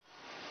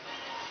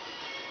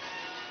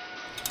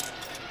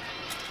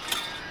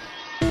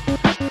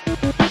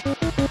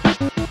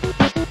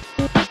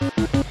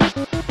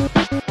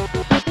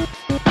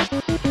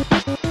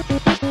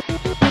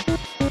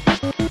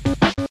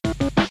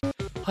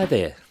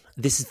there.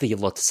 This is the A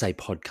Lot to Say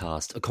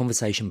podcast, a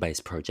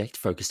conversation-based project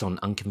focused on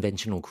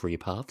unconventional career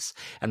paths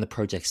and the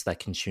projects that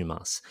consume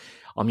us.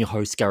 I'm your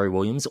host, Gary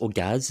Williams, or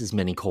Gaz, as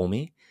many call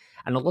me,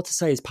 and A Lot to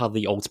Say is part of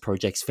the Alt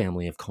Projects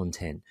family of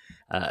content,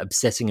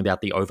 obsessing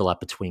about the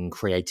overlap between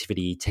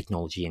creativity,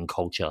 technology, and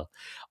culture.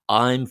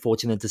 I'm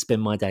fortunate to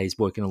spend my days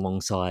working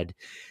alongside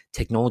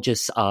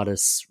technologists,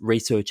 artists,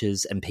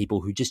 researchers, and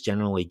people who just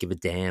generally give a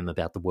damn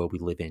about the world we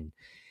live in.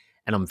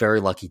 And I'm very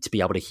lucky to be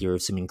able to hear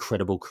of some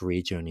incredible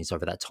career journeys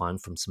over that time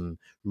from some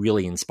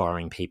really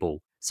inspiring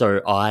people.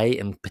 So I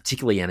am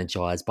particularly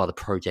energized by the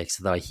projects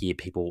that I hear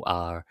people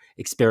are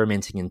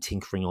experimenting and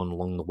tinkering on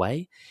along the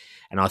way.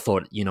 And I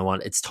thought, you know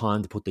what, it's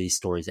time to put these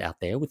stories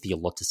out there with the A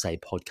Lot to Say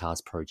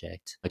podcast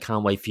project. I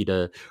can't wait for you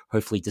to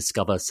hopefully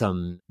discover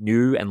some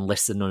new and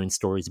lesser known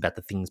stories about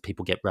the things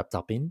people get wrapped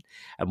up in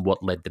and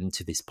what led them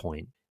to this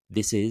point.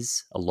 This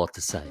is A Lot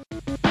to Say.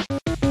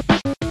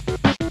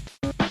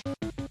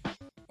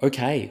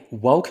 Okay,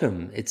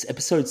 welcome. It's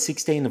episode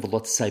 16 of A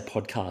Lot to Say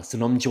podcast,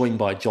 and I'm joined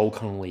by Joel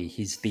Connolly.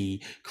 He's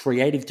the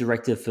creative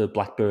director for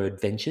Blackbird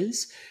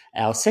Ventures.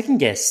 Our second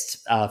guest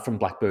from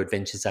Blackbird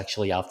Ventures,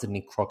 actually, after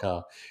Nick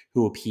Crocker,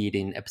 who appeared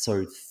in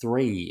episode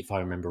 3, if I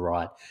remember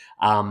right.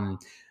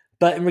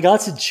 But in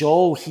regards to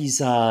Joel, he's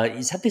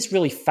had this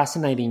really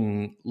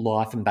fascinating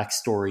life and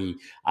backstory,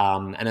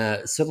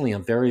 and certainly a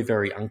very,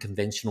 very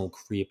unconventional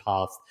career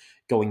path,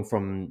 going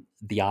from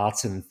the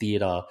arts and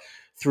theatre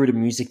through to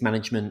music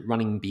management,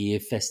 running beer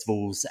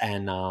festivals,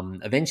 and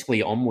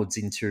eventually onwards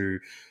into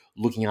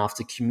looking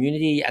after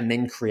community and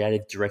then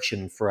creative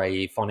direction for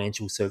a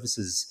financial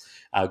services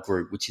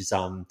group, which is,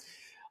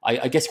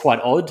 I guess,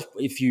 quite odd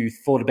if you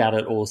thought about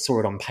it or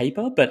saw it on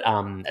paper. But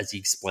as he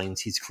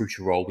explains his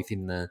crucial role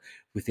within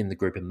the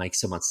group, it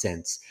makes so much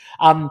sense.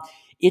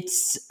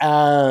 It's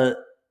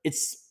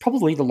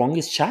probably the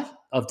longest chat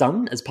I've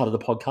done as part of the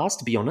podcast,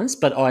 to be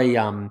honest, but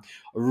I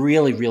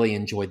really, really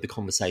enjoyed the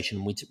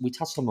conversation. We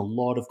touched on a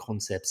lot of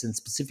concepts, and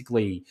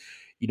specifically,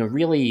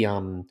 really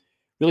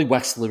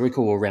waxed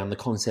lyrical around the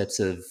concepts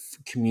of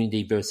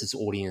community versus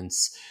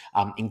audience,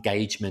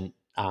 engagement,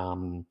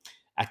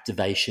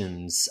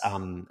 activations,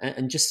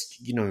 and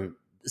just,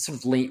 sort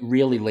of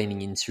really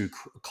leaning into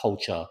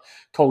culture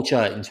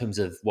in terms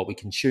of what we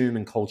consume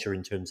and culture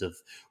in terms of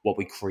what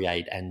we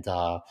create. And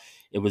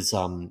it was,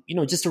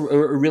 just a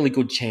really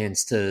good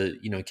chance to,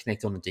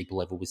 connect on a deeper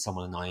level with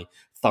someone, and I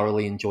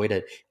thoroughly enjoyed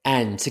it.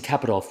 And to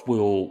cap it off,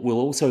 we'll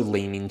also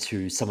lean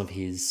into some of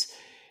his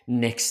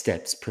next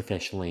steps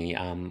professionally,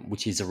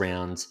 which is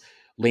around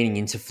leaning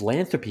into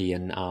philanthropy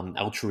and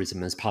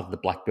altruism as part of the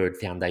Blackbird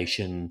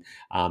Foundation,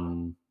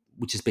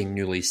 which has been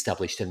newly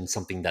established, and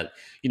something that,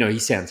 he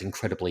sounds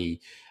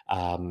incredibly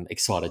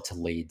excited to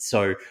lead.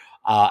 So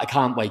I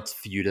can't wait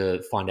for you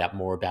to find out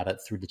more about it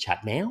through the chat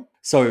now.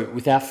 So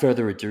without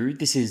further ado,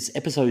 this is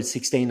episode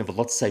 16 of A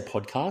Lot to Say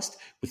podcast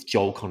with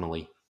Joel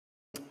Connolly.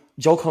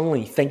 Joel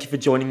Connolly, thank you for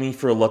joining me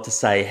for A Lot to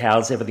Say.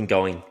 How's everything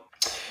going?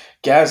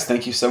 Gaz,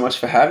 thank you so much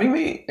for having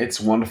me.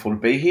 It's wonderful to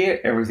be here.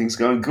 Everything's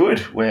going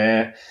good.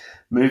 We're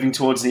moving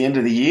towards the end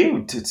of the year.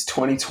 It's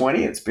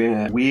 2020. It's been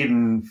a weird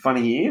and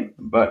funny year,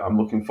 but I'm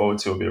looking forward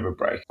to a bit of a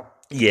break.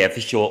 Yeah,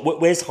 for sure.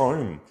 Where's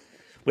home?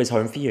 Where's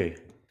home for you?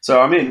 So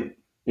I'm in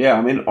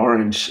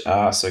Orange,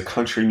 so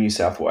country New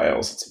South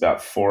Wales. It's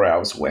about 4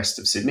 hours west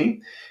of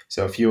Sydney.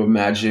 So if you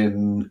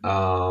imagine,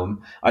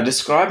 I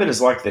describe it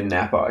as like the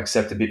Napa,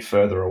 except a bit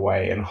further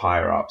away and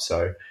higher up.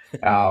 So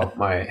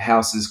my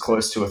house is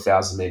close to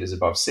 1,000 meters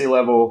above sea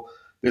level.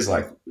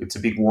 It's a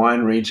big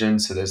wine region,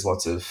 so there's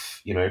lots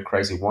of,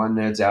 crazy wine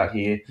nerds out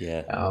here.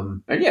 Yeah.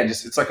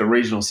 It's like a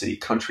regional city,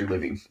 country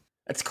living.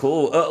 That's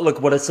cool.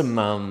 Look, what are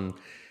some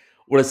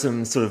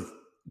sort of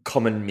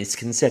common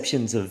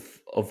misconceptions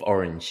of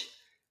Orange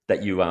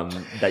that you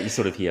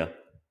sort of hear?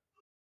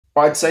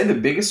 I'd say the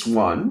biggest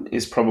one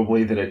is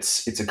probably that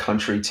it's a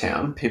country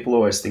town. People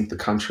always think the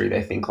country,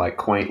 they think like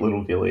quaint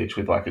little village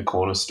with like a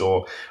corner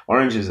store.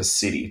 Orange is a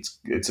city.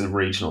 It's a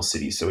regional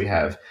city. So we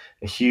have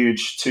two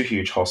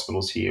huge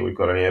hospitals here. We've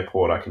got an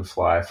airport. I can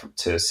fly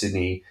to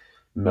Sydney,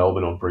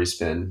 Melbourne or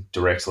Brisbane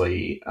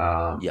directly.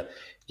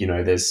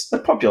 There's the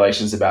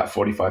population's about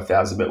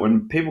 45,000, but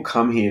when people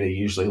come here, they're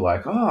usually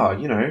like, I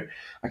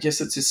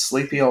guess it's this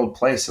sleepy old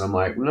place. And I'm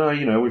like,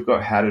 no, we've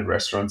got hatted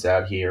restaurants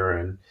out here,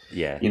 and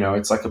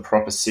it's like a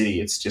proper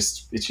city. It's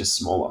just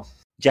smaller.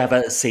 Do you have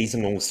a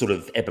seasonal sort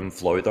of ebb and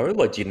flow though?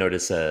 Like, do you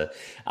notice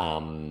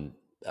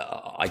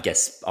I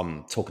guess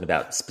I'm talking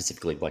about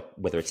specifically like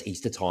whether it's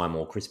Easter time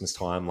or Christmas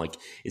time, like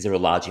is there a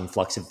large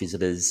influx of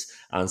visitors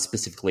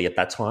specifically at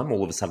that time?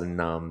 All of a sudden,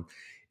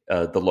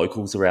 the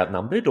locals are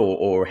outnumbered,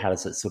 or how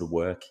does it sort of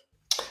work?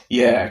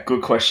 Yeah,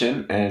 good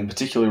question, and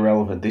particularly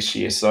relevant this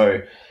year.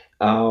 So,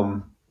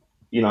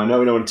 I know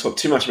we don't want to talk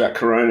too much about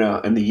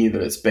Corona and the year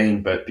that it's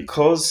been, but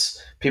because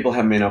people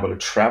haven't been able to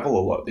travel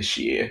a lot this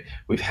year,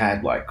 we've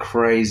had like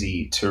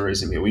crazy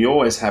tourism here. We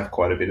always have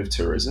quite a bit of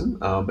tourism,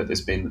 but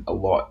there's been a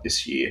lot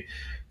this year.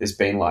 There's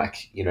been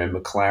like,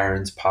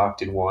 McLarens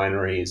parked in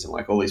wineries and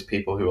like all these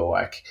people who are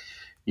like,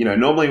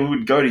 normally we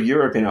would go to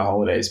Europe in our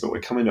holidays, but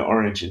we're coming to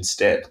Orange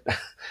instead.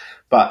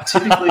 But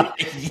typically,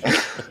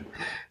 Yeah.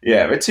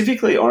 yeah, but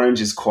typically orange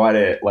is quite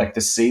a like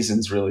the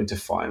seasons really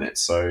define it.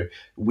 So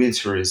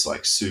winter is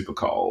like super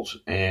cold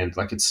and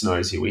like it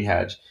snows here. We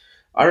had,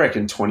 I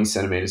reckon, 20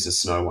 centimeters of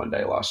snow one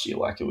day last year.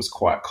 Like it was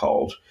quite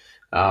cold.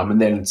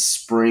 And then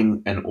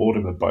spring and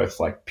autumn are both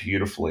like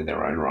beautiful in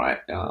their own right.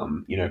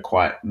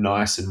 Quite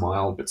nice and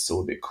mild, but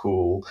still a bit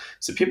cool.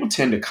 So people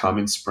tend to come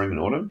in spring and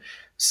autumn.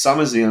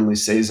 Summer's the only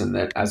season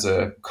that, as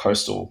a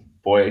coastal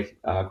boy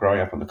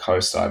growing up on the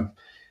coast, I'm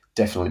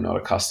definitely not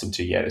accustomed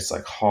to yet. It's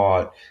like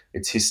hot.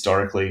 It's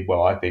historically,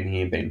 well, I've been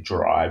here, been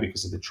dry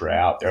because of the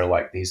drought. There are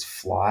like these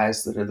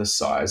flies that are the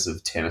size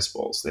of tennis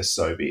balls. They're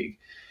so big.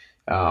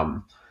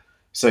 Um,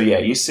 so yeah,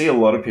 you see a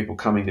lot of people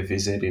coming to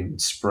visit in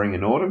spring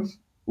and autumn.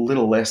 A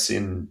little less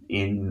in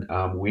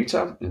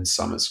winter. In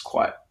summer's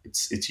quite.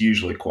 It's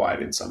usually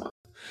quiet in summer.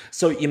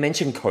 So you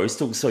mentioned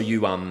coastal. So you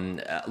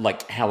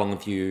like how long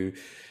have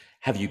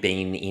you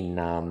been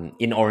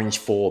in Orange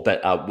for?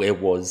 But where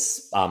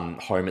was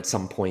home at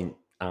some point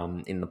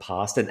in the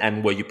past?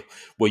 And were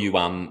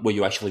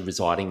you actually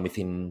residing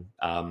within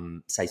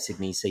say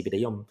Sydney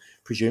CBD? I'm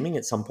presuming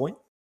at some point.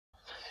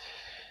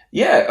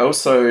 Yeah.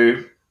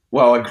 Also,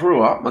 well, I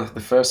grew up.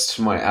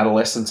 My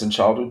adolescence and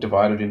childhood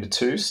divided into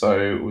two. So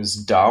it was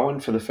Darwin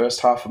for the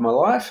first half of my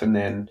life, and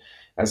then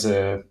as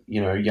a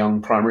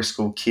young primary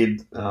school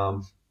kid,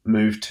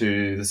 moved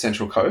to the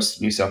Central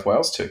Coast, New South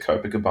Wales, to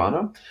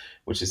Copacabana,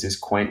 which is this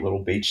quaint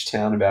little beach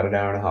town about an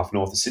hour and a half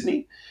north of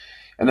Sydney.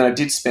 And then I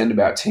did spend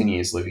about 10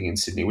 years living in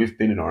Sydney. We've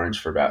been in Orange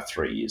for about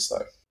 3 years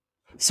though.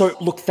 So,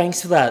 look,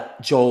 thanks for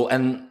that, Joel.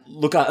 And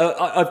look,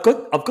 I've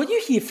got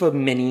you here for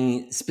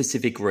many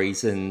specific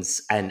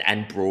reasons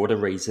and broader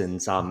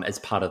reasons as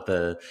part of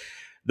the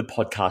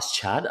podcast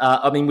chat.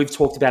 I mean, we've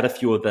talked about a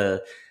few of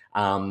the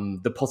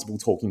possible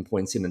talking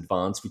points in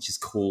advance, which is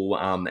cool.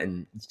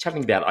 And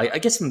chatting about, I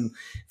guess, some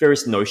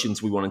various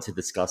notions we wanted to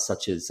discuss,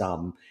 such as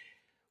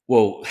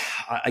well,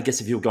 I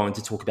guess if you're going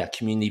to talk about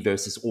community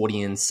versus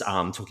audience,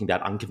 talking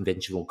about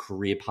unconventional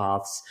career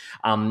paths,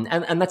 and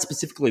that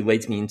specifically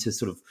leads me into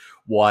sort of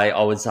why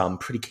I was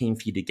pretty keen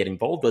for you to get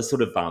involved. I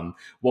sort of,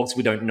 whilst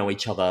we don't know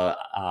each other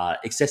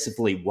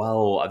excessively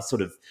well, I've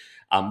sort of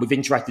we've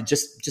interacted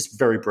just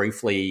very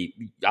briefly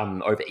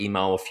over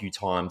email a few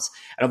times,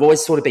 and I've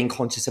always sort of been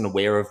conscious and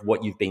aware of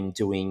what you've been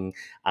doing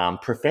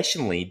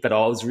professionally. But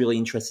I was really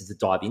interested to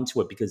dive into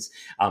it because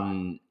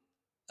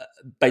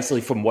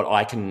basically, from what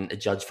I can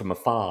judge from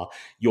afar,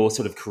 your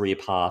sort of career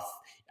path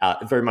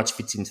very much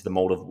fits into the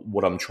mold of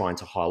what I'm trying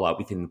to highlight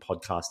within the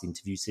podcast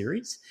interview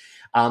series.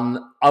 I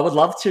would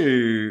love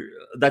to,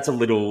 that's a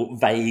little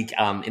vague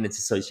in its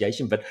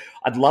association, but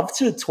I'd love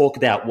to talk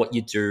about what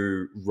you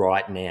do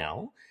right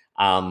now.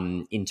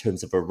 In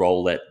terms of a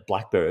role at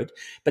Blackbird,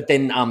 but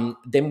then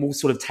we'll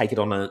sort of take it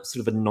on a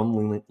sort of a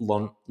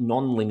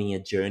non-linear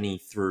journey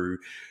through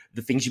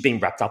the things you've been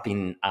wrapped up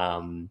in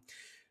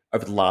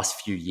over the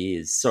last few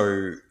years.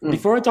 So Mm.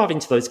 before I dive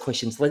into those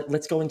questions,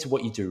 let's go into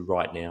what you do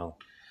right now.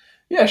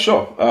 Yeah,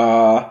 sure.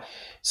 I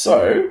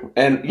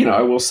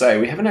will say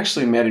we haven't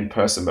actually met in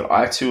person, but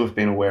I too have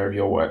been aware of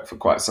your work for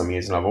quite some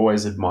years, and I've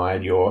always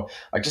admired your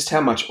like just how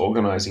much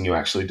organizing you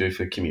actually do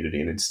for community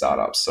and in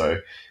startups. So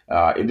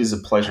it is a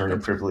pleasure and a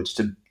privilege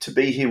to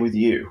be here with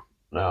you.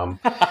 There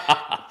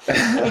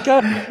we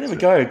go. There we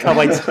go. Can't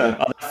wait.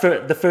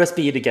 The first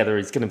beer together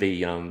is going to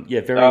be,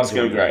 very That's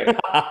going enjoyable.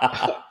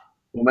 great.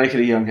 We'll make it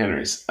a Young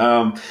Henry's.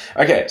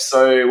 Okay,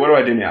 so what do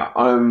I do now?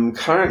 I'm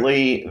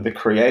currently the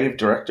creative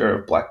director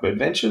of Blackbird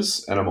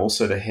Ventures, and I'm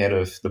also the head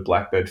of the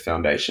Blackbird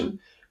Foundation,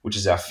 which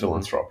is our Mhm.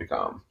 philanthropic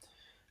arm.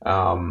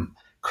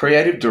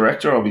 Creative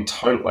director, I'll be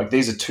total like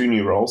these are two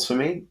new roles for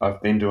me.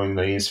 I've been doing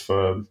these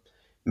for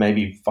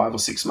maybe 5 or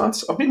 6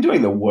 months. I've been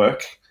doing the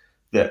work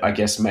that I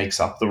guess makes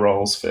up the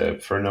roles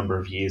for a number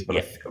of years, but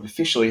Yep. I've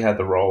officially had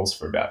the roles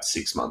for about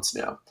 6 months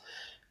now.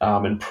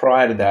 And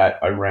prior to that,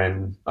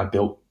 I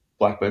built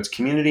Blackbird's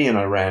community and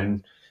I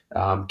ran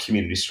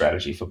community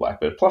strategy for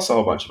Blackbird, plus a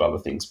whole bunch of other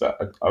things. But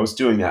I was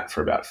doing that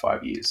for about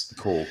 5 years.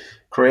 Cool.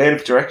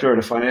 Creative director at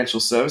a financial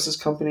services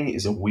company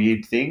is a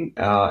weird thing.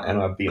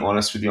 And I'll be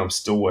honest with you, I'm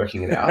still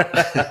working it out.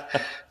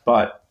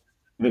 But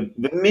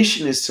the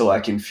mission is to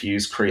like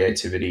infuse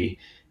creativity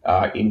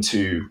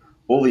into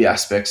all the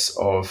aspects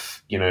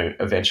of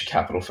a venture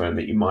capital firm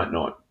that you might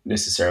not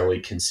necessarily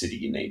consider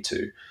you need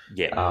to.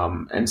 Yeah.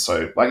 And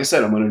so, like I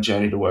said, I'm on a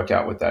journey to work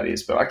out what that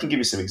is, but I can give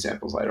you some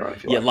examples later on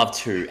if you Yeah, like. love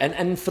to.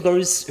 And for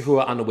those who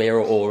are unaware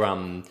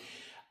or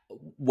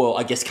well,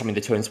 I guess coming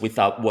to terms with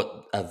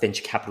what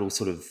venture capital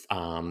sort of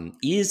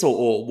is,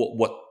 or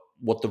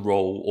what the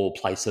role or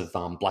place of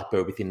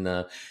Blackbird within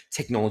the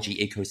technology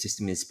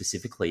ecosystem is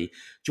specifically. Do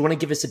you want to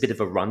give us a bit of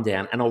a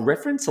rundown? And I'll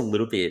reference a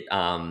little bit.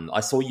 I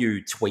saw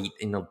you tweet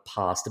in the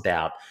past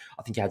about,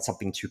 I think you had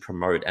something to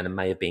promote, and it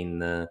may have been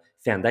the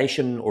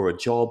foundation or a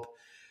job.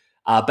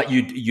 But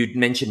you'd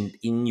mentioned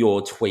in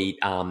your tweet,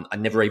 I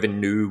never even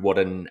knew what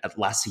an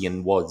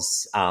Atlassian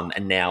was,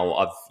 and now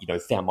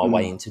I've found my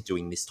way Mm. into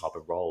doing this type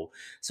of role.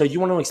 So you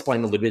want to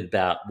explain a little bit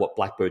about what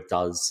Blackbird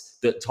does,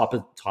 the type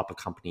of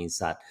companies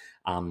that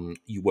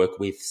you work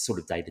with, sort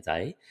of day to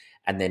day,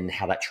 and then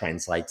how that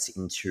translates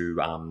into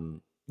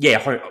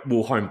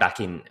we'll hone back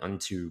in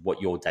onto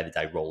what your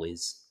day-to-day role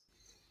is.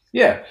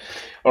 Yeah.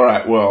 All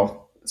right.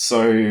 Well,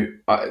 so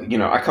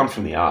I come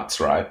from the arts,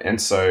 right?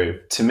 And so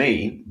to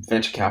me,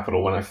 venture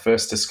capital, when I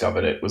first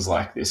discovered it, was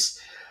like this,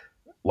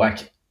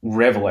 like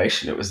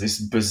revelation. It was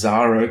this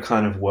bizarro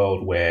kind of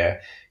world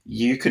where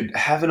you could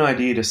have an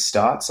idea to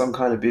start some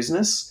kind of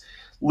business,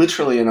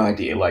 literally an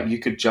idea. Like you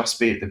could just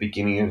be at the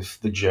beginning of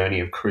the journey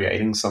of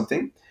creating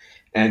something,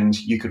 and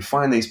you could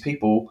find these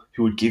people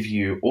who would give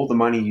you all the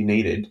money you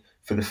needed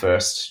for the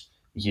first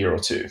year or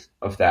two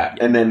of that.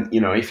 Yeah, And then,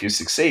 if you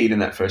succeed in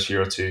that first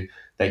year or two,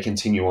 they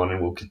continue on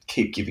and will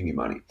keep giving you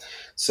money.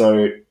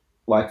 So,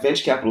 like,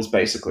 venture capital is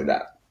basically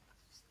that.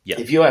 yeah,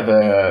 If you have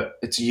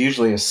it's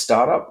usually a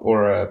startup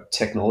or a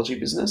technology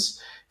business.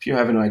 If you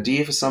have an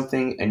idea for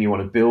something and you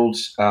want to build,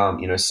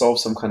 solve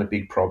some kind of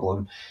big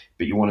problem,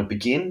 but you want to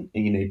begin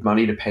and you need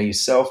money to pay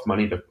yourself,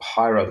 money to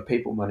hire other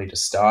people, money to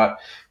start,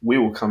 we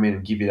will come in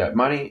and give you that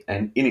money.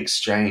 And in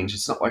exchange,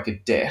 it's not like a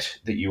debt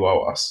that you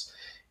owe us.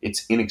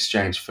 It's in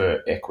exchange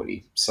for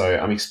equity. So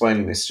I'm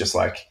explaining this just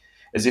like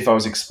as if I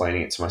was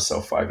explaining it to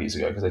myself 5 years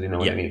ago because I didn't know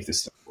what yeah. any of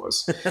this stuff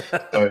was.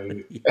 So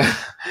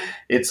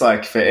it's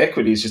like for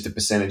equity is just a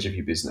percentage of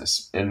your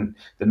business. And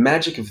the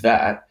magic of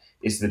that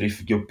is that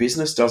if your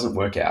business doesn't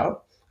work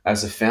out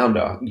as a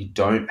founder, you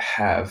don't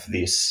have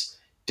this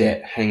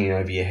debt hanging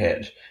over your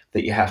head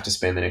that you have to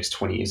spend the next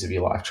 20 years of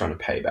your life trying to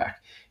pay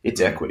back.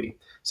 It's equity.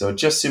 So it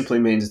just simply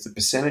means it's a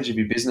percentage of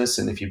your business.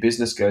 And if your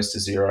business goes to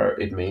zero,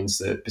 it means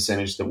the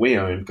percentage that we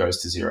own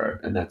goes to zero.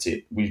 And that's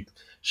it. We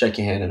shake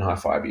your hand and high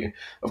five you.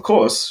 Of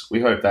course, we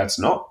hope that's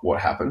not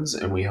what happens.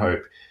 And we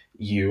hope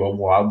you are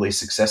wildly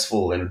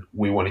successful and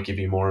we want to give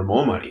you more and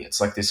more money. It's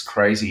like this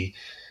crazy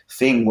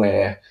thing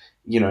where,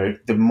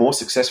 the more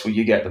successful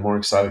you get, the more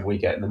excited we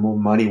get and the more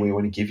money we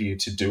want to give you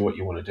to do what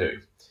you want to do.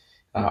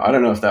 I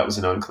don't know if that was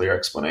an unclear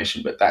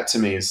explanation, but that to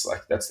me is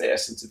like, that's the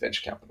essence of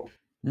venture capital.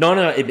 No,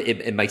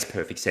 it makes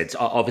perfect sense.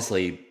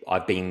 Obviously,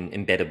 I've been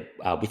embedded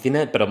within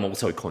it, but I'm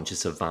also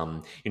conscious of,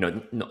 when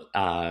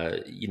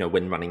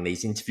running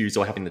these interviews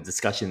or having the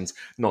discussions,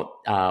 not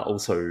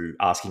also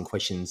asking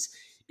questions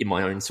in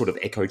my own sort of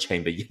echo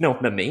chamber. You know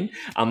what I mean?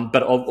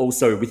 But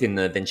also within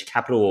the venture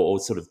capital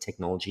or sort of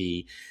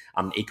technology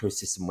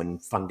ecosystem, when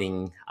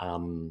funding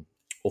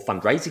or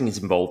fundraising is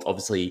involved,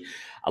 obviously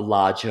a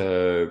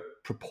larger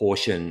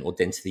proportion or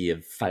density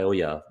of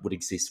failure would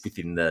exist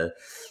within the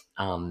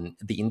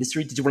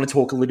industry. Did you want to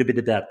talk a little bit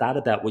about that,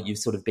 about what you've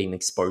sort of been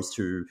exposed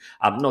to,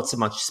 not so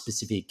much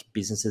specific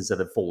businesses that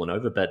have fallen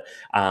over, but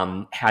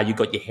how you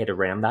got your head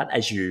around that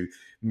as you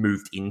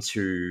moved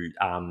into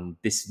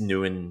this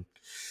new and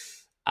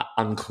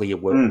unclear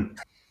world?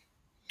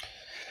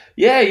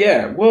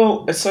 Yeah.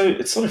 Well, so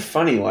it's sort of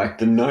funny. Like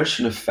the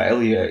notion of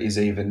failure is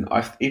I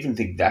even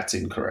think that's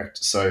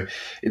incorrect. So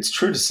it's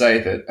true to say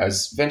that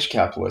as venture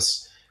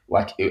capitalists,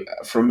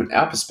 from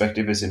our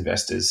perspective as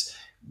investors,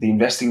 the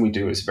investing we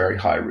do is very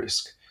high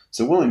risk.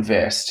 So we'll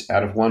invest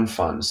out of one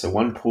fund, so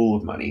one pool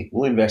of money,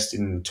 we'll invest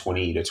in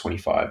 20 to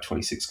 25,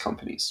 26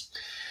 companies.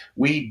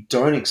 We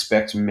don't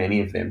expect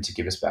many of them to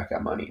give us back our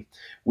money.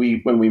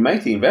 When we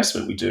make the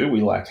investment, we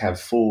have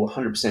full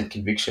 100%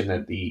 conviction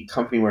that the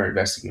company we're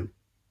investing in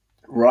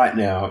right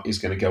now is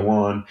going to go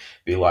on,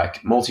 be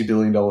like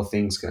multi-billion-dollar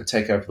things, going to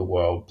take over the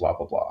world, blah,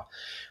 blah, blah.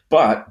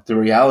 But the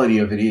reality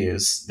of it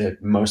is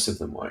that most of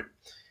them won't.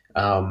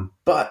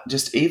 But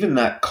just even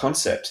that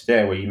concept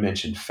there where you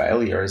mentioned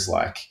failure is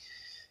like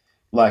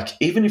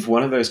even if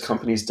one of those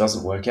companies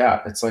doesn't work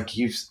out, it's like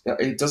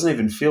it doesn't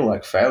even feel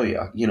like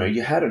failure.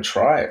 You had a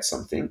try at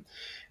something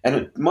and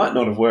it might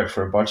not have worked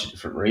for a bunch of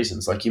different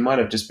reasons. Like you might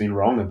have just been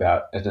wrong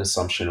about an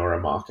assumption or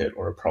a market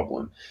or a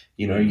problem.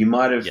 You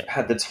might have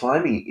had the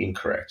timing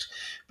incorrect,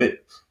 but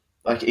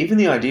like even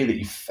the idea that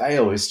you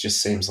fail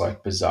just seems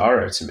like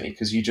bizarro to me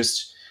because you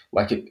just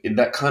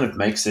that kind of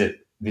makes it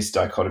this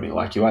dichotomy,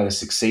 like you either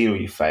succeed or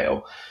you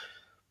fail.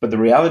 But the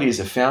reality is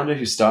a founder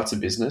who starts a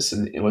business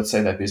and let's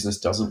say that business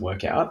doesn't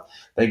work out,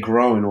 they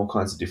grow in all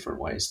kinds of different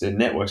ways. Their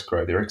networks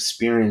grow, their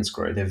experience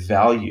grow, their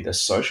value, their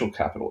social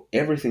capital,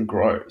 everything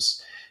grows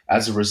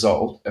as a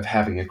result of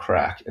having a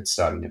crack at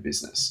starting a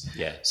business.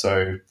 Yeah.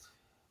 So,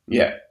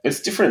 yeah, it's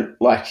different.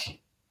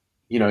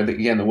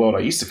 Again, the world I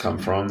used to come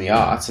from, the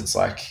arts, it's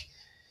like,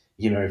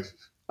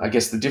 I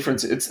guess the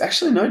difference, it's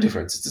actually no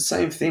difference. It's the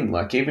same thing.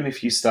 Like even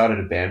if you started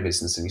a band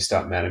business and you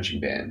start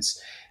managing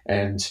bands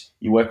and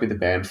you work with a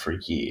band for a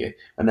year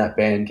and that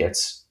band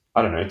gets,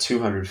 I don't know,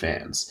 200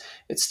 fans,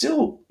 it's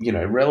still,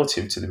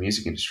 relative to the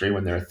music industry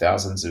when there are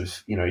thousands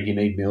of, you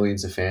need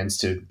millions of fans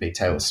to be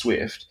Taylor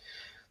Swift.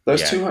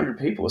 Those 200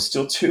 people are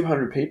still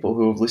 200 people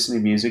who have listened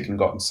to music and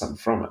gotten something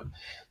from it.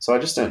 So I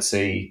just don't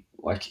see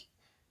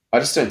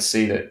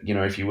that,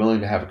 if you're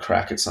willing to have a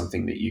crack at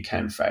something that you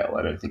can fail.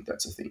 I don't think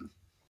that's a thing.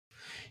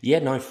 Yeah,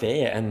 no,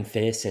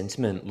 fair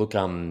sentiment. Look,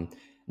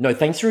 no,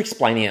 thanks for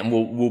explaining it, and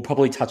we'll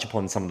probably touch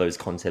upon some of those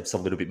concepts a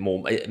little bit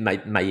more. It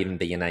may even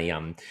be in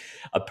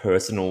a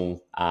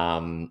personal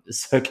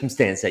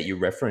circumstance that you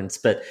reference.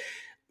 But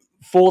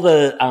for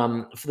the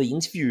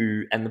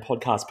interview and the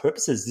podcast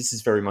purposes, this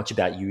is very much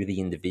about you, the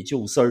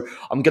individual. So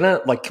I'm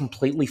gonna like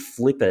completely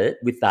flip it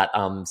with that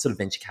sort of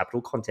venture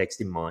capital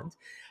context in mind,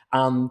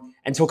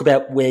 and talk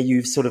about where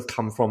you've sort of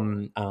come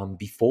from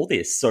before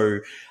this. So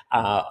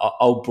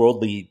I'll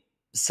broadly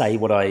say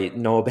what I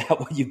know about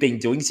what you've been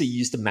doing. So you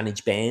used to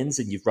manage bands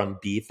and you've run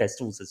beer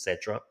festivals,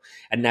 etc.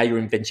 And now you're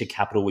in venture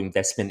capital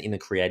investment in a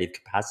creative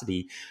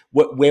capacity.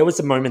 Where was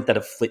the moment that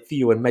it flipped for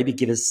you? And maybe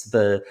give us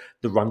the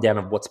rundown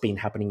of what's been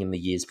happening in the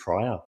years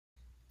prior.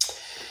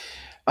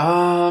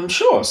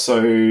 Sure.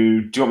 So,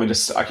 do you want me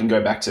to? I can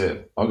go back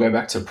to. I'll go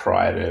back to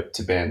prior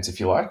to bands if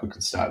you like. We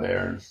can start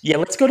there. Yeah,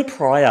 let's go to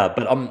prior,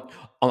 but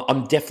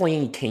I'm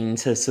definitely keen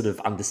to sort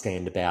of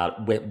understand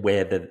about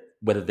whether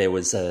there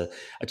was a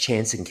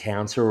chance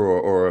encounter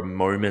or a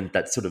moment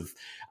that sort of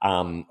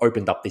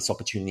opened up this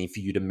opportunity for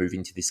you to move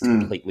into this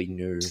completely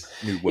new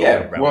world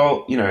Yeah. and realm.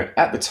 Well,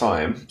 at the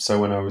time, so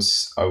when I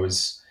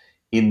was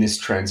in this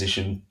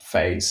transition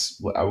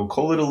phase, I will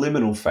call it a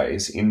liminal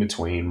phase in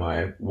between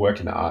my work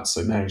in the arts,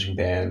 so managing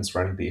bands,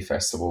 running beer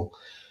festival,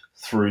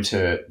 through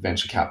to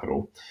venture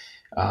capital.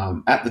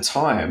 At the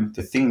time,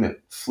 the thing that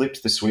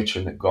flipped the switch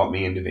and that got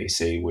me into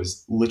VC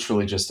was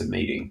literally just a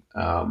meeting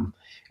and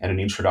an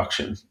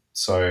introduction.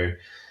 So,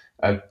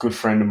 a good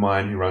friend of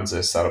mine who runs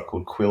a startup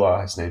called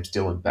Quilla, his name's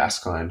Dylan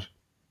Baskind.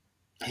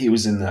 He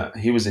was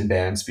in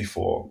bands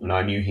before, and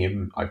I knew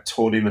him. I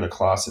taught him in a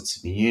class at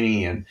Sydney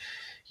Uni, and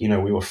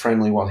we were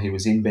friendly while he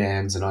was in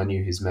bands, and I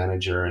knew his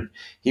manager, and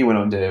he went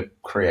on to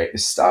create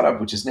this startup,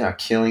 which is now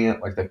killing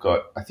it. Like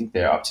I think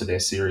they're up to their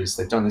series.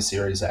 They've done the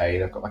Series A.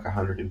 They've got like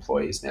 100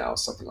 employees now,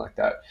 something like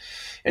that.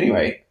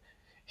 Anyway,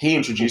 he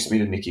introduced me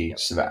to Nikki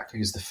Savak,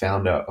 who's the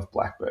founder of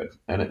Blackbird.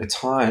 And at the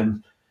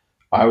time,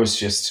 I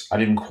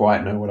didn't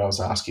quite know what I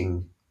was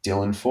asking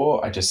Dylan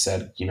for. I just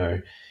said,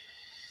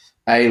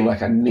 I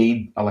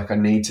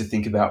need to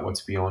think about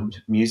what's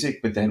beyond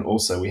music, but then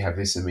also we have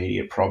this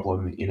immediate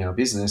problem in our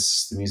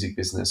business, the music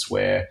business,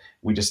 where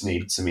we just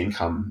need some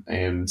income.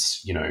 And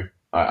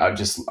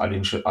I'd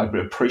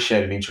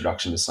appreciate an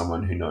introduction to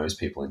someone who knows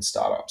people in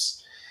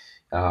startups.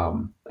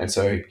 And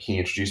so he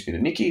introduced me to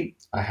Nikki.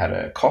 I had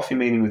a coffee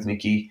meeting with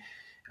Nikki.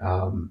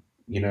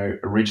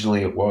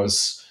 Originally it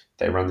was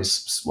they run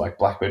this, like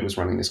Blackbird was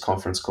running this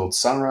conference called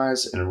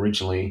Sunrise, and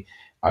originally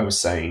I was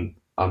saying,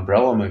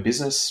 Umbrella, my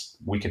business,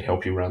 we could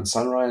help you run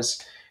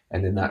Sunrise.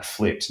 And then that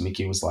flipped.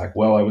 Nikki was like,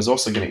 well, I was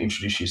also going to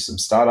introduce you to some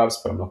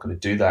startups, but I'm not going to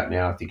do that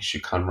now. I think you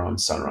should come run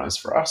Sunrise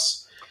for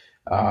us,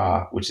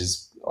 which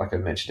is, like I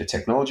mentioned, a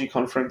technology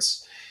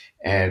conference.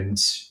 And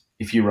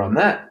if you run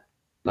that,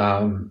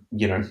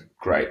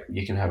 great,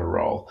 you can have a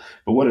role.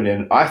 But what it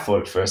ended, I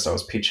thought at first I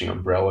was pitching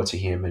Umbrella to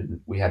him, and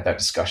we had that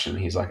discussion.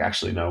 And he's like,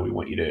 actually, no, we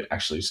want you to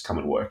actually just come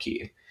and work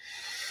here.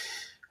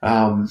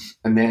 And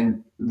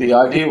then the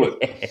idea was,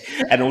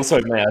 And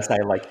also, may I say,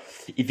 like,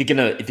 if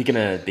you're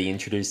gonna be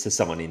introduced to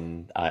someone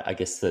in, I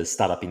guess, the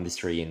startup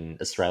industry in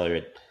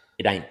Australia,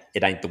 it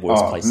ain't the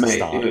worst place to mate,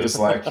 start. it was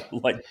like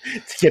like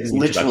to get an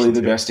literally introduction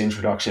the to. best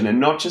introduction, and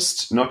not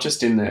just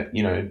in that,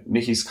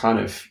 Nicky's kind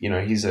of,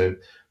 he's a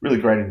really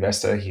great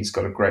investor. He's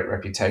got a great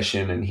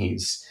reputation, and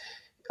he's,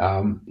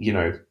 knows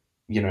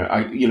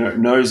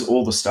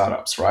all the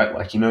startups, right?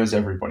 Like he knows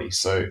everybody.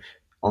 So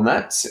in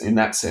that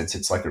sense,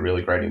 it's like a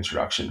really great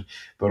introduction.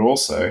 But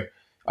also,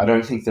 I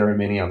don't think there are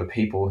many other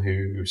people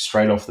who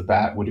straight off the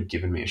bat would have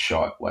given me a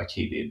shot like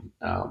he did.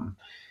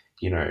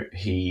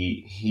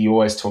 He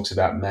always talks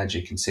about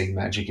magic and seeing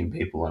magic in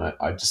people, and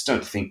I just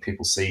don't think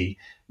people see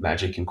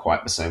magic in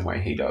quite the same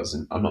way he does.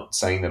 And I'm not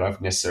saying that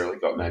I've necessarily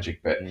got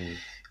magic, but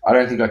I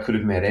don't think I could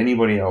have met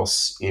anybody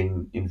else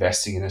in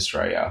investing in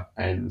Australia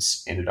and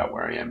ended up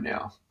where I am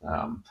now.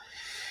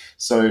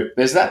 So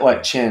there's that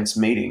like chance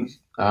meeting.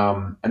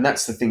 And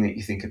that's the thing that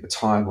you think at the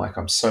time, like,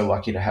 I'm so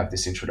lucky to have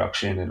this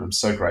introduction, and I'm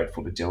so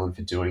grateful to Dylan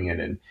for doing it,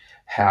 and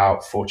how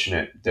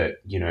fortunate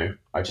that,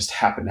 I just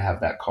happened to have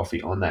that coffee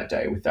on that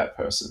day with that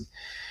person.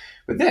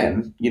 But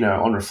then,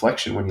 on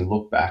reflection, when you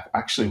look back, I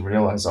actually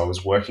realized I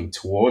was working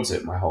towards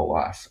it my whole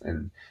life,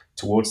 and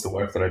towards the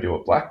work that I do at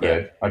Yeah.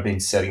 Blackbird, I'd been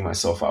setting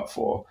myself up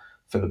for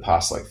the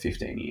past like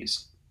 15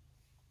 years.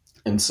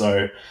 And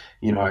so,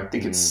 I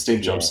think it's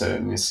Steve Jobs said it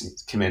in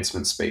this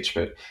commencement speech,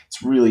 but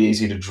it's really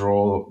easy to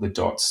draw the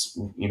dots,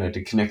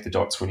 to connect the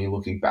dots when you're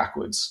looking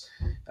backwards.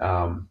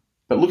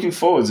 But looking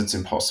forwards, it's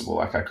impossible.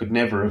 Like I could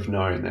never have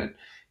known that,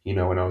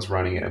 when I was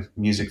running a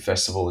music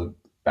festival in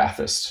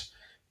Bathurst,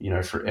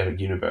 at a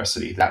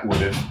university, that would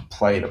have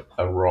played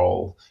a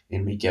role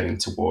in me getting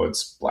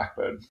towards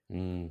Blackbird.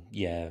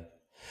 Yeah.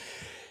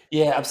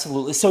 Yeah,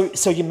 absolutely.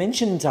 So you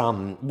mentioned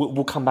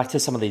we'll come back to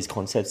some of these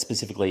concepts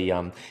specifically.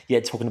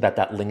 Talking about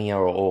that linear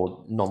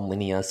or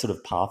non-linear sort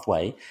of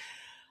pathway.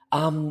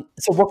 So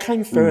what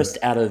came first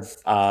out of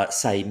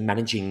say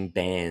managing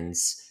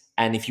bands,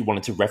 and if you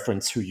wanted to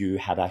reference who you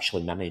have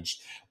actually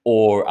managed,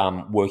 or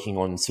working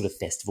on sort of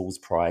festivals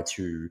prior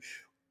to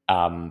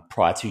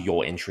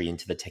your entry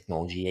into the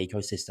technology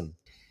ecosystem?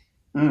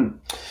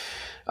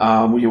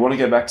 Well, you want to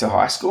go back to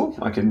high school?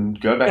 I can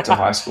go back to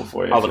high school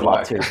for you I if would you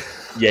love like. to.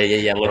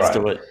 Yeah. Let's Right.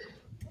 do it.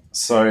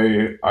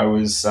 So I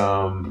went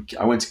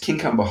to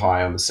Kincumber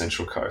High on the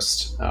Central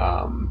Coast,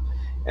 and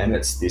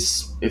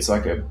it's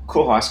like a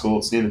cool high school.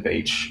 It's near the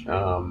beach.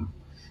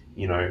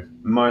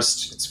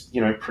 It's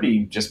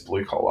pretty just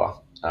blue collar,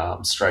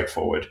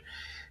 straightforward.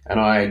 And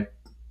I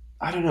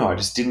don't know. I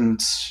just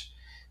didn't.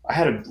 I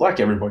had like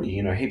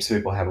everybody, heaps of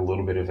people had a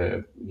little bit of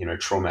a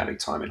traumatic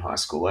time in high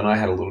school, and I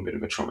had a little bit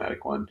of a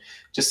traumatic one,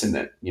 just in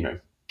that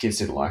kids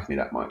didn't like me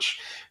that much.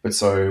 But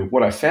so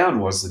what I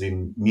found was that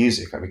in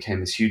music, I became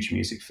this huge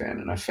music fan,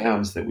 and I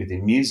found that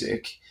within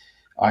music,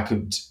 I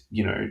could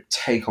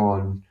take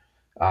on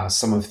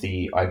some of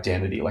the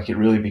identity. Like it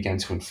really began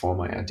to inform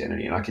my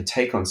identity, and I could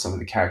take on some of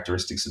the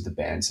characteristics of the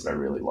bands that I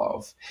really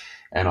love,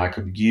 and I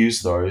could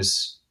use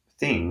those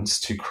things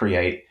to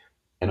create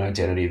an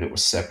identity that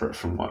was separate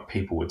from what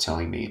people were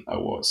telling me I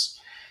was.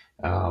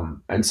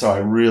 And so I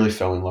really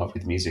fell in love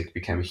with music,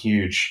 became a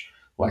huge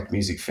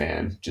music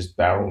fan, just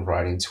barreled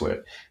right into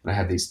it. And I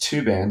had these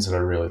two bands that I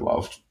really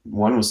loved.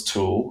 One was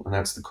Tool, and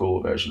that's the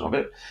cooler version of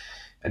it.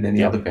 And then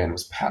the other Yep. band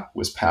was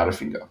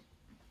Powderfinger. I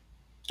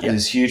was Yep.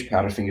 this huge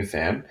Powderfinger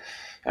fan,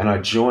 and I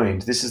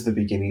joined. This is the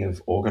beginning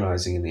of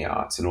organizing in the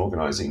arts and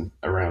organizing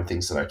around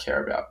things that I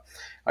care about.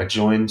 I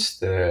joined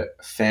the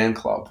fan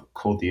club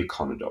called the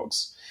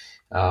Econodogs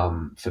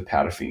for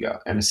Powderfinger,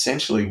 and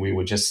essentially we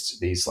were just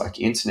these the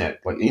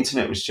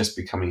internet was just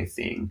becoming a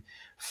thing.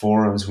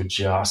 Forums were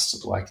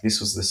just like this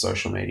was the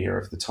social media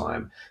of the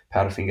time.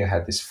 Powderfinger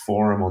had this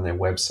forum on their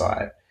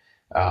website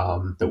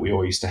that we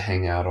all used to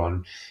hang out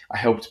on. I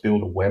helped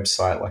build a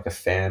website, like a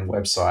fan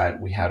website.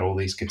 We had all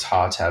these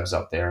guitar tabs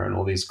up there and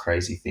all these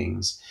crazy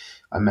things.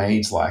 I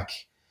made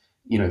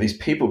these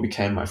people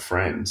became my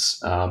friends,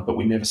 but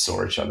we never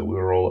saw each other. We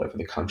were all over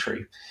the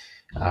country.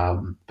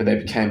 But they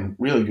became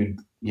really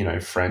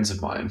good, friends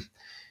of mine.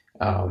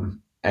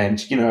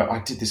 And I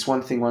did this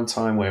one thing one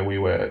time where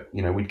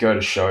we'd go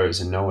to shows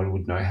and no one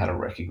would know how to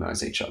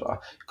recognize each other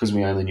because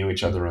we only knew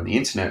each other on the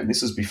internet. And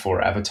this was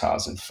before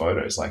avatars and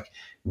photos. Like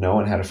no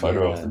one had a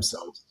photo of Yeah.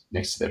 themselves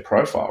next to their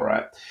profile,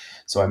 right?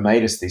 So I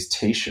made us these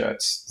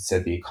T-shirts that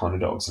said the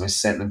Econodogs, and I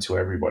sent them to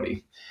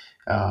everybody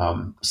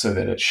so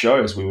that at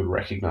shows we would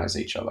recognize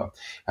each other.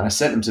 And I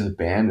sent them to the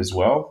band as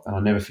well. And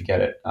I'll never forget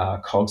it.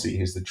 Cogsy,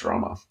 who's the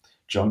drummer,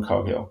 John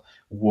Coghill,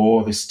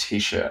 wore this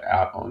T-shirt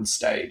out on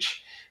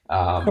stage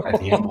at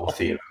the Enmore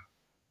Theatre.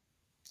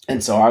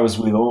 And so I was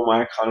with all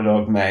my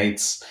Conodog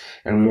mates,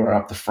 and we were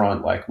up the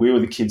front. Like we were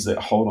the kids that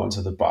hold on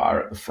to the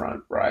bar at the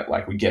front, right?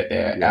 Like we get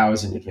there Yep.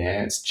 hours in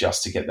advance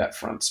just to get that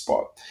front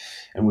spot.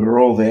 And we were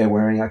all there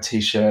wearing our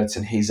t-shirts,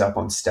 and he's up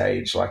on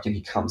stage, and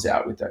he comes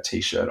out with that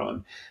t-shirt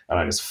on, and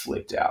I just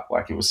flipped out.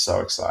 Like it was so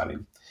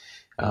exciting.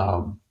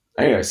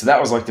 Anyway, so that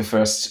was like the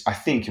first, I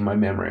think in my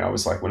memory, I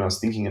was like, when I was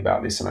thinking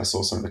about this and I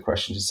saw some of the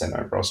questions you sent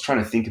over, I was trying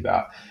to think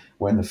about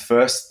when the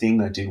first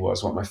thing I did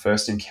was what my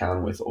first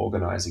encounter with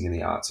organizing in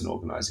the arts and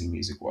organizing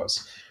music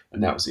was.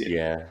 And that was it.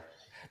 Yeah.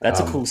 That's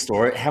a cool Um,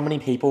 story. How many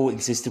people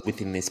existed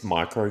within this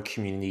micro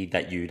community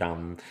that you'd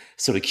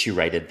sort of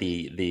curated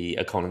the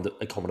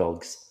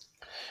Econodogs?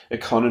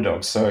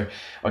 Econodog. So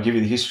I'll give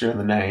you the history on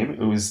the name.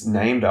 It was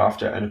named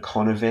after an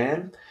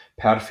Econovan.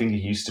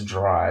 Powderfinger used to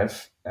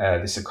drive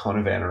this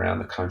Econovan around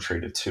the country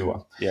to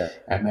tour. Yeah.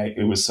 And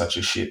it was such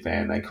a shit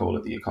van, they called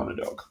it the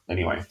Econodog.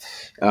 Anyway,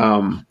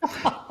 um,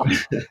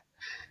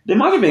 there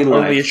might have been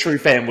Only a like true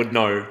fan would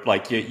know.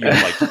 Like you're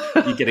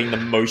getting the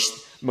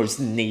most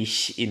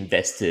niche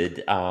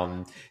invested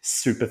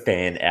super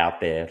fan out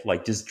there.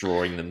 Like just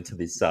drawing them to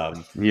this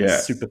yeah.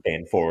 super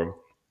fan forum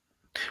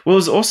Well, it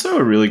was also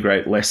a really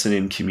great lesson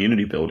in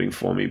community building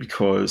for me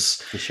because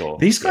for sure.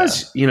 these Yeah.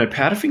 guys,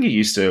 Powderfinger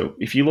used to,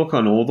 if you look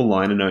on all the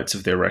liner notes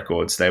of their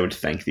records, they would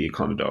thank the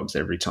Econodogs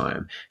every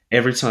time.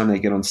 Every time they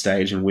get on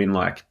stage and win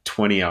like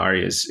 20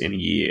 arias in a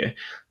year,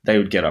 they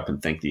would get up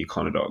and thank the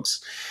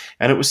Econodogs.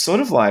 And it was sort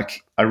of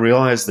like, I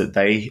realized that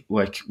they,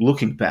 like,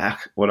 looking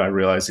back, what I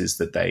realized is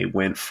that they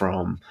went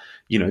from,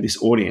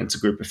 this audience, a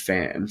group of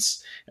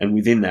fans, and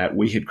within that,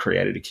 we had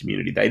created a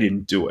community. They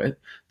didn't do it,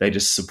 they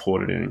just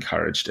supported and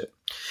encouraged it.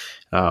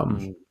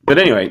 Mm. But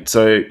anyway,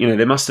 so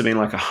there must have been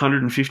like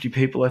 150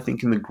 people, I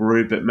think, in the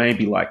group, but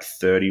maybe like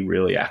 30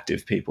 really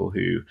active people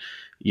who,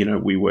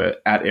 we were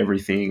at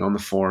everything on the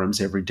forums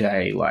every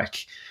day,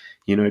 like,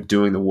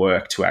 doing the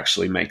work to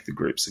actually make the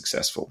group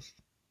successful.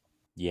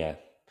 Yeah.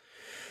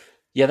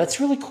 Yeah, that's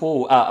really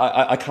cool.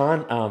 I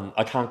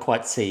can't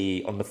quite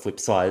see on the flip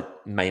side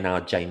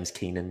Maynard James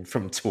Keenan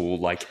from Tool,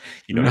 like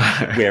No.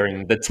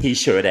 wearing the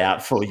T-shirt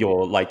out for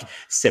your like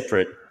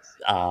separate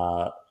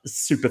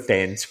super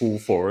fan Tool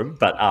forum.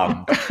 But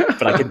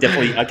I could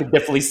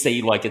definitely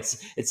see like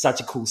it's such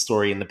a cool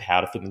story in the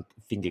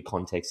Powderfinger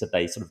context that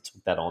they sort of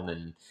took that on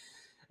and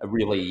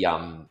really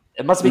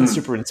it must have been Mm.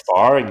 super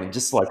inspiring and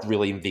just like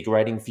really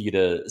invigorating for you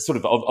to sort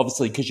of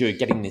obviously because you're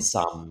getting this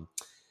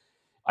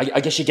I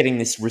guess you're getting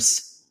this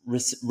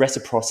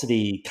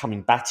reciprocity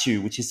coming back to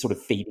you, which is sort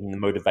of feeding the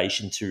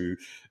motivation to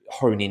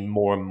hone in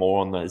more and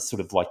more on those sort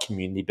of like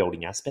community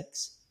building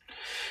aspects.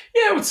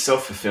 Yeah, it's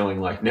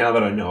self-fulfilling. Like now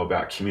that I know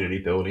about community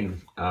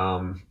building,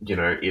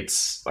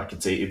 it's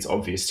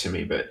obvious to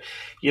me. But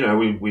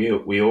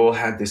we all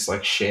had this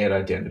like shared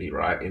identity,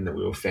 right? In that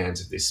we were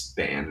fans of this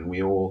band, and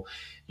we all,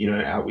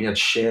 we had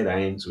shared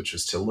aims, which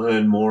was to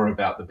learn more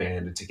about the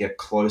band and to get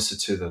closer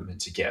to them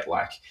and to get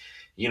like,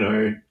 you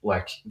know,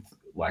 like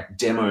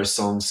demo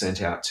songs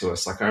sent out to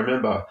us. Like I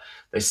remember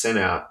they sent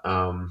out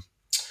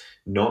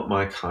Not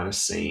My Kind of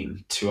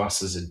Scene to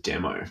us as a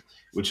demo,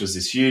 which was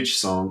this huge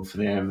song for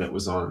them that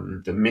was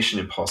on the Mission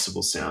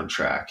Impossible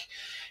soundtrack.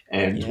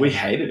 And we Yeah.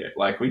 hated it.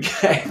 Like we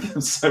gave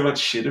them so much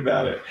shit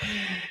about it.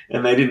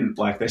 And they didn't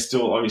like they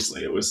still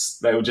obviously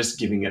they were just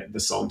giving it the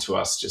song to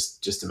us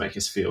just to make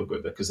us feel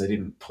good because they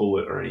didn't pull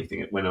it or anything.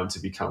 It went on to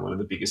become one of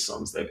the biggest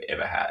songs they've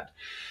ever had.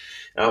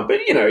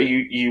 But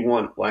you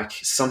want like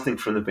something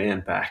from the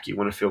band back. You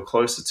want to feel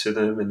closer to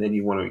them, and then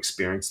you want to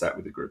experience that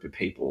with a group of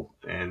people.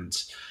 And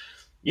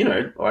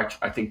like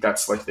I think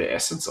that's like the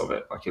essence of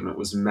it. Like, and it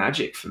was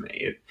magic for me.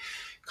 It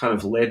kind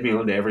of led me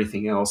on to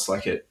everything else.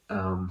 Like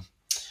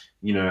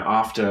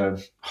after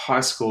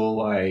high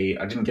school, I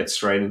didn't get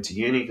straight into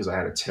uni because I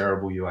had a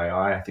terrible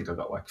UAI. I think I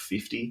got like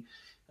 50.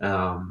 Yep.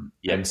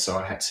 And so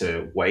I had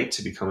to wait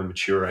to become a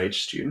mature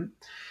age student,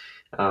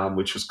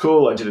 which was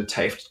cool. I did a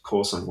TAFE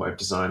course on web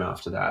design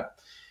after that.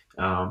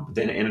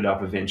 Then ended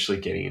up eventually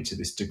getting into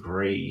this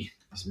degree,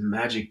 this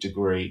magic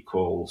degree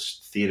called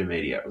theatre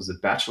media. It was a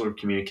Bachelor of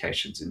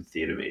Communications in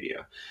Theatre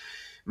Media.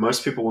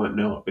 Most people won't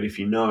know it, but if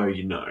you know,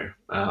 you know.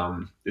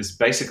 It's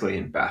basically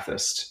in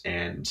Bathurst,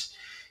 and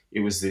it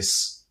was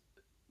this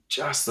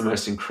just the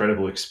most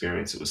incredible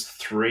experience. It was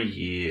 3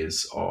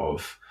 years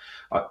of.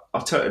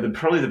 I'll tell you,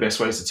 probably the best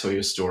way is to tell you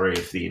a story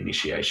of the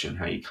initiation,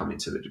 how you come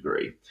into the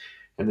degree.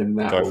 And then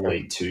that Go will for it.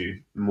 lead to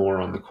more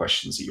on the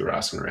questions that you're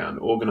asking around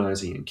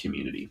organising and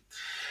community.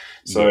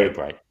 Yeah, So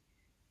great.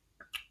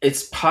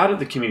 it's part of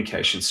the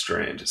communication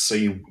strand. So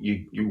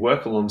you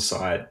work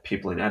alongside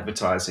people in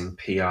advertising,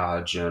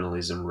 PR,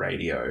 journalism,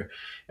 radio,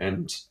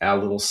 and our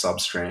little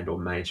sub strand or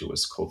major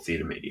was called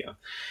theatre media.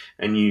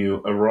 And you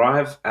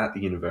arrive at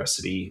the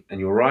university, and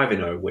you arrive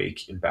in O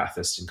Week in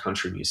Bathurst in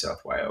country New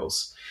South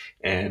Wales.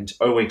 And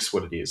O Week's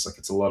what it is. Like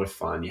it's a lot of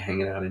fun. You're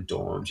hanging out in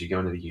dorms. You're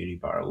going to the uni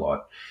bar a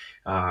lot.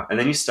 And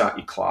then you start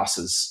your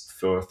classes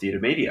for theatre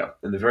media.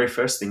 And the very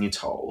first thing you're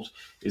told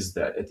is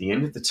that at the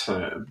end of the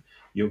term,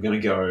 you're going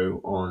to go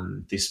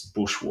on this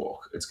bushwalk.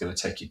 It's going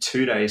to take you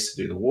 2 days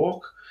to do the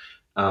walk.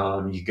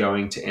 You're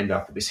going to end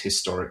up at this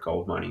historic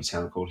gold mining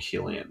town called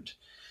Hill End.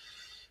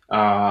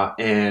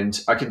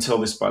 And I can tell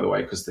this, by the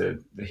way, because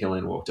the Hill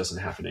End walk doesn't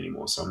happen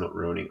anymore, so I'm not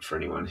ruining it for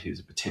anyone who's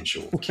a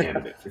potential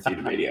candidate for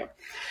theatre media.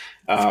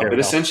 Fair But enough.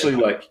 essentially,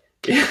 like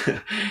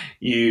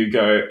you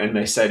go and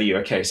they say to you,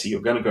 okay, so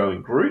you're going to go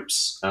in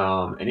groups,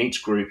 and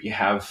each group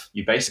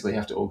you basically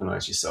have to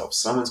organize yourself.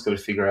 Someone's got to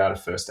figure out a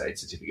first aid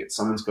certificate.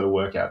 Someone's got to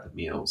work out the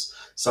meals.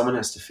 Someone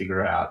has to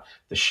figure out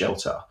the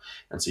shelter.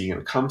 And so you're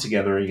going to come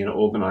together and you're going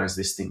to organize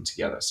this thing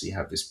together. So you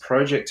have this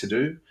project to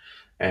do,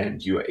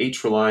 and you are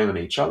each relying on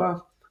each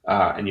other,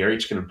 and you're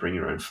each going to bring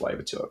your own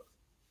flavor to it.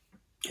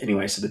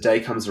 Anyway, so the day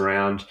comes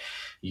around,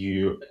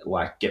 you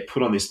like get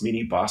put on this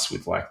mini bus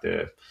with like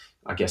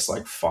I guess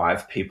like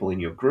 5 people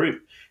in your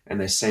group, and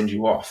they send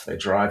you off. They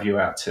drive you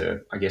out to,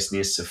 I guess,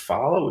 near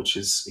Safala, which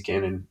is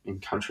again in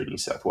country New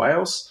South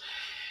Wales,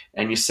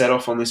 and you set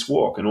off on this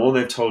walk. And all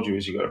they've told you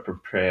is you got to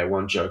prepare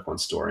one joke, one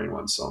story, and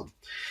one song.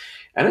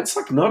 And it's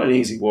like not an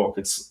easy walk.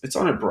 It's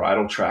on a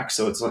bridle track,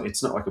 so it's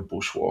not like a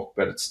bushwalk,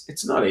 but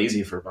it's not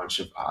easy for a bunch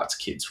of arts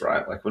kids,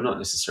 right? Like we're not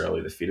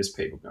necessarily the fittest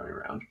people going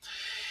around.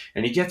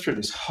 And you get through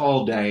this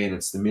whole day, and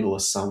it's the middle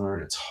of summer,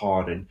 and it's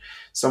hot, and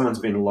someone's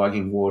been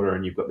lugging water,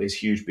 and you've got these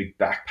huge big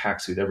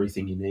backpacks with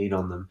everything you need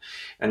on them.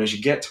 And as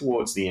you get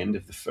towards the end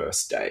of the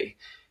first day,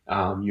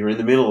 you're in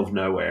the middle of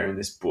nowhere in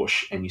this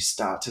bush, and you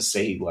start to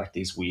see like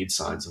these weird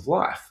signs of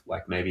life,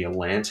 like maybe a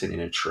lantern in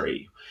a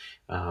tree,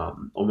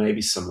 or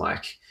maybe some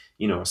like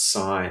a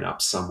sign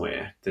up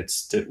somewhere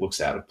that looks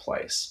out of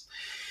place.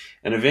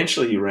 And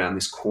eventually you're around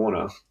this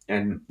corner,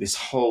 and this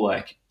whole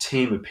like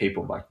team of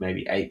people, like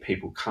maybe 8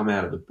 people, come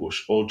out of the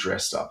bush all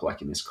dressed up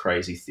like in this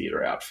crazy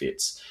theater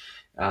outfits,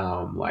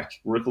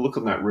 like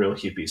looking like real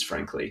hippies,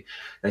 frankly.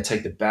 They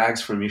take the bags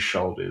from your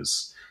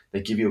shoulders, they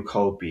give you a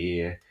cold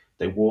beer,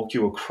 they walk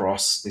you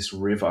across this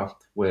river,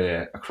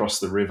 where across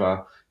the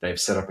river they've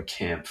set up a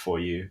camp for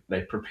you,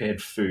 they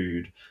prepared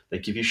food, they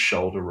give you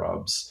shoulder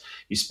rubs,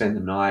 you spend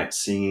the night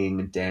singing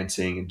and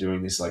dancing and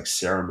doing this like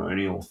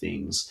ceremonial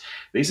things.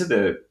 These are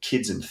the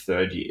kids in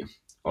third year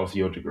of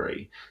your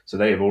degree. So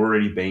they have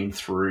already been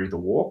through the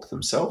walk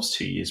themselves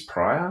 2 years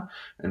prior,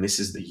 and this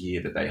is the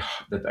year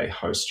that they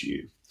host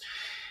you.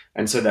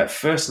 And so that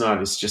first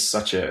night is just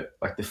such a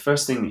like the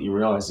first thing that you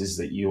realize is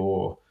that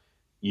you're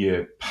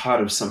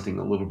part of something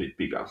a little bit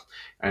bigger,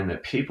 and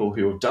that people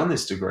who have done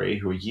this degree,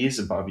 who are years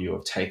above you,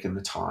 have taken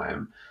the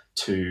time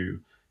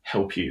to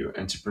help you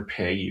and to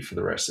prepare you for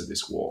the rest of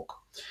this walk.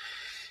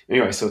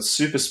 Anyway, so it's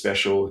super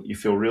special. You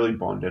feel really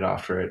bonded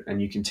after it,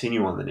 and you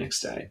continue on the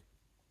next day.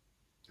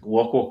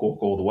 Walk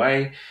all the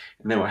way.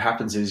 And then what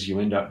happens is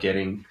you end up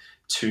getting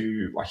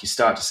to like you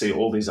start to see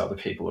all these other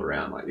people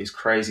around, like these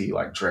crazy,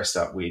 like dressed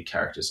up weird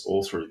characters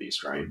all through the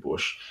Australian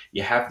bush.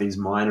 You have these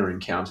minor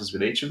encounters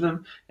with each of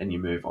them, and you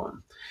move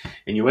on.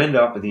 And you end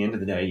up at the end of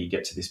the day, you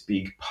get to this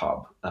big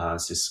pub.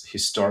 It's this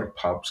historic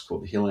pub. It's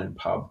called the Hill End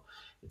Pub.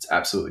 It's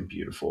absolutely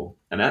beautiful.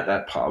 And at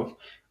that pub,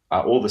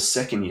 all the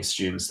second year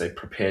students, they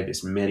prepare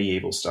this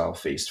medieval style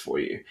feast for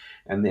you.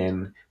 And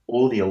then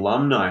all the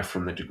alumni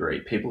from the degree,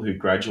 people who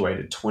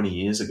graduated 20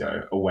 years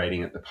ago, are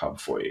waiting at the pub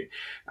for you.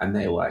 And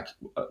they like,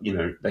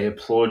 they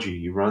applaud you.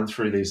 You run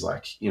through these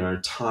like,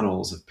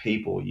 tunnels of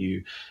people.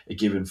 You are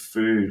given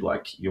food,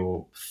 like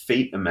your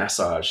feet are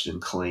massaged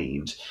and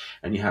cleaned.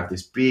 And you have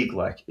this big,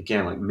 like,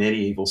 again, like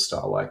medieval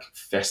style, like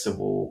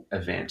festival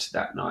event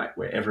that night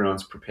where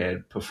everyone's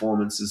prepared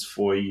performances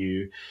for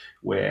you,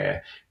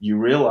 where you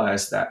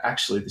realize that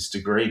actually this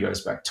degree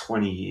goes back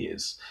 20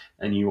 years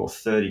and you're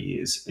 30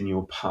 years and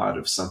you're part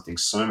of something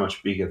so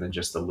much bigger than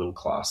just the little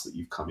class that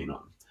you've come in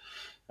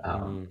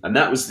on. And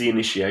that was the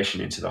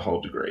initiation into the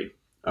whole degree.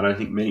 I don't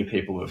think many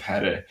people have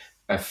had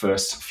a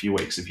first few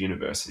weeks of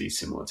university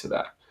similar to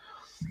that.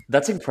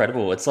 That's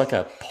incredible. It's like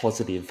a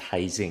positive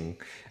hazing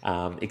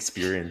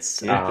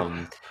experience.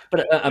 Yeah.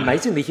 But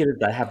amazing to hear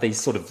that they have these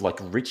sort of like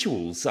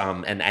rituals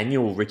and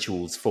annual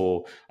rituals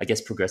for, I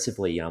guess,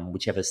 progressively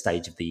whichever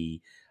stage of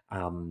the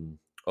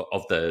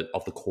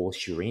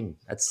course you're in.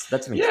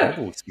 That's an Yeah.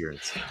 incredible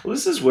experience. Well,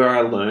 this is where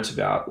I learnt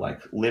about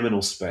like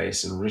liminal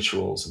space and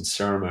rituals and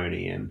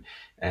ceremony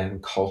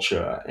and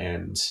culture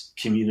and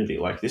community.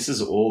 Like this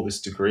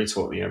degree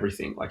taught me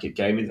everything. Like it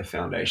gave me the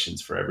foundations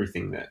for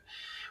everything, that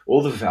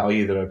all the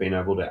value that I've been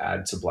able to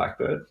add to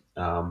Blackbird.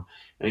 And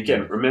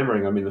again,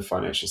 remembering I'm in the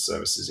financial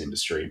services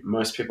industry,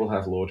 most people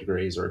have law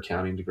degrees or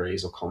accounting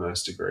degrees or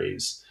commerce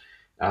degrees.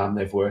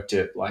 They've worked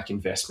at like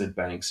investment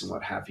banks and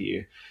what have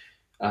you.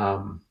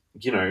 Um,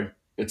 you know,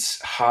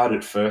 it's hard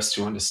at first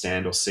to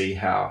understand or see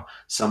how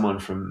someone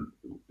from,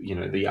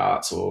 the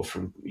arts or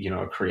from,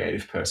 a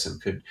creative person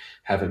could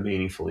have a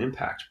meaningful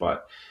impact.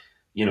 But,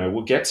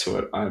 we'll get to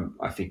it,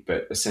 I think.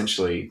 But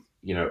essentially,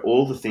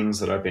 all the things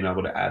that I've been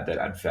able to add that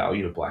add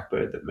value to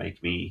Blackbird that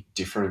make me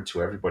different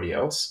to everybody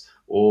else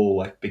all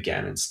like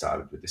began and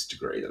started with this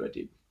degree that I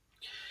did.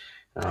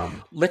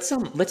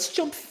 Let's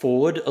jump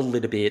forward a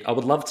little bit. I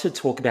would love to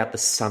talk about the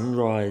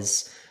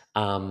Sunrise,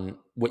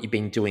 what you've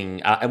been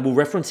doing, and we'll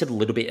reference it a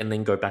little bit and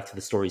then go back to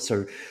the story.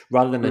 So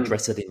rather than Mm.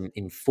 address it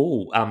in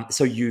full,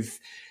 so you've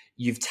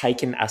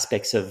taken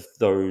aspects of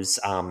those,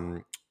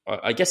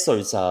 I guess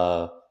those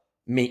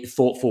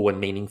thoughtful and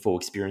meaningful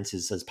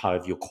experiences as part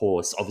of your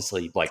course.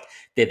 Obviously, like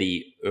they're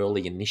the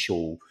early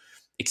initial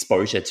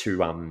exposure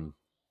to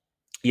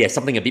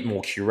something a bit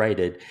more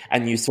curated,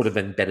 and you sort of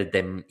embedded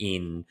them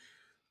in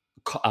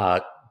uh,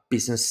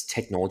 business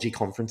technology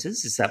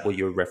conferences. Is that what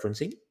you're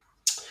referencing?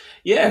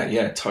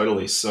 Yeah,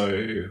 totally.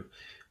 So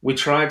we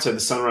tried. So the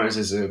Sunrise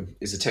is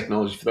a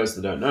technology. For those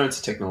that don't know, it's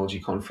a technology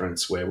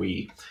conference where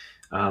we,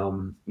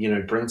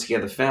 bring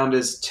together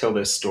founders, tell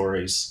their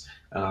stories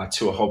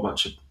to a whole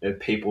bunch of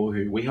people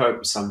who we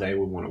hope someday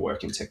will want to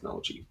work in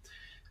technology.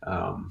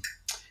 Um,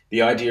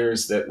 the idea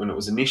is that when it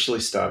was initially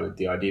started,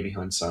 the idea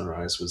behind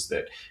Sunrise was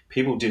that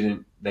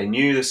they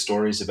knew the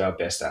stories of our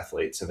best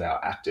athletes, of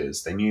our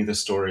actors, they knew the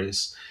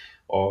stories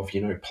of,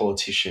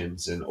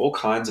 politicians and all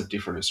kinds of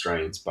different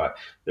Australians, but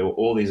there were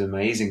all these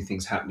amazing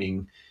things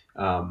happening,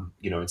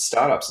 in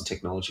startups and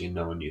technology, and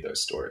no one knew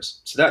those stories.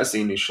 So that was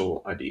the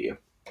initial idea.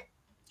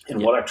 And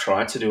Yeah, what I've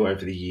tried to do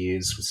over the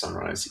years with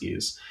Sunrise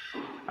is,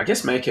 I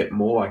guess, make it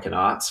more like an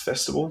arts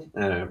festival,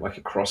 like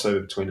a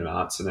crossover between an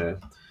arts and a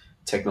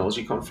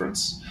technology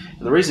conference.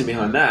 And the reason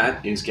behind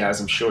that is,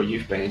 Gaz, I'm sure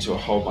you've been to a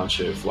whole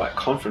bunch of like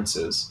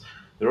conferences.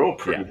 They're all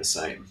pretty yeah, the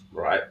same,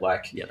 right?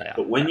 Like, yeah. They are.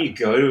 but when you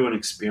go to an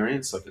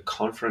experience like a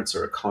conference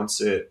or a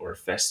concert or a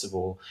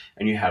festival,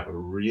 and you have a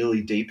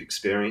really deep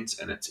experience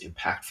and it's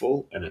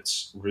impactful and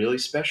it's really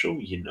special,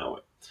 you know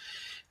it.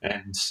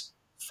 And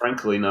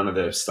frankly, none of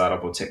the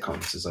startup or tech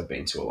conferences I've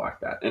been to are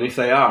like that. And if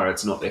they are,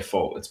 it's not their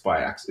fault. It's by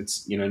accident.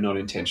 It's not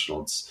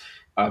intentional. It's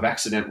I've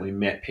accidentally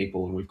met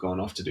people and we've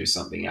gone off to do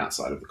something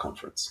outside of the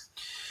conference.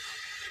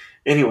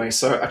 Anyway,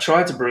 so I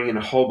tried to bring in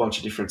a whole bunch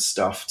of different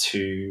stuff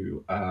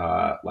to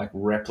like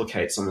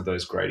replicate some of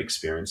those great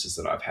experiences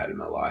that I've had in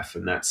my life,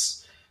 and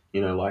that's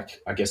like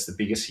I guess the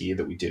biggest year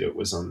that we did it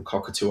was on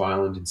Cockatoo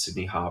Island in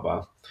Sydney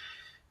Harbour.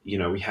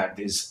 We had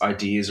these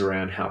ideas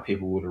around how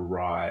people would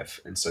arrive.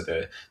 And so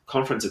the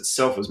conference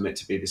itself was meant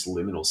to be this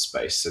liminal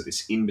space, so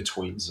this in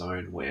between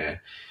zone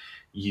where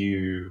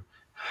you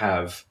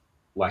have,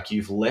 like,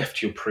 you've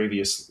left your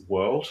previous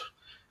world,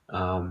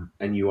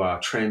 and you are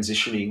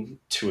transitioning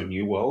to a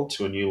new world,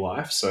 to a new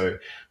life. So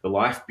the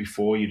life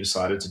before you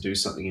decided to do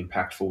something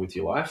impactful with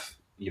your life,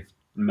 you've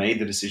made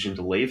the decision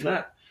to leave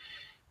that,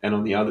 and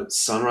on the other,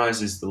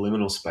 Sunrise is the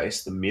liminal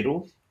space, the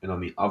middle. And on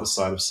the other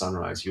side of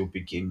Sunrise, you'll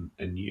begin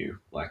anew,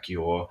 like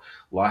your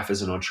life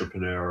as an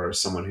entrepreneur or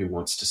someone who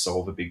wants to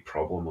solve a big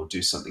problem or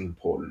do something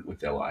important with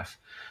their life.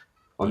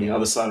 On the Yeah,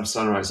 other side of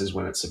Sunrise is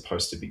when it's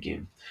supposed to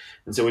begin.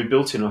 And so we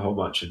built in a whole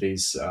bunch of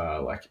these,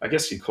 like, I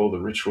guess you call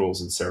them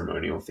rituals and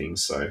ceremonial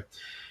things. So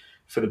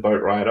for the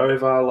boat ride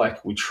over.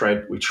 Like we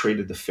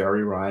treated the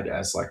ferry ride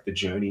as like the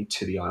journey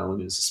to the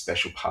island is a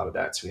special part of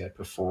that. So we had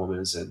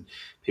performers and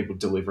people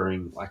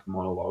delivering like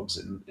monologues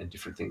and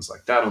different things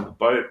like that on the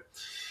boat.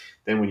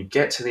 Then when you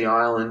get to the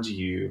island,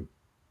 you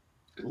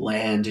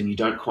land and you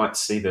don't quite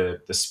see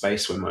the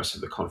space where most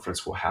of the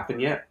conference will happen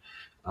yet.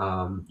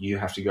 You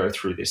have to go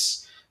through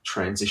this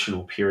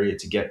transitional period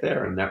to get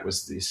there, and that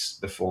was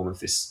the form of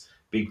this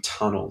big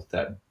tunnel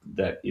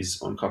that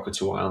is on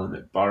Cockatoo Island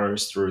that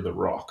burrows through the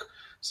rock.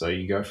 So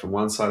you go from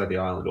one side of the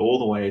island all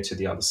the way to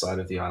the other side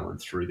of the island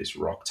through this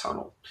rock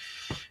tunnel.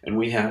 And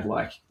we had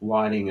like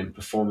lighting and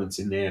performance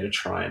in there to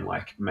try and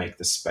like make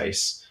the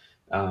space,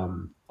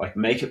 like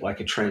make it like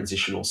a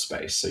transitional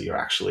space. So you're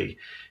actually,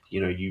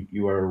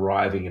 you are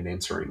arriving and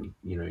entering,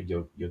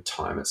 your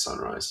time at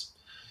sunrise.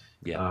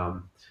 Yeah.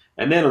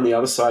 And then on the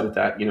other side of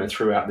that,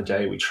 throughout the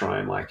day, we try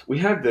and like, you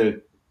have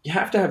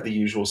to have the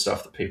usual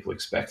stuff that people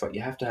expect. Like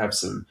you have to have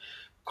some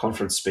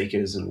conference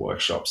speakers and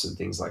workshops and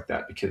things like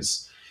that,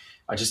 because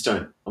I just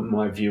don't,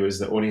 my view is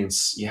the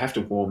audience, you have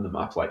to warm them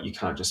up. Like you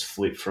can't just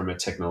flip from a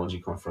technology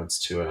conference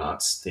to an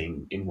arts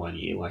thing in 1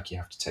 year. Like you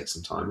have to take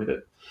some time with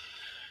it.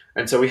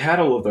 And so we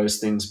had all of those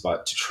things,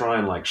 but to try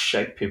and like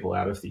shake people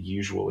out of the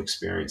usual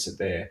experience that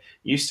they're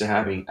used to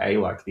having,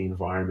 like the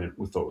environment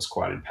we thought was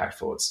quite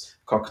impactful. It's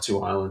Cockatoo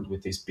Island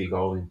with these big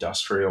old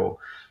industrial,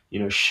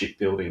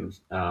 shipbuilding,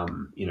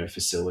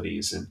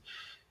 facilities, and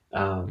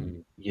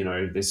Mm.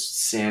 there's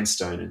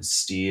sandstone and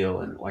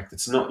steel, and like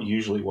that's not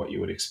usually what you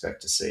would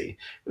expect to see.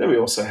 But then we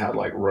also had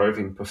like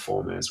roving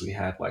performers. We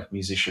had like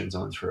musicians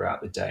on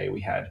throughout the day. We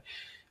had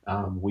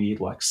weird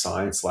like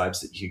science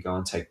labs that you could go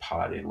and take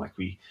part in. Like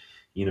we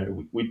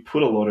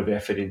put a lot of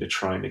effort into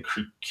trying to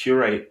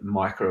curate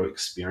micro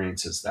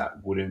experiences that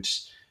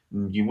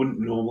you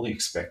wouldn't normally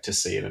expect to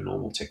see at a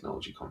normal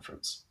technology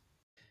conference.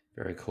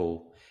 Very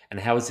cool. And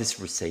how is this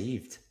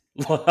received?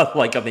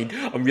 Like, I mean,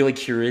 I'm really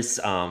curious.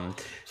 Like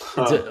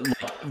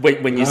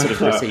when you sort of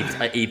No. received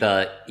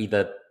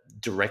either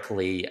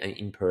directly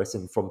in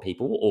person from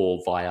people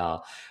or via,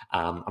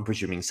 I'm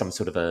presuming some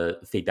sort of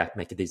a feedback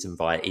mechanism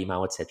via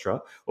email,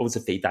 etc. What was the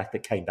feedback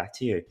that came back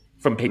to you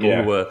from people who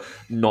Yeah. were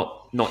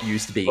not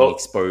used to being Well,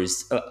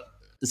 exposed?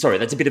 Sorry,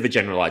 that's a bit of a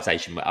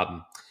generalization.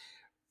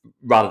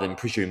 Rather than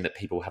presume that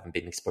people haven't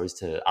been exposed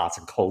to arts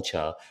and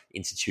culture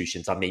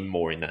institutions, I mean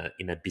more in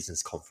a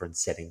business conference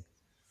setting.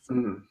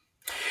 mm.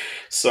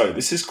 So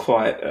this is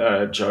quite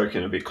a joke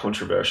and a bit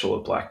controversial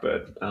at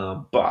Blackbird,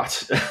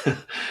 but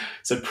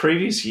so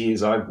previous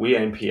years, we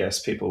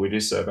NPS people, we do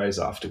surveys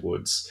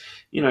afterwards.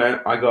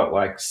 I got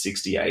like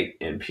 68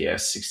 NPS,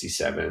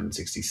 67,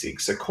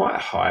 66, so quite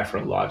high for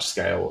a large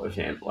scale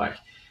event. Like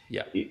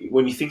Yeah,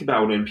 when you think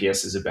about what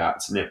NPS is about,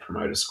 it's a net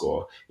promoter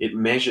score. It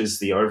measures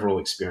the overall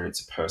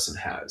experience a person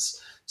has.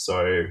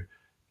 So,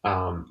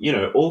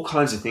 all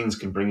kinds of things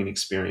can bring an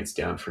experience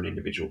down for an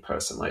individual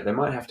person. Like they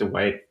might have to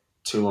wait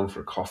too long for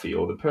a coffee,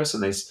 or the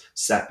person they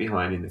sat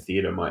behind in the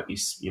theater might be,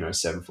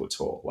 7 foot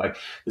tall. Like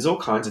there's all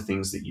kinds of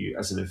things that you,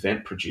 as an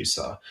event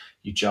producer,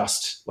 you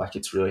just like,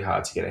 it's really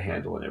hard to get a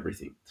handle on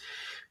everything.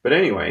 But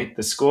anyway,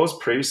 the scores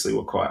previously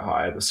were quite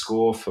high. The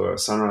score for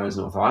Sunrise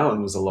North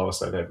Island was the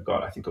lowest I've ever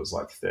got. I think it was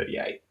like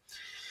 38.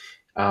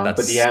 But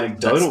the that's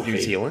anecdotal New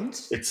feed,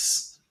 Zealand.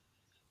 it's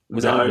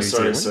Was that no, New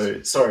sorry,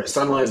 Zealand? sorry,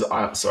 Sunrise.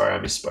 Sorry, I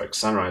misspoke.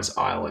 Sunrise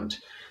Island.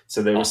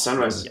 So there was Oh,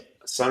 yeah.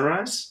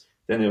 Sunrise,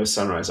 then there was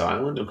Sunrise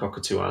Island and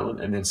Cockatoo Island,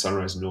 and then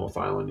Sunrise North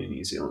Island in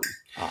New Zealand.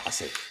 Ah, I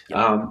see.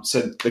 Yeah.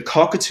 So the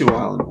Cockatoo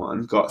Island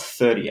one got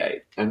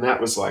 38, and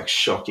that was like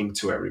shocking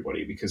to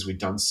everybody because we'd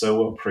done so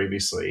well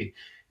previously,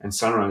 and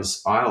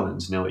Sunrise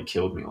Island nearly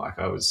killed me. Like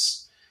I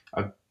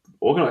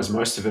organised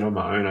most of it on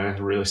my own. I had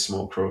a really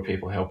small crew of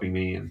people helping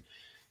me, and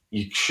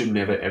you should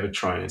never ever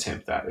try and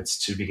attempt that. It's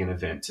too big an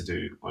event to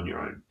do on your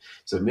own.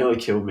 So it nearly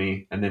killed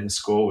me, and then the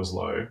score was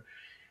low.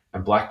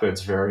 And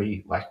Blackbird's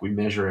very like we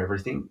measure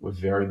everything. We're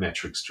very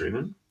metrics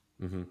driven.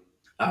 Hmm.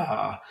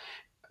 Uh,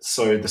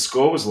 so the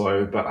score was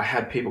low, but I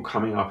had people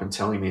coming up and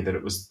telling me that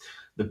it was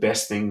the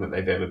best thing that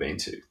they've ever been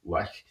to.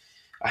 Like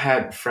I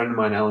had a friend of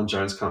mine, Alan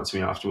Jones, come up to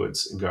me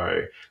afterwards and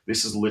go,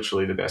 "This is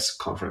literally the best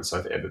conference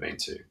I've ever been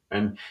to."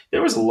 And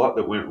there was a lot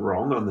that went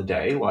wrong on the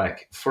day.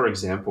 Like for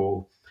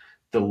example,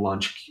 the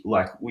lunch,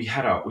 like we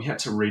had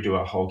to redo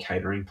our whole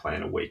catering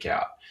plan a week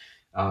out.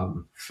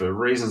 For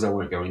reasons I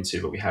won't go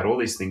into, but we had all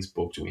these things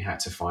booked and we had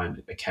to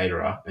find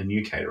a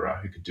new caterer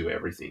who could do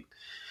everything.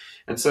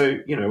 And so,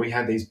 we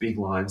had these big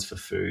lines for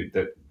food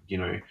that,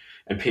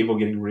 and people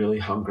getting really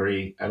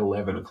hungry at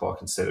 11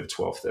 o'clock instead of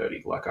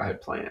 12:30, like I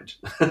had planned.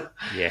 So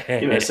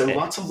Yeah.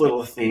 lots of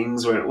little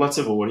things, lots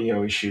of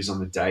audio issues on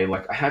the day.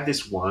 Like I had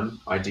this one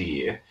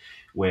idea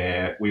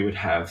where we would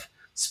have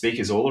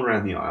speakers all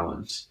around the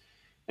island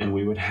and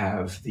we would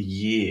have the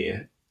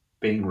year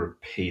being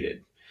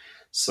repeated.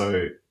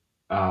 So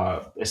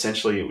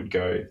essentially it would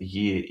go, the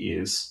year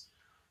is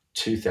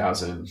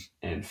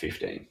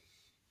 2015.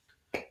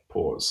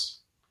 Pause.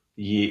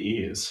 The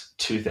year is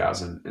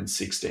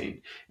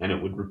 2016, and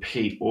it would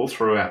repeat all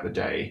throughout the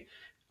day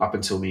up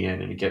until the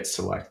end, and it gets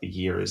to like the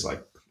year is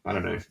like I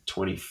don't know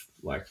 20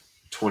 like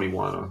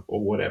 21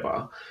 or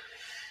whatever.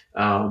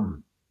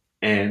 Um,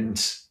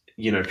 and,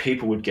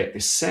 people would get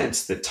this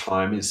sense that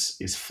time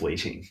is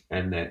fleeting,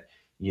 and that,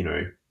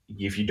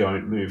 if you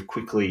don't move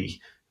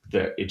quickly,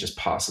 that it just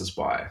passes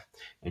by,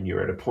 and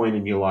you're at a point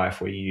in your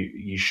life where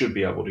you should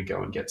be able to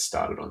go and get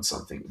started on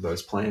something,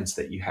 those plans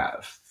that you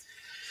have.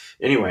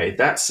 Anyway,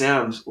 that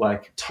sounds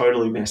like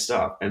totally messed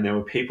up. And there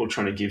were people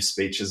trying to give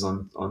speeches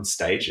on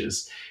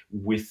stages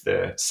with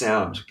the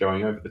sound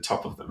going over the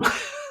top of them.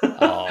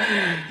 Oh, so,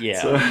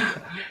 yeah.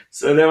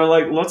 so there were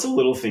like lots of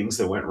little things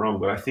that went wrong,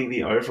 but I think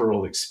the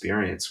overall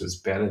experience was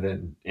better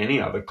than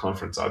any other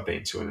conference I've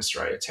been to in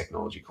Australia,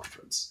 technology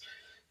conference.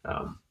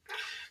 Um,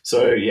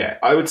 so yeah,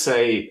 I would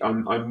say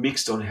I'm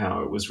mixed on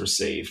how it was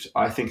received.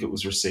 I think it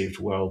was received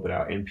well, but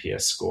our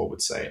NPS score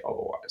would say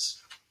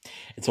otherwise.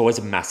 It's always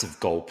a massive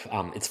gulp.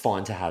 It's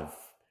fine to have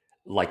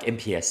like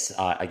MPS,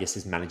 I guess,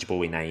 is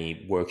manageable in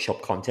a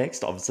workshop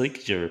context, obviously,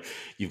 because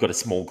you've got a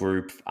small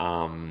group.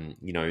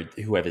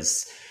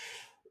 Whoever's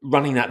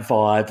running that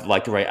vibe,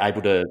 like, are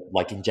able to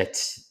like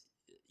inject.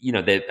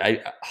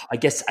 They're, I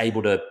guess,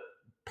 able to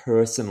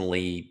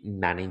personally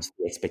manage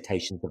the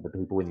expectations of the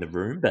people in the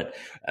room, but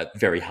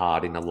very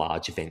hard in a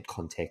large event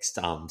context.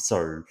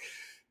 So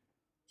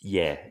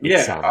yeah, Yeah,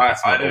 it's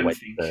I not don't always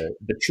think.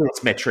 the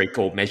truest metric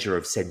or measure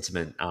of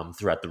sentiment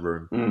throughout the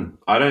room.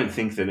 I don't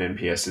think that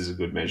NPS is a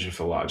good measure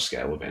for large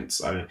scale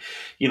events. I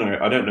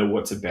don't know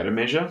what's a better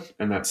measure,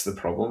 and that's the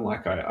problem.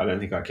 Like, I don't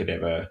think I could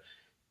ever,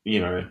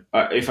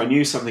 if I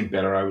knew something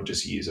better, I would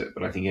just use it.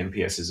 But I think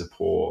NPS is a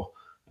poor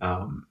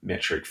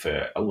metric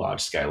for a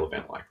large scale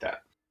event like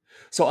that.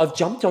 So I've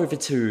jumped over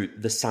to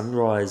the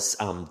Sunrise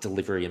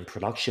delivery and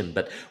production,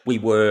 but we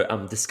were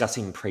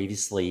discussing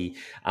previously.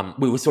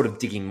 We were sort of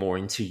digging more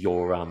into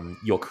your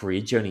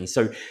career journey.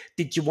 So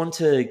did you want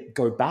to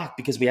go back,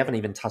 because we haven't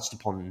even touched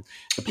upon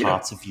the Yeah,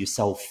 parts of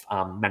yourself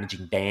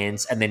managing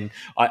bands, and then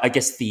I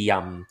guess the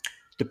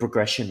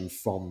progression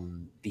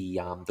from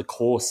the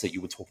course that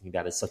you were talking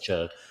about as such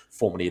a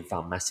formative,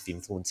 massive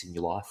influence in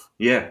your life.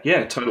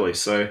 yeah, totally.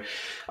 So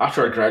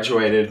after I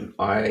graduated,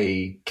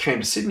 I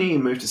came to Sydney,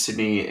 moved to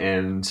Sydney,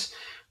 and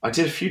I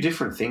did a few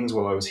different things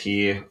while I was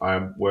here.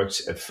 I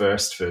worked at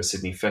first for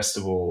Sydney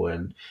Festival,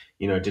 and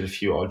did a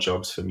few odd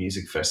jobs for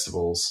music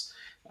festivals.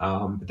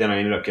 But then I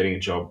ended up getting a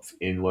job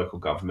in local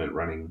government,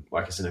 running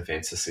like as an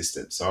events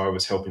assistant. So I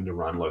was helping to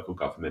run local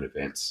government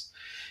events,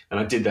 and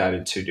I did that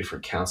in two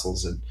different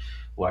councils. And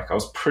like, I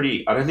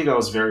don't think I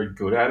was very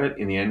good at it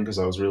in the end, because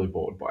I was really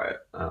bored by it.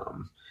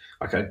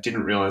 Like, I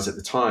didn't realize at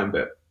the time,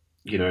 but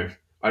you know,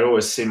 I'd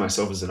always seen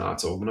myself as an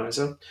arts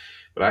organizer,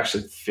 but I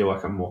actually feel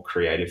like I'm more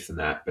creative than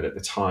that. But at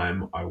the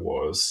time,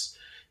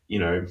 you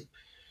know,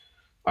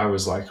 I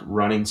was like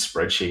running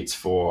spreadsheets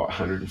for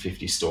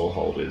 150 stall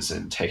holders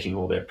and taking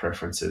all their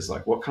preferences,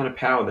 like what kind of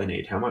power they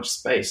need, how much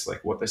space,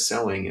 like what they're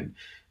selling. And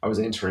I was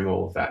entering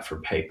all of that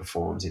from paper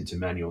forms into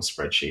manual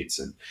spreadsheets.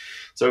 And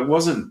so it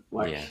wasn't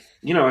like, Yeah.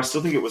 I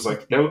still think it was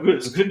like, they were good. It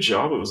was a good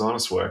job. It was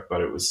honest work,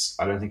 but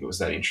I don't think it was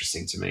that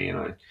interesting to me. And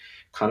I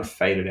kind of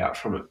faded out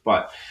from it.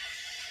 But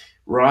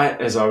right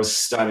as I was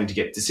starting to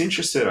get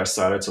disinterested, I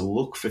started to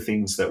look for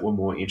things that were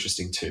more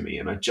interesting to me.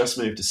 And I just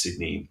moved to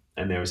Sydney,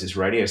 and there was this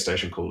radio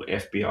station called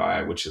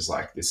FBI, which is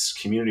like this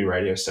community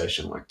radio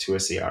station like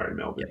 2SER in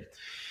Melbourne.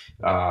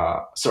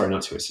 Yep. Sorry,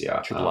 not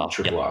 2SER, Triple R.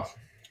 Triple Yep.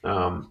 R.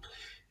 Um,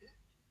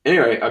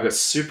 anyway, I got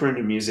super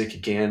into music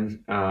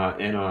again,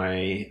 and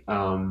I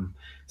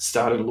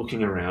started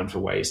looking around for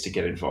ways to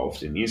get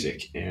involved in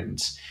music.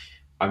 And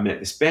I met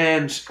this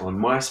band on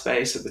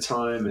MySpace at the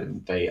time,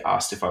 and they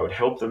asked if I would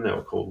help them. They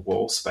were called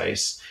Wall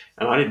Space,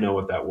 and I didn't know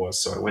what that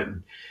was. So I went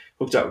and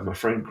hooked up with my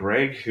friend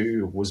Greg,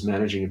 who was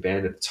managing a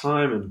band at the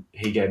time, and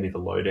he gave me the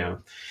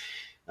lowdown.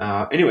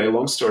 Anyway,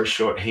 long story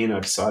short, he and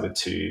I decided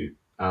to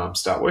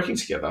start working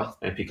together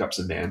and pick up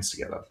some bands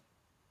together.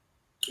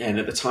 And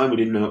at the time, we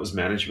didn't know it was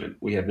management.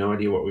 We had no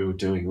idea what we were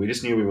doing. We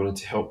just knew we wanted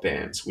to help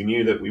bands. We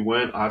knew that we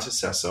weren't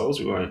artists ourselves.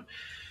 We weren't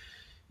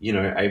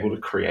able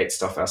to create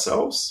stuff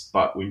ourselves,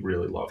 but we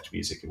really loved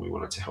music and we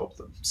wanted to help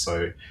them.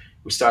 So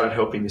we started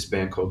helping this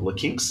band called Le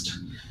Kingst,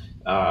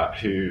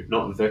 who,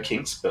 not The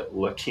Kinks, but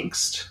Le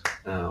Kingst.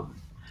 Yep.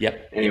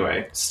 Yep.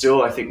 Anyway,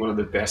 still, I think one of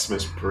the best,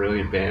 most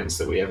brilliant bands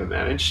that we ever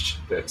managed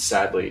that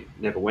sadly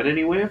never went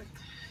anywhere.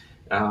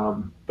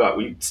 But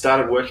we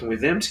started working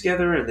with them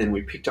together, and then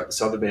we picked up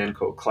this other band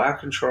called Cloud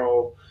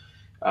Control.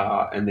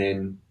 And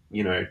then,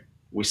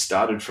 we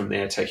started from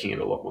there taking it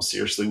a lot more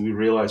seriously. We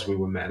realized we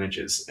were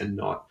managers and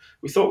not,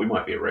 we thought we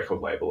might be a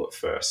record label at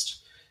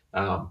first.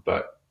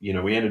 But,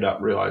 we ended up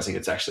realizing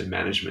it's actually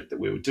management that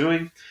we were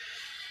doing.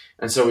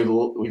 And so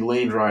we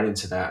leaned right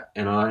into that.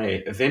 And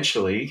I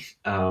eventually,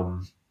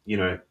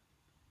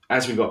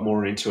 as we got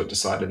more into it,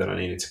 decided that I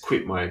needed to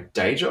quit my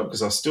day job,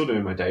 because I was still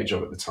doing my day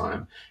job at the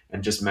time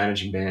and just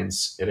managing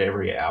bands at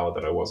every hour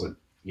that I wasn't,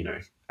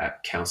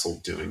 at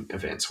council doing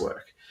events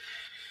work.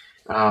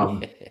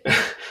 Um,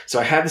 so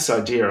I had this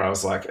idea. I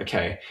was like,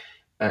 okay,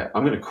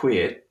 I'm going to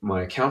quit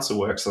my council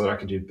work so that I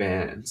can do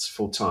bands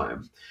full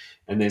time.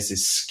 And there's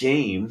this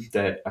scheme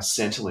that a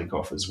Centrelink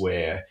offers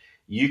where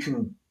you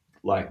can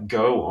like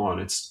go on.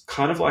 It's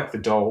kind of like the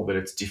Dole, but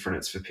it's different.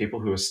 It's for people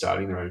who are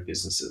starting their own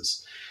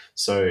businesses.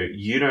 So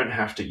you don't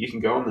have to. You can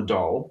go on the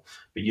Dole,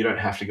 but you don't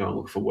have to go and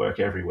look for work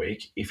every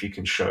week if you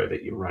can show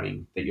that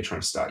you're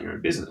trying to start your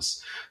own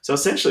business. So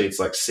essentially, it's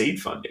like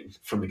seed funding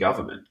from the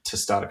government to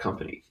start a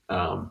company.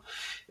 And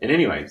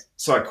anyway,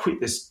 so I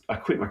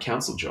quit my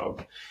council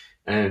job,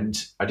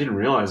 and I didn't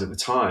realize at the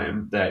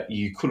time that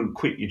you couldn't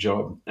quit your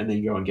job and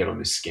then go and get on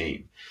this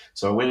scheme.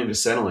 So I went into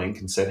Centrelink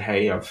and said,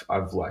 "Hey, I've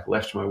like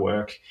left my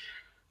work.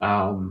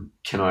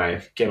 Can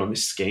I get on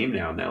this scheme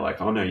now?" And they're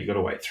like, "Oh no, you got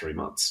to wait 3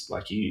 months.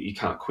 Like you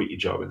can't quit your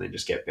job and then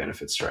just get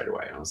benefits straight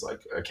away." And I was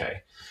like,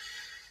 "Okay."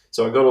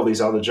 So I got all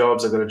these other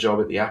jobs. I got a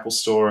job at the Apple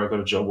Store. I got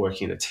a job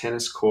working at a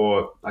tennis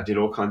court. I did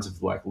all kinds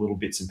of like little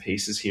bits and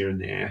pieces here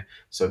and there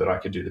so that I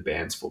could do the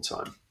bands full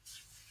time.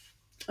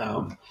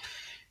 Um,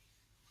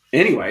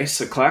 Anyway,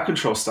 so Cloud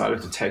Control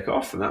started to take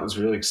off, and that was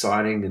really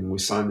exciting. And we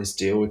signed this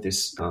deal with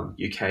this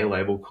UK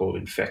label called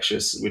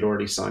Infectious. We'd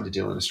already signed a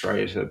deal in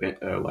Australia to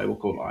a label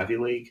called Ivy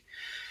League.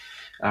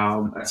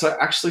 And so it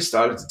actually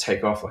started to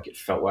take off. Like it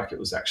felt like it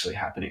was actually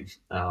happening.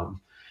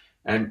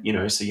 And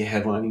so you're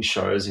headlining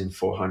shows in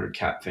 400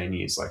 cap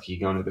venues, like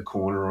you're going to the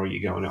Corner or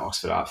you're going to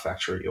Oxford Art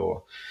Factory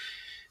or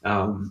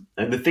and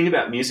the thing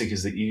about music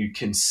is that you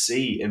can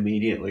see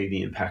immediately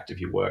the impact of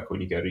your work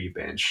when you go to your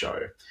band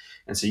show.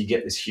 And so you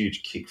get this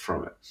huge kick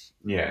from it.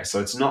 Yeah. So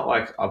it's not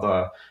like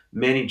other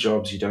many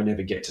jobs, you don't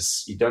ever get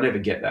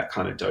that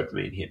kind of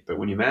dopamine hit. But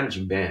when you're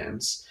managing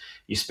bands,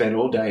 you spend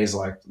all days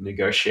like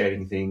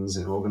negotiating things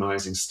and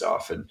organizing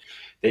stuff. And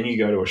then you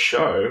go to a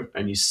show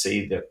and you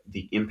see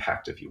the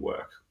impact of your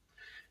work.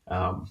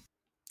 Um,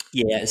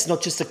 Yeah, it's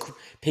not just the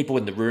people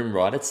in the room,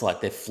 right? It's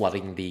like they're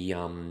flooding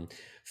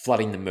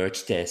the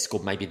merch desk,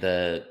 or maybe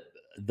the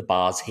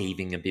bar's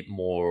heaving a bit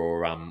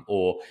more,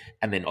 or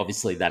and then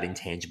obviously that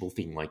intangible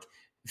thing, like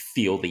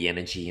feel the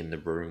energy in the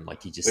room,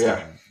 like yeah.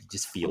 you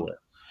just feel it.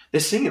 They're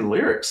singing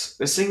lyrics.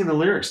 They're singing the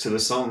lyrics to the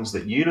songs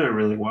that you know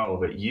really well,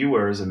 that you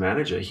were as a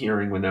manager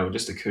hearing when they were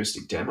just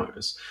acoustic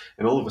demos.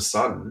 And all of a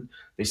sudden,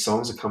 these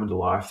songs are coming to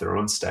life. They're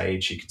on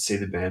stage. You can see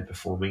the band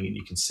performing, and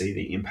you can see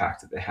the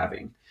impact that they're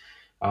having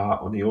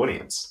on the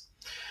audience.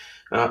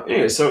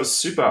 Anyway, so it was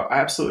super. I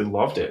absolutely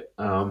loved it.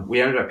 We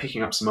ended up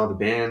picking up some other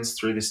bands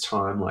through this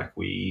time. Like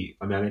I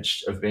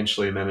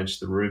eventually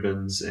managed the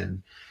Rubens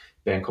and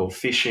a band called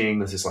Fishing.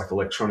 There's this like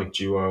electronic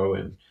duo,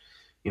 and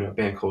a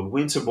band called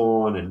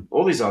Winterborn and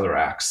all these other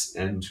acts.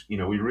 And, we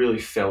really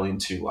fell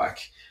into like,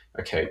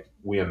 okay,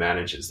 we are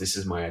managers. This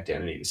is my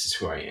identity. This is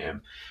who I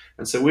am.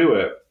 And so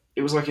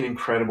it was like an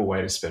incredible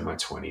way to spend my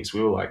 20s.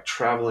 We were like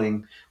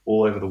traveling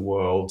all over the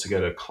world to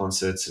go to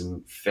concerts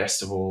and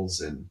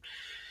festivals and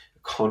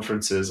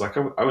conferences. Like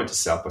I went to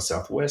South by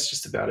Southwest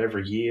just about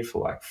every year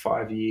for like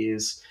 5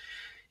 years.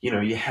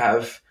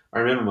 I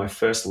remember my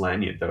first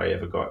lanyard that I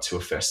ever got to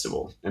a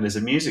festival. And as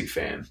a music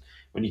fan,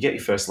 when you get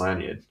your first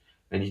lanyard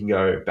and you can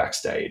go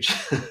backstage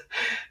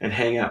and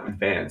hang out with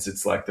bands,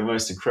 it's like the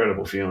most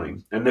incredible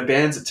feeling. And the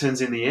bands, it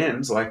turns in the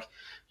end, like,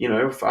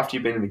 after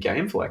you've been in the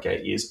game for like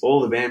 8 years,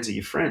 all the bands are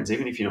your friends.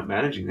 Even if you're not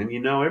managing them, you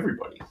know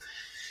everybody.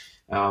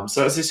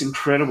 So it's this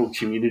incredible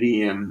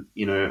community and,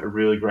 a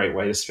really great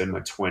way to spend my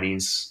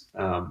 20s.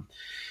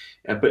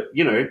 But,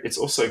 it's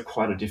also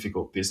quite a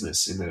difficult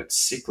business in that it's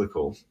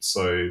cyclical.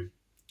 So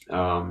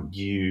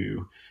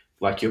your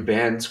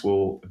bands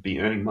will be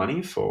earning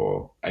money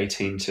for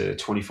 18 to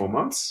 24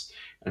 months,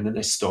 and then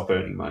they stop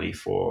earning money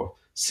for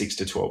 6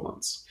 to 12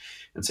 months.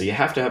 And so you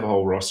have to have a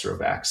whole roster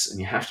of acts, and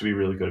you have to be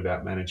really good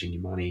about managing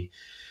your money.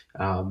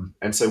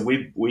 And so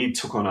we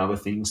took on other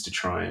things to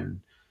try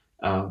and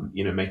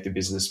make the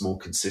business more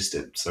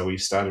consistent. So we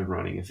started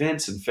running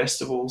events and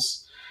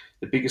festivals.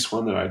 The biggest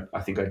one that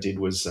I think I did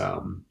was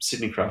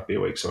Sydney Craft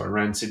Beer Week. So I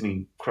ran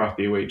Sydney Craft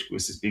Beer Week. It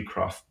was this big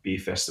craft beer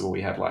festival.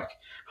 We had like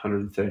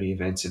 130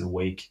 events in a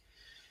week.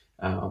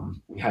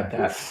 We had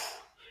that. Oof.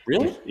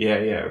 Really? Yeah,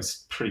 it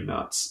was pretty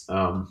nuts.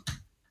 I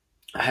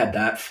had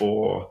that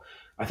for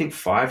I think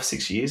 5,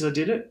 6 years. I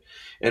did it,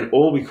 and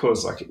all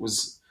because like it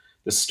was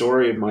the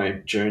story of my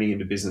journey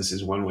into business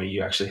is one where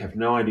you actually have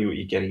no idea what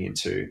you're getting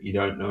into. You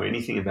don't know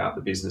anything about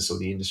the business or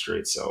the industry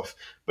itself,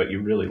 but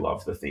you really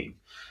love the thing.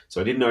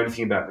 So I didn't know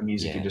anything about the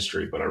music Yeah.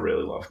 industry, but I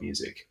really love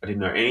music. I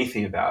didn't know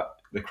anything about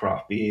the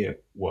craft beer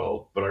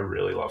world, but I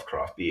really love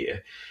craft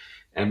beer.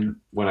 And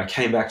when I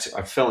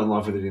fell in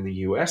love with it in the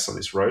US on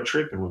this road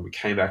trip. And when we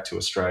came back to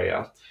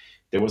Australia,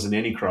 there wasn't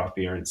any craft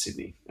beer in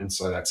Sydney. And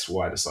so that's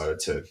why I decided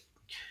to,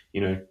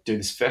 do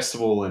this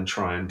festival and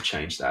try and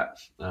change that.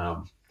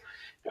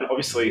 And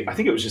obviously, I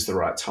think it was just the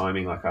right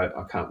timing. Like, I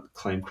can't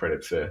claim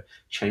credit for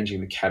changing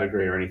the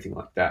category or anything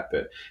like that,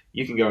 but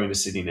you can go into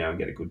Sydney now and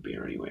get a good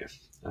beer anywhere.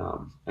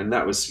 And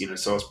that was,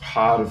 so I was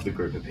part of the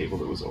group of people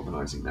that was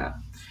organising that.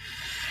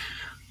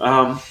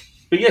 Um,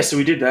 but yeah, so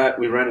we did that.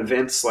 We ran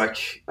events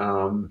like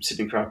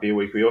Sydney Craft Beer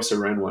Week. We also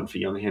ran one for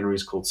Young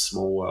Henrys called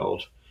Small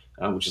World,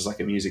 which is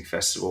like a music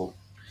festival.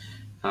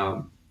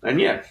 And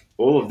yeah,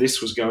 all of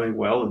this was going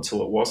well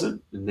until it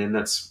wasn't. And then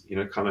that's,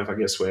 kind of, I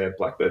guess, where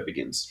Blackbird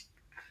begins.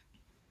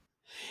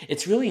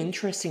 It's really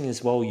interesting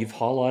as well. You've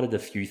highlighted a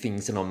few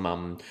things, and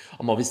I'm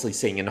obviously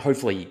seeing, and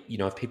hopefully,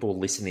 if people are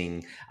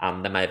listening,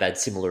 they may have had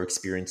similar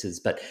experiences.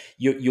 But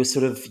you're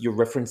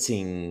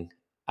referencing,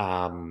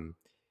 um,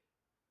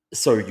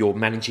 so you're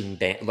managing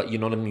band, like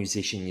you're not a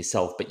musician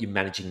yourself, but you're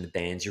managing the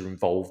bands. You're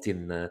involved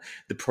in the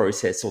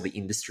process or the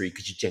industry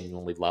because you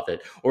genuinely love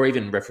it, or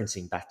even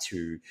referencing back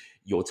to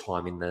your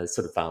time in the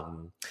sort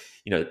of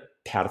you know,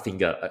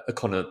 Powderfinger, a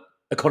Connor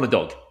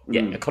dog,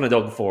 yeah, a Mm, Connor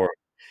dog for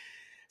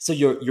so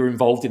you're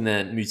involved in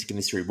the music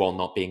industry while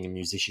not being a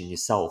musician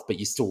yourself, but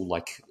you're still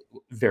like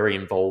very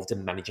involved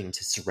in managing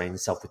to surround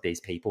yourself with these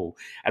people.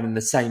 And then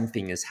the same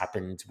thing has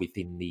happened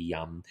within the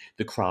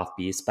craft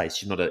beer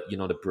space. You're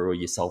not a brewer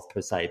yourself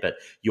per se, but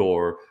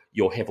you're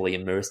heavily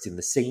immersed in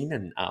the scene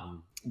and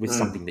with mm,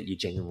 something that you're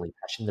genuinely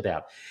passionate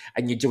about.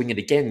 And you're doing it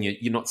again.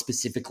 You're not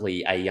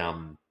specifically a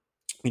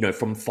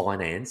from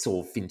finance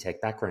or fintech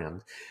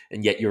background,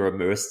 and yet you're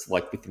immersed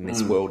like within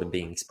this mm. world and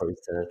being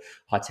exposed to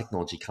high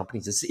technology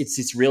companies.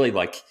 It's really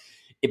like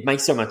it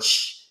makes so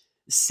much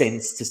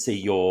sense to see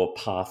your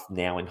path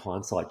now in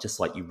hindsight, just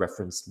like you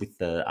referenced with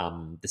the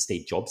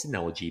Steve Jobs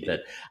analogy.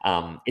 But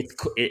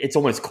it's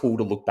almost cool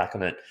to look back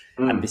on it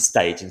at Mm. this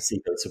stage and see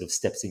those sort of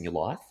steps in your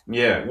life.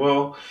 Yeah,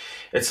 well,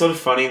 it's sort of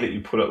funny that you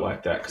put it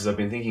like that because I've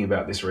been thinking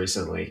about this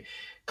recently.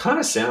 Kind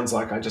of sounds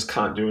like I just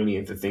can't do any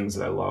of the things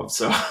that I love,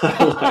 so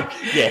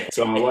Yeah,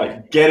 I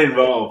like get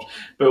involved.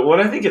 But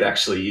what I think it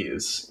actually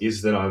is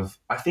that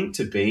I think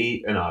to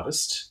be an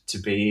artist, to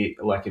be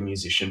like a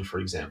musician, for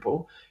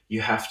example,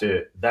 you have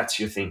to. That's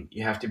your thing.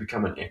 You have to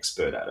become an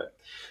expert at it.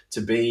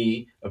 To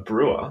be a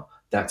brewer,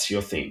 that's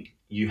your thing.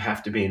 You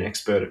have to be an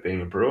expert at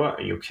being a brewer,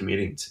 and you're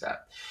committing to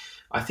that.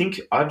 I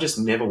think I've just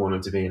never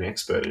wanted to be an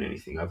expert in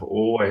anything. I've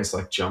always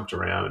like jumped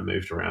around and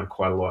moved around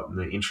quite a lot in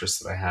the interests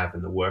that I have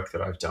and the work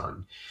that I've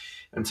done.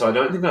 And so I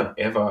don't think I've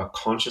ever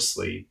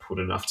consciously put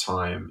enough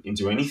time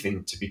into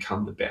anything to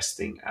become the best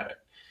thing at it.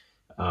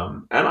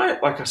 And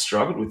I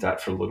struggled with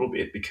that for a little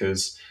bit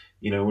because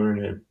we're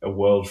in a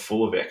world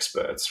full of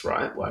experts,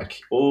 right?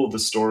 Like all the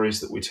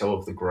stories that we tell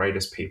of the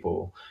greatest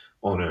people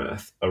on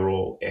earth are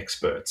all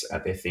experts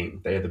at their thing.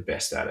 They are the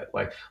best at it.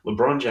 Like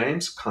LeBron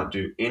James can't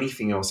do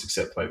anything else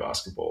except play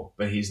basketball,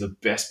 but he's the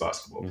best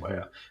basketball hmm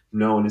player.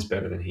 No one is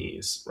better than he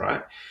is,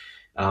 right?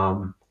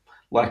 Um,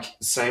 like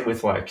same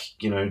with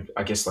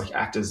I guess like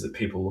actors that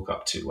people look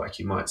up to. Like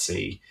you might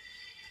see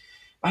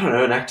I don't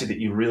know, an actor that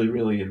you really,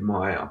 really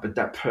admire, but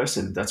that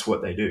person, that's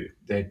what they do.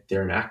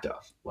 They're an actor.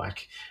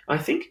 Like I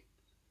think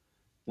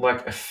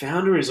like a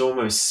founder is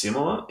almost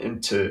similar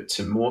and to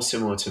more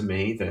similar to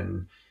me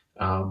than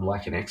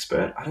like an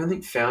expert. I don't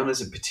think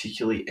founders are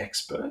particularly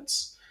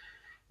experts.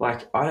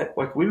 Like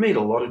we meet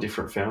a lot of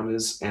different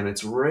founders and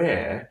it's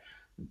rare.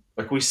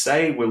 Like we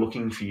say we're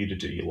looking for you to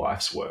do your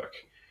life's work.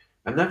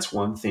 And that's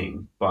one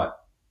thing, but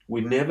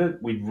we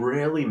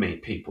rarely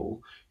meet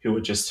people who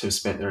are just have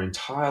spent their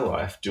entire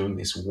life doing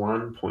this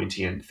one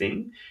pointy end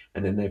thing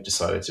and then they've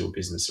decided to do a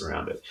business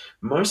around it.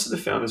 Most of the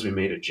founders we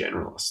meet are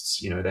generalists.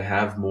 They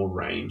have more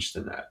range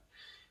than that.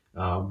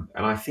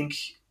 And I think,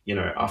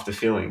 after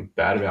feeling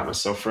bad about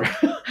myself for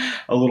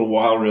a little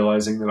while,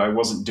 realizing that I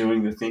wasn't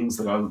doing the things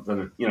I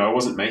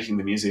wasn't making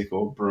the music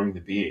or brewing the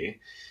beer,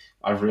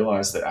 I've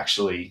realized that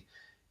actually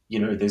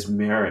there's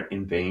merit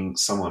in being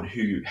someone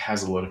who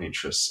has a lot of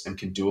interests and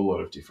can do a lot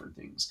of different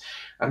things.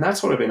 And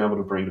that's what I've been able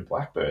to bring to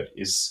Blackbird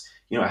is,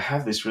 I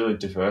have this really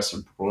diverse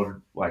and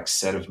broad like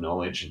set of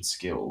knowledge and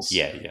skills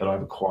yeah, yeah. that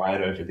I've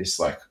acquired over this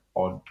like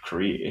odd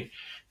career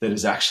that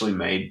has actually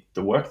made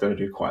the work that I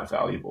do quite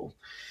valuable.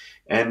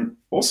 And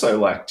also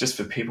like just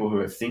for people who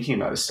are thinking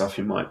about this stuff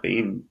who might be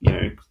in,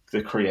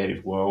 the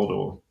creative world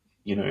or,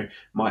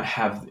 might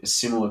have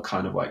similar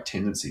kind of like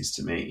tendencies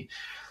to me,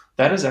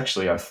 that is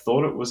actually, I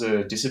thought it was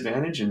a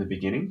disadvantage in the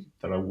beginning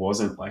that I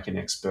wasn't like an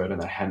expert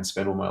and I hadn't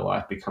spent all my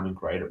life becoming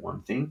great at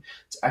one thing.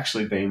 It's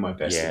actually been my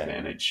best Yeah.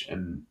 advantage.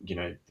 And,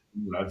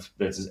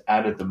 that has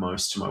added the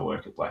most to my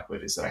work at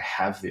Blackbird is that I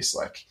have this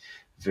like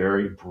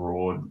very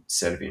broad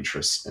set of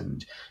interests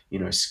and,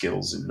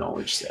 skills and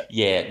knowledge set.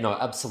 Yeah, no,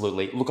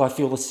 absolutely. Look, I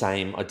feel the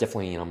same. I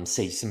definitely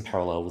see some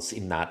parallels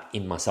in that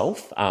in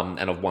myself, and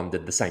I've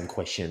wondered the same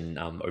question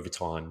over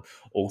time.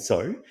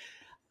 Also,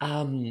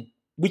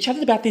 we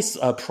chatted about this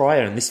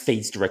prior, and this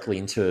feeds directly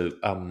into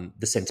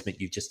the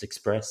sentiment you've just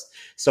expressed.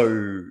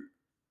 So,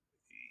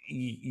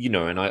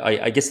 and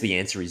I guess the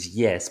answer is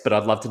yes, but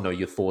I'd love to know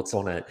your thoughts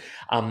on it.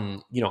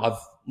 I've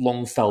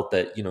long felt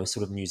that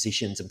sort of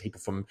musicians and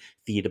people from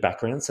theatre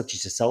backgrounds, such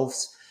as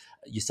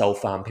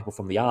people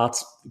from the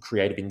arts,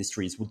 creative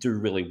industries, will do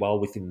really well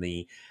within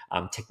the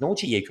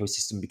technology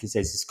ecosystem because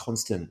there's this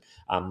constant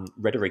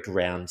rhetoric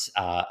around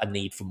a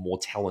need for more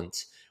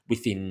talent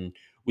within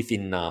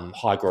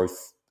high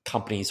growth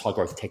companies, high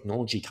growth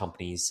technology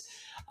companies,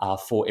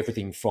 for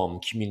everything from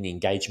community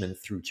engagement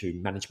through to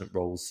management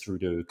roles, through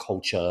to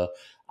culture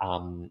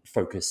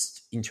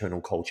internal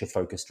culture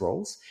focused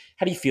roles.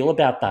 How do you feel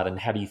about that? And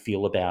how do you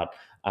feel about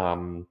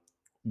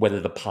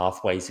whether the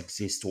pathways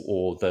exist,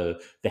 or the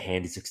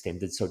hand is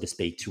extended, so to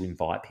speak, to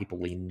invite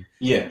people in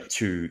Yeah.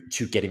 to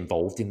get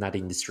involved in that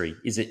industry?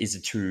 Is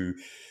it too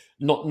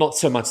not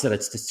so much that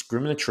it's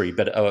discriminatory,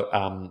 but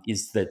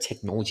is the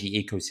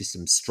technology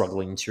ecosystem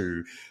struggling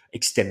to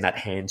extend that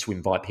hand to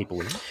invite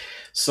people in?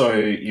 So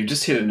you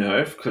just hit a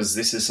nerve because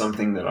this is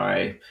something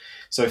that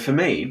So for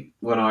me,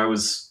 when I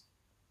was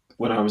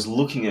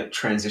looking at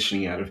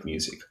transitioning out of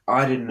music,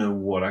 I didn't know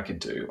what I could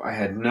do. I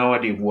had no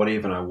idea what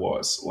even I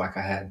was. Like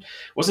it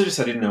wasn't just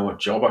I didn't know what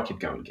job I could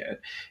go and get.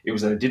 It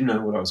was that I didn't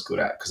know what I was good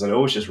at because I'd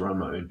always just run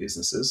my own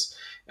businesses,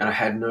 and I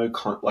had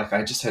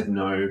I just had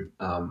no,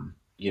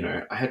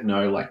 I had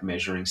no like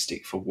measuring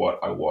stick for what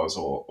I was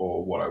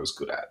or what I was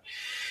good at.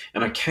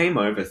 And I came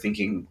over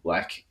thinking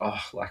like,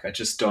 oh, like I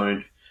just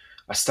don't.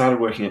 I started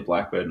working at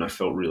Blackbird and I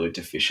felt really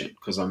deficient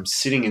because I'm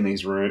sitting in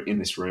this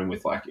room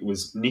with like it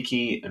was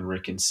Nikki and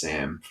Rick and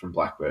Sam from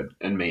Blackbird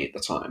and me at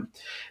the time.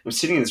 I'm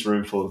sitting in this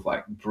room full of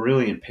like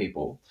brilliant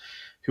people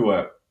who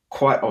are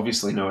quite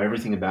obviously know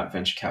everything about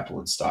venture capital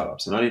and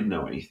startups, and I didn't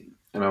know anything.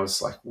 And I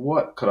was like,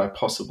 what could I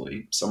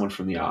possibly, someone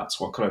from the arts,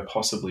 what could I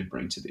possibly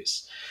bring to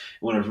this?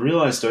 And what I've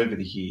realized over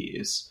the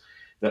years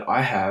that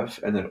I have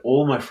and that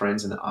all my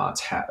friends in the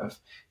arts have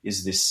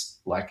is this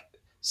like,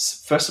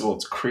 first of all,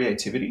 it's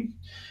creativity.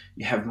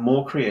 You have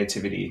more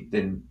creativity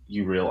than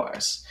you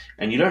realize.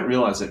 And you don't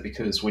realize it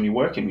because when you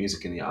work in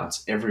music and the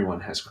arts, everyone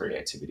has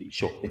creativity.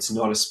 Sure. It's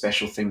not a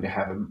special thing to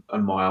have a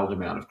mild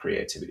amount of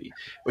creativity,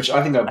 which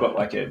I think I've got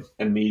like a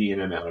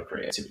medium amount of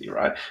creativity,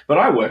 right? But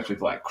I worked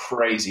with like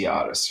crazy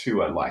artists who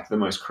are like the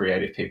most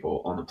creative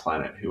people on the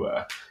planet who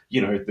are,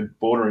 the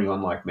bordering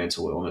on like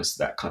mental illness,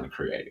 that kind of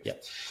creative. Yeah.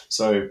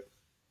 So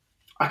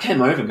I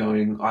came over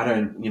going, I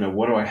don't,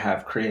 what do I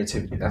have?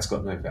 Creativity, that's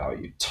got no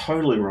value.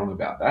 Totally wrong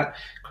about that.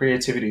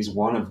 Creativity is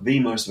one of the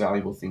most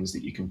valuable things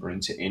that you can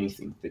bring to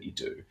anything that you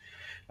do.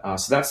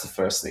 So that's the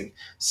first thing.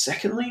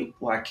 Secondly,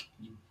 like,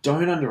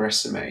 don't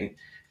underestimate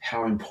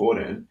how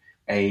important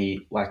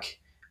a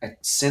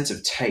sense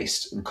of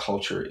taste and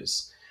culture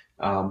is.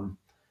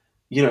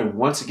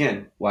 Once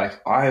again,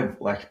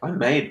 I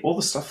made all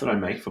the stuff that I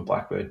make for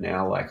Blackbird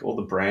now, like all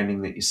the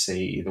branding that you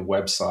see, the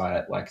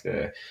website, like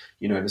the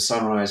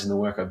sunrise and the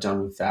work I've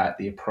done with that,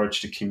 the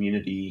approach to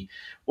community,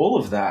 all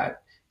of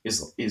that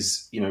is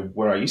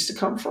where I used to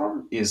come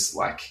from is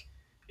like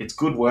it's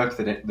good work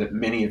that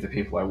many of the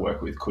people I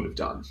work with could have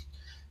done.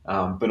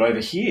 But over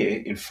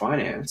here in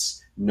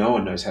finance, no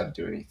one knows how to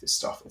do any of this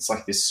stuff. It's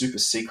like this super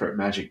secret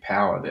magic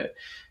power that,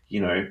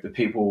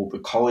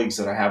 the colleagues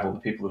that I have, or the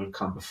people that have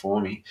come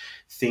before me,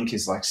 think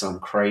is like some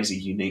crazy,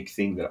 unique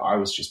thing that I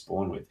was just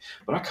born with.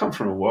 But I come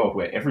from a world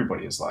where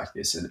everybody is like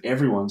this, and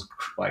everyone's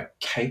like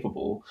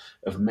capable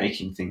of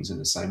making things in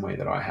the same way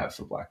that I have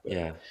for Blackbird.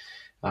 Yeah.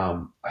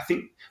 I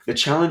think the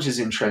challenge is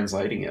in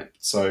translating it.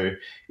 So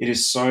it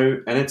is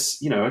and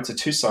it's a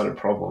two-sided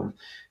problem.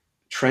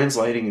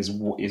 Translating is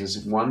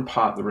one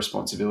part the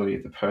responsibility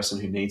of the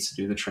person who needs to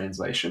do the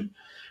translation,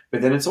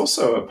 but then it's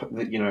also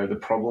the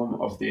problem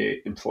of the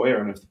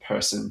employer and of the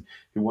person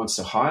who wants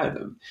to hire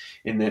them.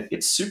 In that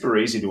it's super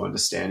easy to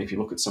understand if you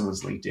look at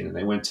someone's LinkedIn and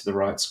they went to the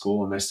right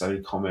school and they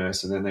studied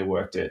commerce and then they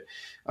worked at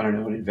an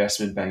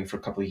investment bank for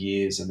a couple of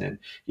years, and then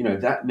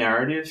that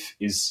narrative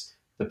is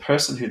the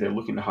person who they're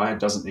looking to hire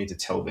doesn't need to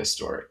tell their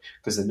story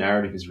because the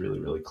narrative is really,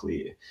 really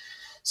clear.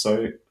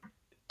 So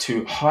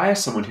to hire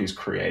someone who's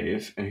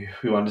creative and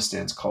who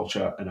understands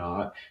culture and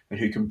art and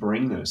who can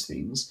bring those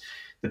things,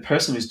 the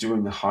person who's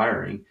doing the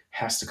hiring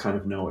has to kind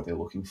of know what they're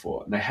looking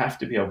for. And they have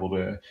to be able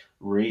to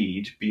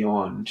read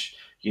beyond,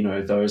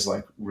 those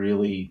like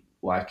really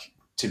like,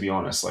 to be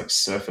honest, like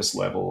surface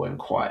level and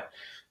quite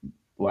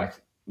like,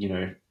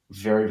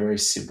 very, very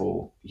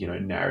simple,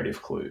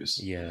 narrative clues.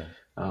 Yeah.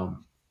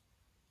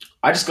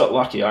 I just got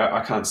lucky.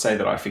 I can't say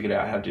that I figured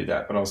out how to do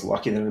that, but I was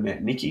lucky that I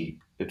met Nikki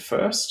at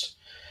first.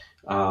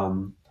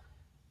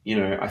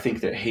 I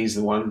think that he's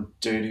the one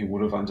dude who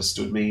would have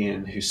understood me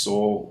and who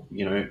saw,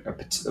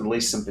 at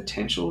least some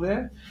potential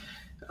there.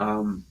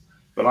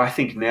 But I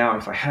think now,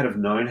 if I had have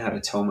known how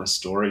to tell my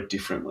story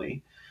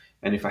differently,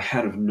 and if I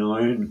had have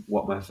known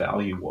what my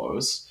value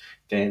was,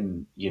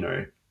 then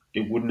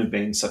it wouldn't have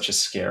been such a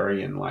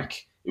scary and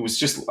like it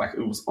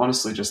was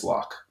honestly just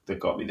luck that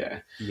got me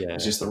there. Yeah. It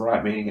was just the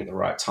right meeting at the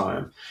right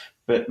time.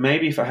 But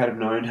maybe if I had have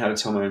known how to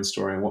tell my own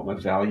story and what my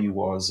value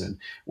was and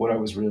what I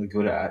was really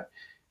good at,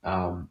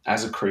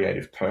 as a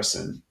creative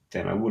person,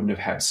 then I wouldn't have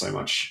had so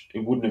much.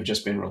 It wouldn't have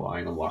just been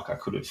relying on luck. I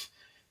could have,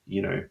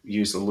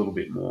 used a little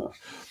bit more.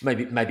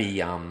 Maybe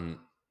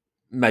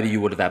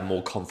you would have had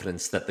more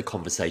confidence that the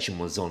conversation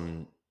was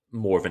on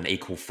more of an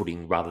equal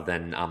footing rather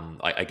than,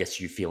 I guess,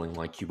 you feeling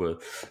like you were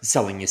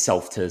selling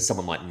yourself to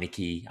someone like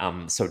Nikki,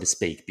 so to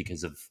speak,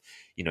 because of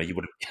you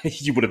would have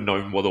you would have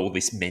known what all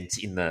this meant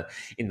in the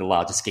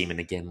larger scheme. And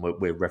again,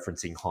 we're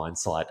referencing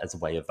hindsight as a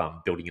way of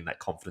building in that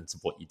confidence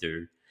of what you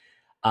do.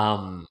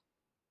 I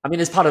mean,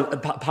 as part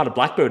of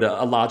Blackbird,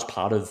 a large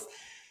part of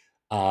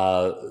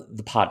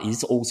the part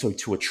is also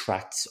to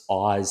attract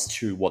eyes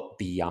to what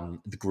the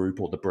group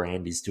or the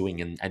brand is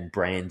doing, and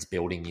brand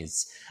building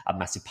is a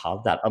massive part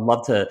of that. I'd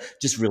love to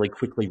just really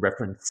quickly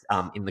reference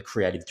in the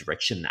creative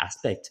direction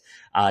aspect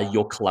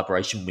your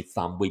collaboration with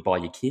We Buy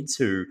Your Kids,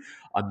 who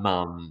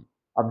I'm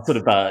sort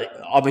of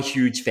I'm a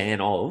huge fan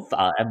of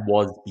and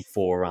was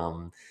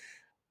before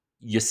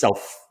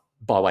yourself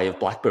by way of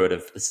Blackbird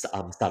have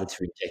started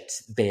to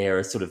inject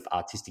their sort of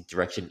artistic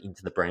direction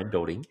into the brand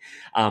building.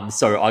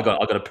 So I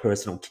got a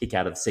personal kick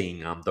out of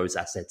seeing those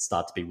assets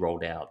start to be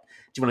rolled out.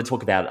 Do you want to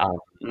talk about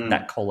Mm.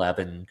 that collab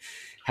and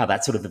how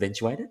that sort of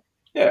eventuated?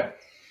 Yeah.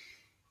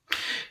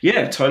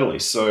 Yeah, totally.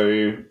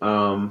 So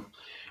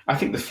I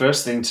think the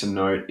first thing to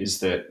note is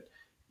that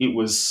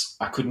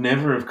I could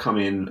never have come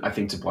in, I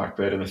think, to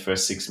Blackbird in the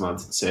first 6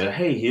 months and said,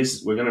 hey,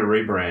 we're going to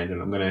rebrand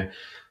and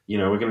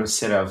we're going to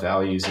set our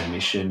values and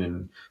mission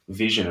and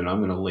vision and I'm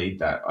going to lead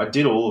that. I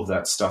did all of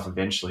that stuff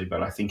eventually,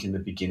 but I think in the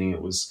beginning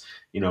it was,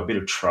 a bit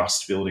of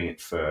trust building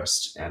at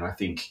first. And I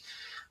think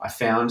I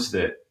found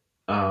that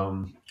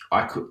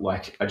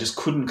I just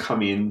couldn't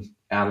come in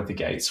out of the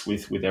gates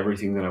with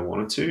everything that I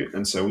wanted to,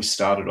 and so we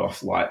started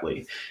off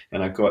lightly.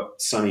 And I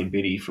got Sonny and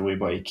Biddy from We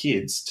Buy Your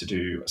Kids to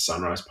do a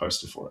sunrise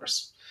poster for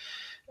us,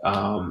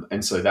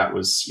 and so that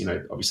was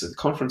obviously the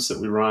conference that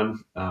we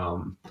run.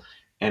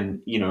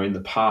 And in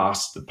the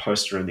past, the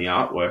poster and the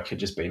artwork had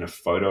just been a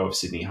photo of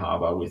Sydney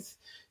Harbour with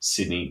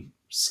Sydney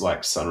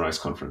like sunrise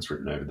conference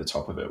written over the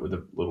top of it with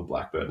a little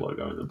Blackbird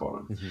logo in the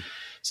bottom. Mm-hmm.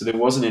 So there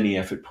wasn't any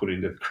effort put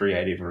into the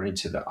creative or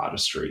into the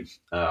artistry.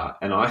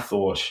 And I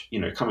thought,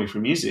 coming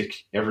from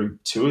music, every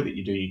tour that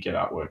you do, you get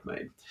artwork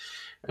made.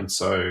 And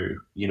so,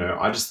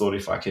 I just thought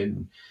if I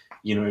can,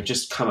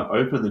 just kind of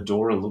open the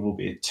door a little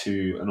bit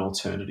to an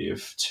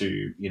alternative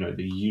to,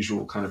 the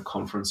usual kind of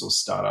conference or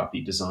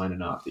startup-y design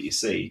and art that you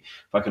see,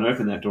 if I can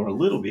open that door a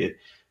little bit,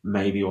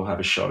 maybe we'll have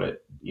a shot at,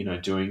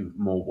 doing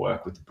more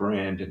work with the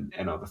brand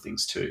and other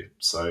things too.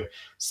 So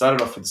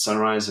started off with the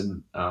sunrise,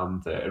 and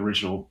the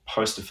original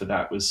poster for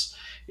that was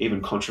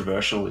even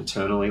controversial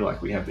internally.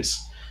 Like we have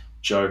this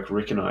joke,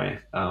 Rick and I,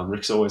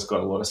 Rick's always got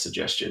a lot of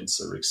suggestions.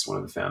 So Rick's one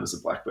of the founders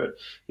of Blackbird.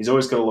 He's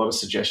always got a lot of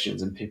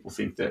suggestions, and people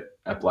think that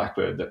at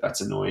Blackbird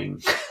that's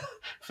annoying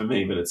for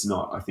me, but it's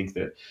not. I think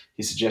that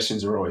his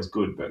suggestions are always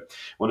good. But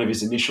one of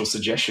his initial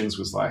suggestions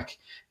was like,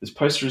 this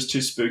poster is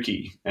too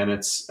spooky and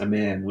it's a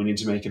man. We need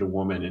to make it a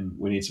woman and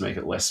we need to make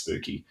it less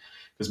spooky.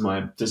 Because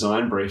my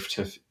design brief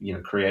to,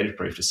 creative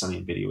brief to Sunny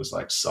and Biddy was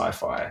like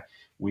sci-fi,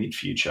 weird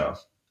future,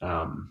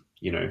 um,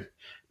 you know,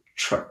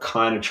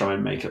 try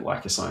and make it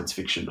like a science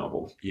fiction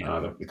novel,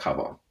 Yeah, the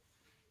cover.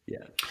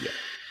 yeah, yeah.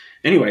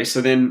 Anyway, so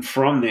then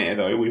from there,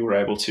 though, we were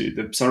able to,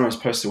 the Sunrise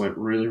poster went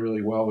really,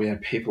 really well. We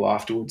had people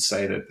afterwards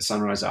say that the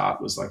Sunrise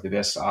art was like the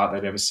best art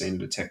they'd ever seen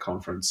at a tech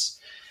conference.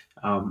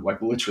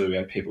 Like literally we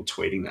had people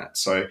tweeting that.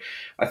 So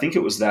I think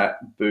it was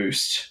that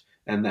boost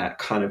and that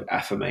kind of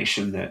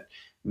affirmation that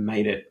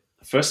made it,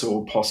 first of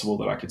all, possible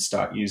that I could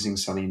start using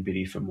Sunny and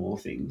Biddy for more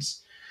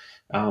things.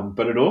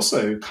 But it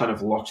also kind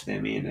of locked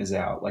them in as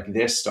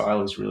their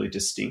style is really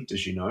distinct,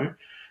 as you know,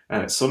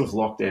 and it sort of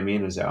locked them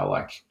in as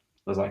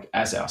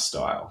as our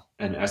style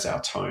and as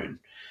our tone.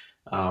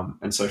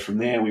 And so from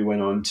there, we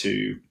went on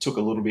took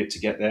a little bit to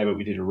get there, but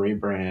we did a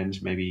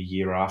rebrand maybe a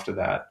year after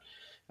that.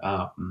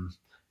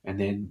 And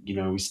then,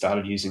 we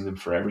started using them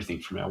for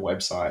everything from our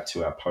website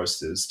to our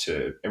posters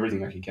to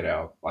everything I could get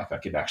out, like I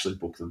could actually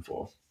book them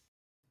for.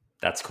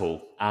 That's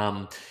cool.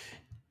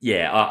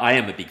 Yeah, I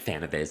am a big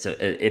fan of theirs.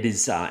 It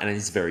is, and it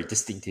is a very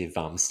distinctive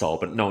style.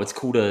 But no, it's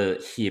cool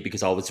to hear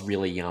because I was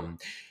really,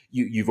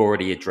 you've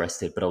already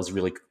addressed it, but I was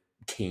really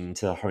keen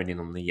to hone in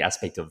on the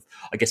aspect of,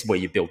 I guess, where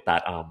you built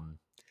that,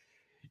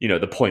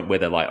 the point where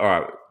they're like, all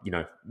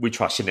right, we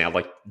trust you now,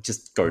 like,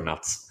 just go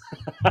nuts.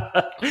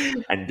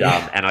 And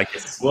I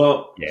guess,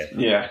 Well, yeah,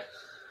 yeah.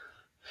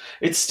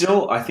 It's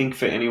still, I think,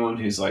 for anyone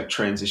who's like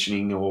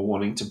transitioning or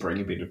wanting to bring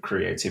a bit of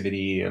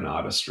creativity and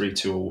artistry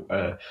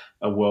to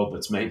a world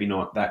that's maybe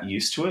not that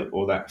used to it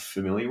or that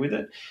familiar with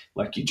it,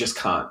 like you just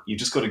can't. You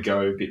just got to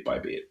go bit by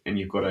bit, and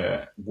you've got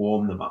to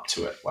warm them up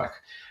to it. Like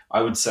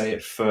I would say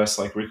at first,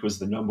 like Rick was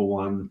the number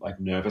one like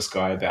nervous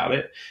guy about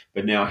it,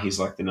 but now he's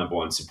like the number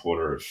one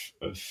supporter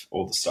of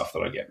all the stuff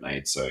that I get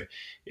made. So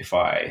if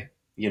I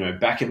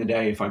back in the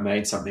day, if I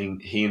made something,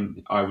 he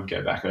and I would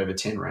go back over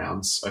 10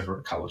 rounds over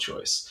a color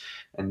choice.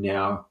 And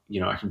now,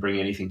 I can bring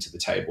anything to the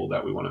table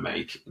that we want to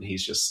make. And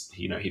he's just,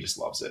 he just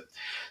loves it.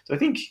 So I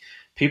think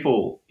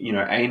people,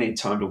 need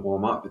time to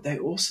warm up, but they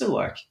also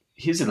like,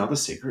 here's another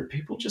secret.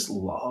 People just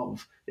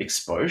love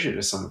exposure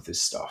to some of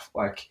this stuff.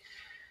 Like,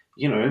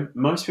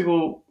 most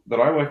people that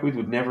I work with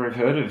would never have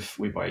heard of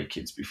We Buy Your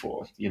Kids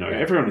before.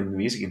 Everyone in the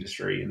music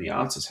industry and the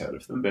arts has heard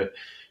of them, but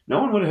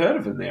no one would have heard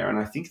of them there. And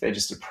I think they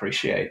just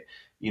appreciate,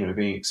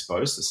 being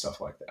exposed to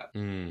stuff like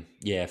that.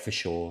 yeah, for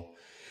sure.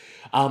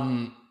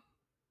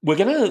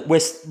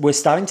 We're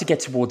starting to get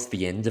towards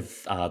the end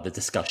of the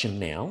discussion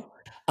now.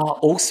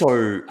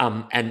 Also,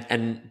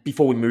 and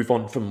before we move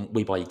on from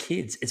We Buy Your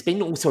Kids, it's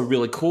been also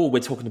really cool. We're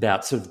talking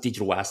about sort of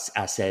digital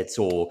assets,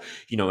 or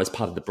as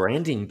part of the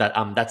branding, but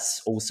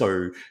that's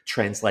also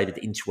translated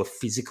into a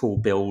physical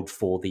build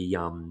for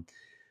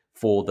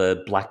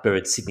the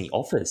Blackbird Sydney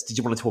office. Did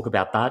you want to talk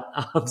about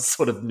that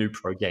sort of new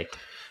project?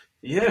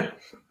 Yeah,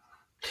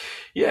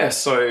 yeah.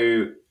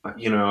 So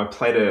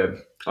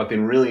I've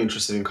been really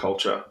interested in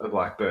culture at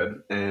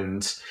Blackbird,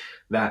 and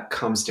that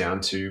comes down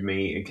to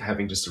me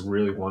having just a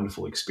really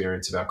wonderful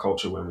experience of our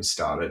culture when we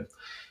started.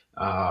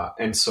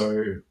 And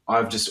so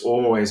I've just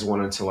always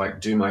wanted to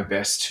like do my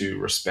best to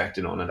respect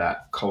and honor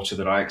that culture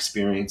that I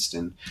experienced,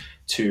 and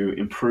to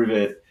improve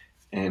it,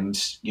 and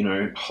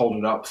hold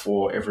it up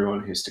for everyone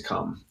who's to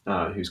come,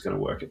 who's going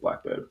to work at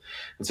Blackbird.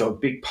 And so a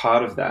big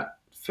part of that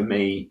for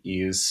me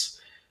is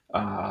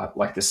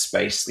like the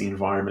space, the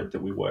environment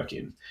that we work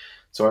in.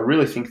 So I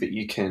really think that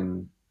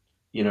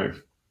you know,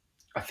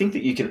 I think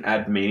that you can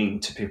add meaning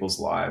to people's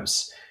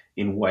lives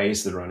in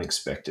ways that are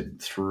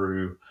unexpected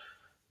through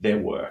their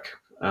work.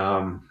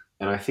 And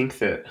I think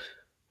that,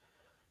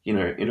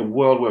 in a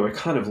world where we're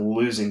kind of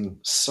losing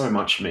so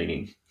much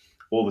meaning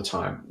all the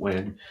time,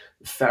 when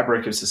the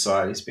fabric of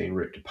society is being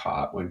ripped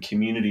apart, when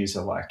communities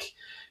are like,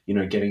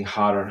 getting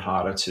harder and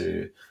harder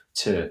to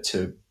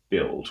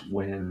build,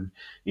 when,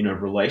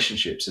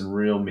 relationships and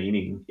real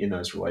meaning in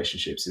those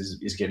relationships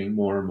is getting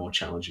more and more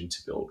challenging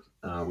to build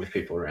with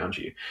people around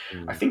you. I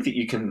Mm, think that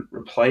you can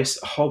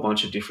replace a whole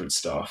bunch of different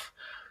stuff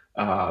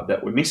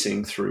that we're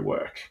missing through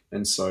work.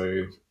 And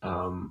so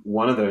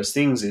one of those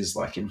things is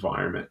like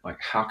environment.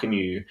 Like, how can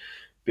you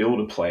build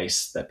a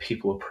place that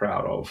people are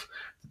proud of,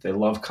 that they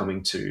love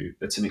coming to,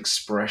 that's an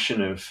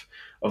expression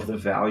of the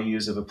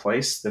values of a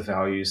place, the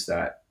values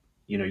that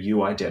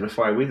you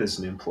identify with as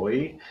an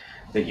employee,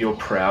 that you're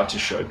proud to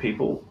show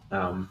people.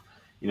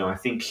 I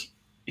think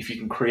if you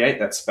can create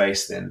that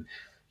space, then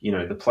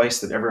the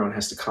place that everyone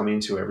has to come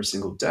into every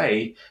single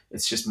day,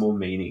 it's just more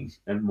meaning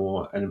and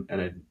more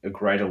and a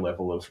greater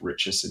level of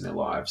richness in their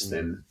lives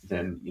mm,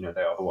 than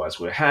they otherwise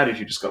would have had if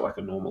you just got like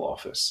a normal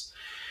office.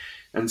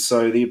 And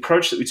so the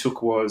approach that we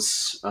took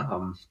was,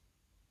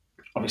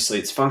 obviously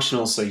it's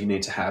functional, so you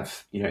need to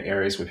have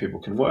areas where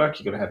people can work.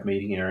 You got to have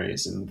meeting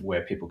areas and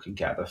where people can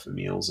gather for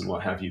meals and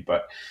what have you.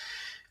 But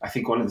I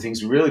think one of the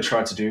things we really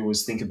tried to do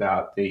was think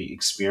about the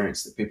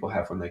experience that people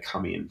have when they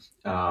come in.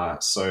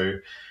 So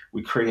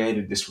we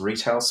created this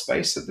retail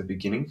space at the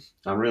beginning.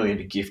 I'm really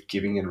into gift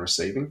giving and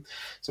receiving.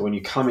 So when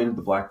you come into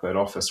the Blackbird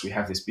office, we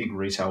have this big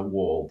retail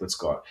wall that's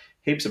got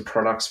heaps of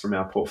products from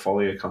our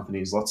portfolio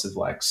companies, lots of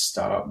like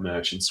startup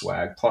merch and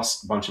swag,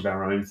 plus a bunch of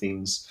our own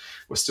things.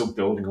 We're still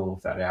building all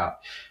of that out.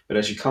 But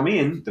as you come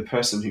in, the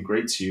person who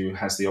greets you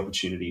has the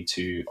opportunity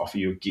to offer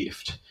you a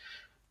gift.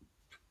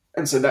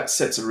 And so that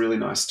sets a really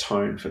nice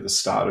tone for the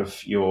start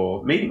of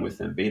your meeting with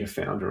them, be it a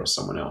founder or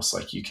someone else.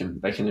 Like, they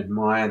can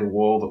admire the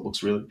wall that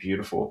looks really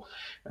beautiful,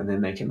 and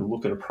then they can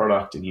look at a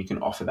product and you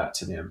can offer that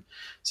to them.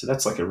 So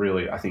that's like a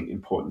really, I think,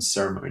 important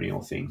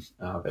ceremonial thing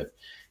that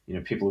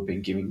people have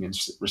been giving and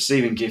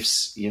receiving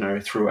gifts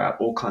throughout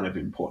all kind of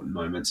important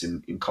moments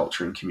in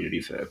culture and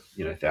community for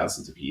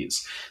thousands of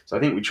years. So I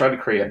think we tried to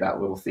create that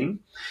little thing.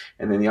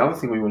 And then the other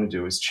thing we want to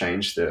do is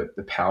change the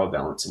power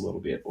balance a little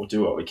bit, or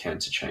do what we can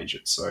to change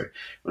it. So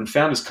when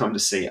founders come to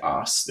see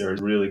us, there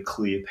is really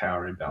clear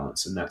power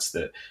imbalance, and that's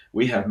that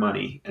we have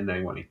money and they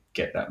want to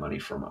get that money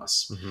from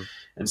us. mhm,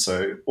 And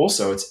so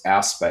also it's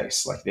our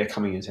space, like they're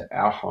coming into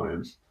our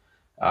home.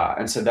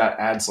 And so that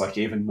adds like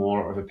even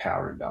more of a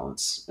power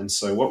imbalance. And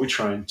so what we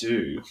try and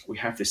do, we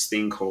have this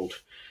thing called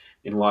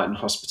Enlightened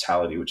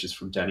Hospitality, which is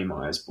from Danny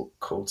Meyer's book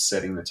called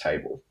Setting the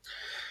Table,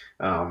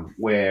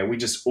 where we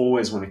just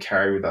always want to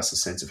carry with us a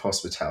sense of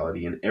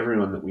hospitality in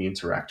everyone that we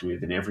interact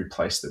with, in every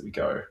place that we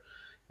go.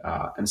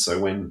 And so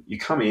when you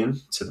come in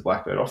to the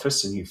Blackbird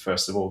office and you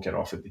first of all get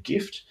offered the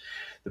gift,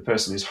 the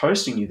person who's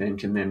hosting you then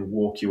can then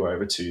walk you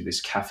over to this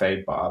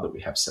cafe bar that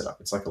we have set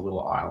up. It's like a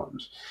little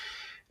island.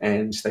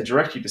 And they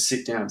direct you to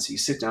sit down. So you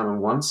sit down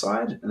on one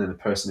side, and then the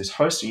person who's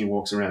hosting you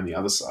walks around the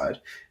other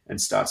side and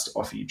starts to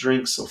offer you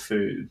drinks or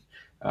food.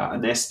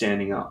 And they're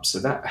standing up. So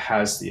that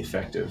has the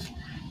effect of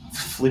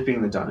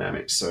flipping the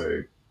dynamic.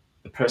 So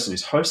the person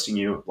who's hosting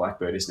you at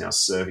Blackbird is now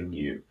serving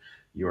you.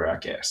 You're our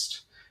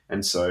guest.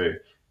 And so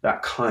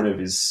that kind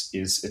of is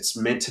it's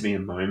meant to be a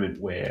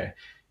moment where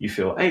you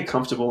feel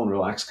comfortable and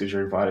relaxed because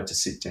you're invited to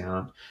sit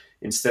down.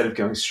 Instead of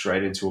going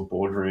straight into a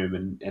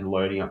boardroom and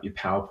loading up your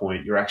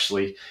PowerPoint, you're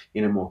actually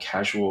in a more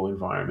casual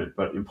environment.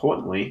 But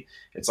importantly,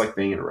 it's like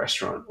being in a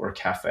restaurant or a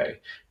cafe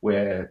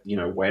where,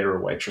 waiter or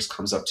waitress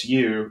comes up to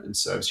you and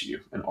serves you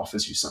and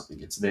offers you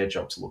something. It's their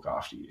job to look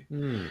after you.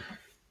 mm.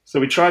 So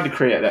we tried to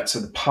create that. So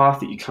the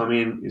path that you come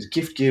in is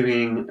gift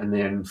giving, and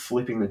then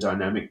flipping the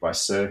dynamic by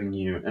serving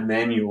you. And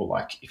then you're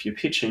like, if you're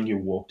pitching, you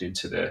walked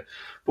into the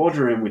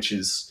boardroom, which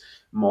is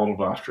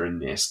modeled after a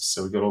nest.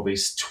 So we've got all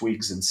these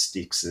twigs and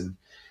sticks and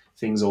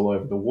things all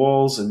over the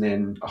walls, and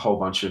then a whole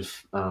bunch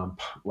of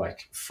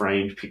like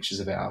framed pictures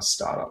of our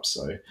startup.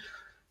 So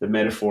the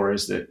metaphor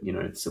is that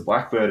it's the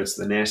blackbird, it's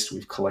the nest.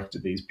 We've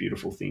collected these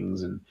beautiful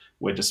things and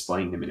we're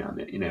displaying them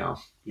in our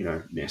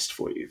nest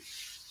for you.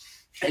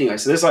 Anyway,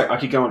 so there's I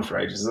could go on for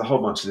ages. There's a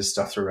whole bunch of this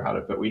stuff throughout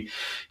it, but we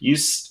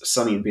used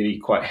Sunny and Biddy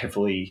quite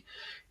heavily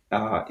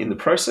in the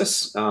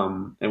process,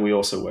 and we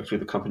also worked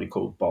with a company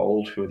called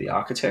Bold, who are the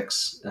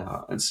architects,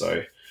 and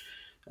so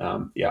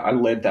I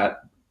led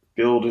that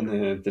build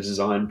and the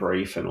design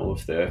brief and all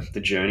of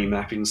the journey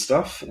mapping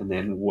stuff, and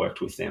then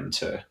worked with them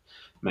to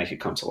make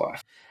it come to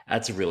life.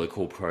 That's a really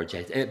cool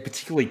project,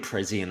 particularly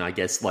prescient, I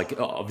guess. Like,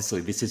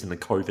 obviously, this isn't a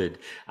COVID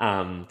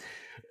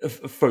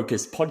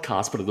focused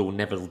podcast, but it will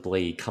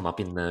inevitably come up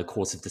in the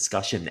course of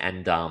discussion.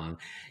 And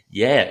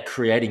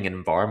creating an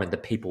environment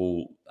that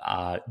people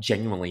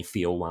genuinely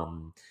feel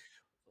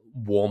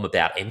warm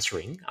about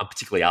entering,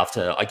 particularly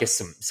after, I guess,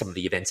 some of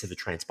the events that have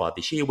transpired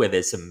this year, where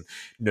there's some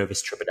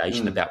nervous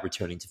trepidation about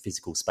returning to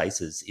physical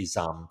spaces. Is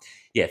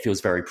it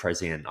feels very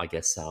prescient, I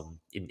guess,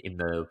 in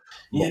the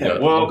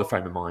longer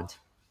frame of mind.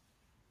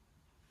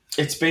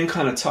 It's been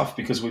kind of tough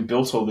because we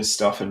built all this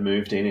stuff and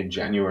moved in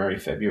January,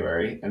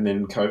 February, and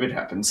then COVID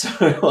happened.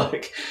 So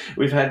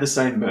we've had the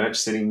same merch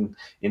sitting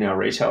in our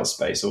retail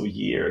space all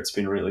year. It's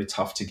been really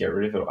tough to get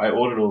rid of it. I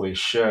ordered all these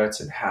shirts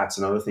and hats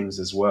and other things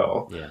as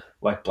well,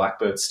 like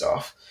Blackbird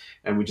stuff,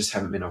 and we just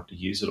haven't been able to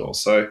use it all.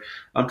 So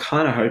I'm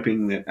kind of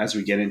hoping that as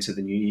we get into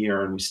the new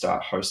year and we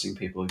start hosting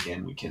people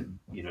again, we can,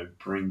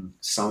 bring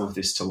some of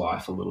this to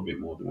life a little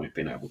bit more than we've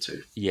been able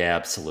to. Yeah,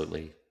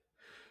 absolutely.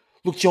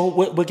 Look,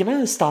 Joel, we're going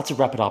to start to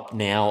wrap it up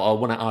now. I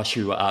want to ask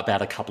you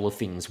about a couple of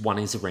things. One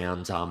is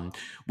around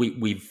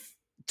we've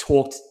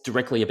talked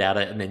directly about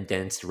it and then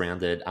danced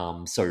around it.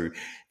 So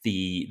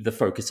the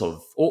focus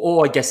of,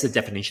 or I guess the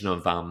definition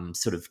of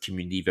sort of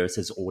community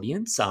versus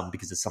audience,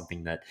 because it's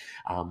something that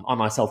I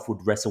myself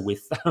would wrestle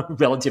with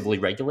relatively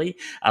regularly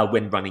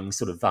when running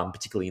sort of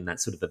particularly in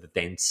that sort of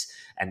events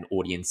and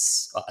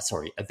audience,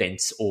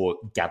 events or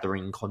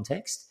gathering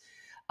context.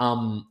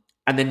 And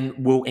then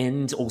we'll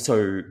end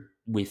also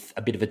with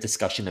a bit of a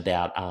discussion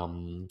about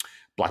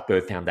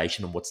Blackbird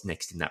Foundation and what's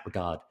next in that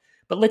regard.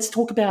 But let's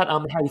talk about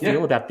how you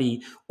feel about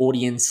the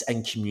audience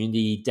and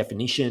community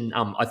definition.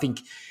 I think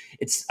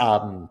it's,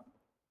 I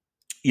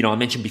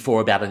mentioned before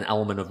about an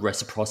element of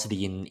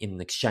reciprocity in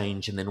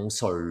exchange, and then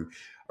also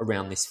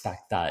around this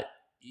fact that,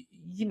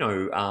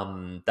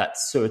 that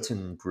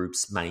certain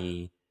groups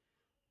may,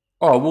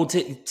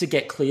 to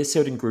get clear,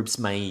 certain groups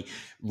may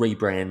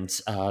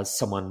rebrand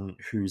someone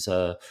who's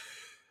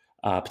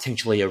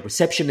potentially a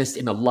receptionist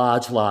in a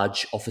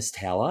large office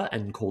tower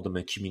and call them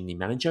a community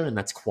manager, and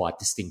that's quite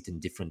distinct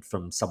and different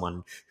from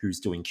someone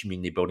who's doing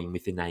community building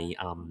within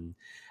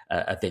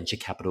a venture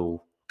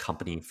capital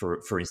company, for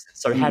instance.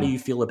 So, how do you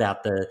feel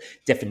about the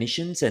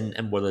definitions,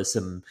 and what are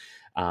some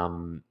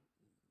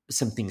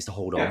things to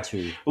hold on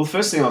to? Well, the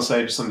first thing I'll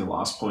say, just on the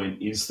last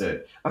point, is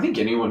that I think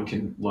anyone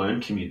can learn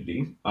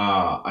community.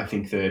 I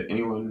think that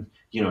anyone,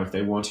 if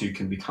they want to,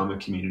 can become a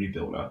community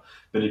builder,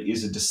 but it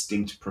is a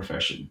distinct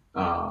profession.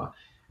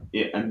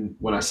 And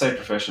when I say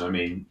profession, I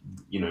mean,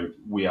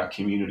 we are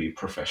community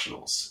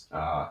professionals.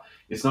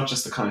 It's not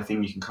just the kind of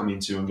thing you can come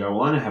into and go,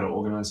 well, I know how to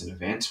organize an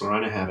event, or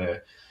I know how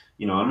to,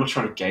 I'm not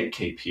trying to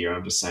gatekeep here.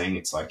 I'm just saying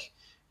it's like,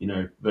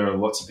 there are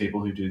lots of people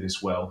who do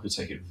this well, who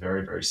take it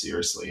very, very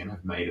seriously and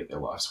have made it their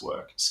life's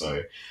work.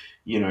 So,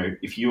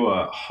 if you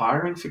are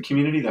hiring for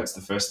community, that's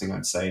the first thing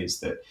I'd say, is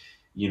that,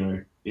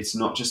 it's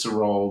not just a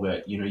role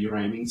that, you're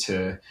aiming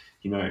to,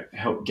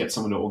 help get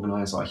someone to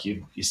organize like your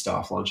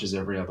staff lunches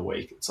every other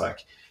week. It's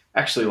like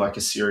actually like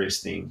a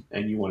serious thing,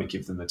 and you want to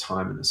give them the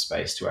time and the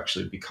space to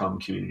actually become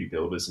community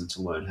builders and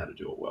to learn how to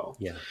do it well.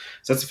 Yeah.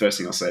 So that's the first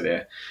thing I'll say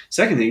there.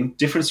 Second thing,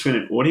 difference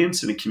between an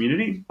audience and a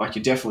community. Like,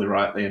 you're definitely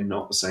right, they're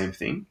not the same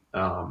thing.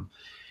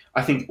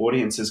 I think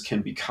audiences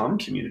can become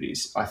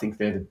communities. I think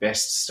they're the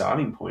best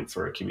starting point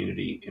for a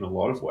community in a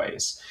lot of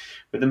ways.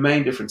 But the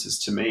main differences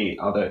to me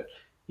are that,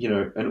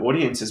 an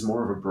audience is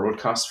more of a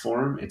broadcast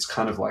forum. It's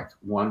kind of like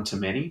one to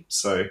many.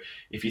 So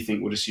if you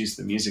think, we'll just use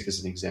the music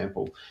as an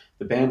example,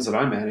 the bands that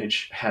I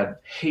manage had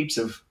heaps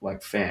of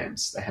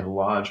fans. They had a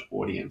large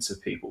audience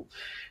of people.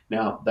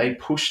 Now, they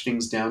push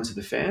things down to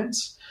the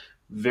fans.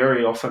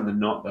 Very often than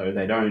not, though,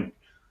 they don't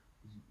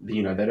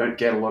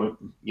get a lot of,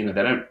 they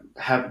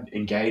don't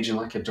engage in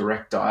like a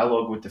direct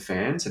dialogue with the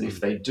fans. And if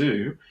they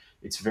do,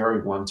 it's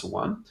very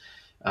one-to-one.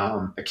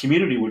 A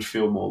community would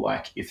feel more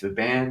like if the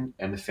band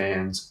and the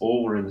fans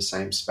all were in the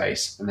same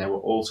space and they were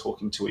all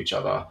talking to each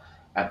other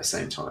at the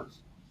same time,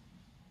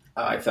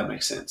 if that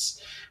makes sense.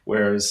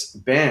 Whereas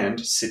band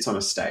sits on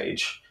a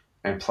stage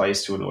and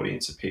plays to an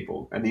audience of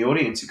people, and the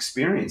audience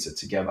experience it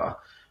together,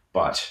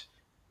 but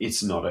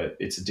it's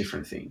a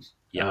different thing.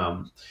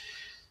 Yeah.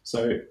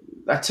 So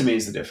that to me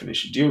is the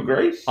definition. Do you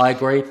agree? I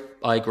agree.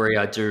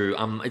 I do.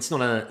 It's not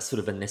a sort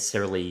of a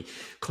necessarily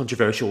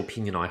controversial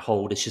opinion I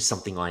hold. It's just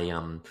something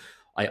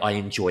I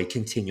enjoy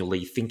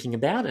continually thinking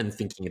about.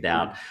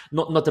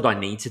 Not that I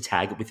need to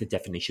tag it with a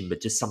definition,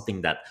 but just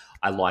something that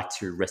I like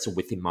to wrestle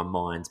with in my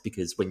mind.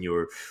 Because when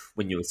you're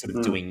sort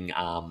of doing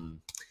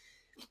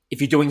if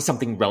you're doing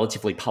something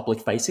relatively public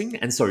facing,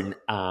 and so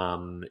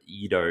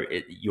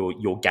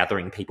you're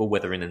gathering people,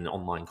 whether in an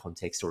online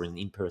context or an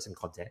in person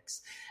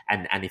context,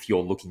 and if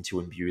you're looking to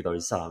imbue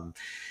those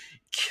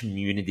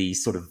community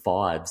sort of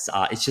vibes,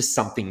 it's just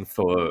something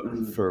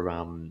Mm.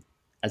 for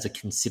as a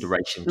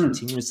consideration Mm.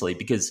 continuously,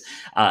 because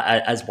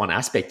as one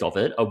aspect of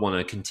it, I want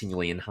to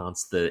continually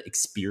enhance the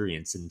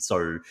experience, and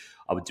so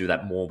I would do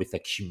that more with a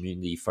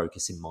community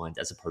focus in mind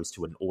as opposed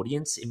to an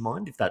audience in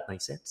mind, if that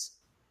makes sense.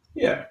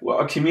 Yeah, well,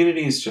 a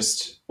community is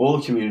just all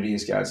a community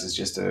is, guys, is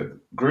just a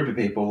group of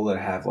people that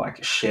have like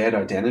a shared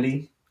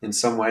identity in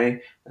some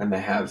way, and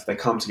they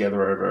come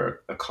together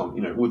over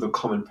with a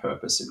common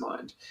purpose in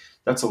mind.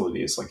 That's all it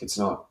is. Like it's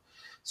not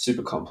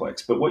super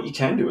complex. But what you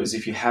can do is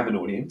if you have an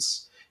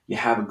audience, you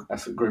have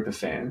a group of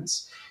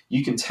fans,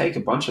 you can take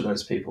a bunch of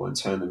those people and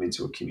turn them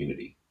into a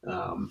community.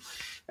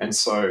 And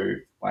so,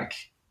 like,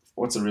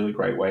 what's a really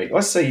great way?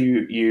 Let's say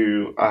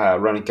you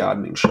run a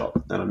gardening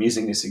shop, and I'm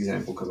using this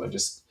example because I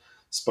just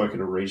spoke at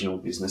a regional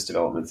business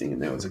development thing,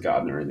 and there was a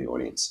gardener in the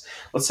audience.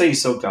 Let's say you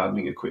sell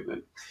gardening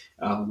equipment.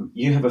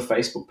 You have a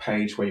Facebook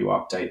page where you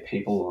update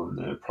people on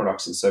the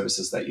products and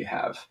services that you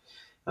have.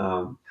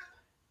 Um,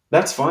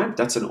 that's fine.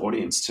 That's an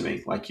audience to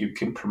me. Like you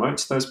can promote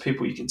to those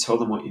people, you can tell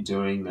them what you're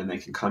doing, and they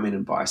can come in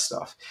and buy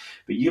stuff.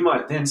 But you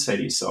might then say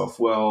to yourself,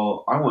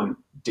 well, I want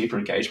deeper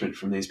engagement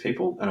from these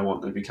people and I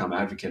want them to become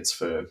advocates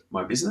for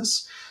my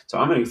business. So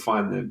I'm going to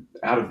find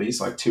out of these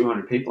like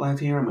 200 people I have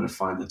here, I'm going to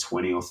find the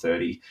 20 or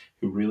 30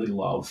 who really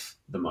love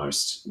the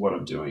most what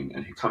I'm doing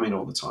and who come in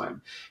all the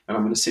time. And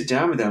I'm going to sit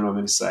down with them and I'm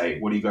going to say,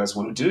 what do you guys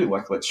want to do?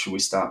 Like, should we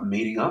start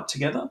meeting up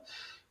together?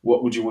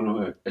 What would you want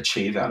to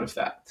achieve out of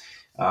that?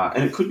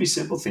 And it could be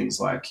simple things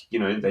like,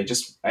 they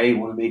just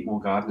want to meet more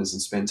gardeners and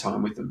spend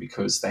time with them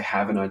because they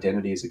have an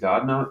identity as a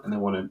gardener and they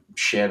want to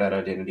share that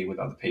identity with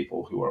other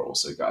people who are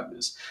also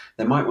gardeners.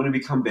 They might want to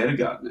become better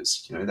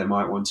gardeners. They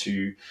might want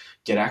to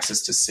get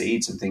access to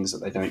seeds and things that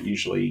they don't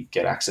usually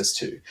get access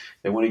to.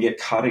 They want to get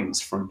cuttings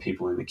from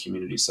people in the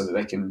community so that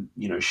they can,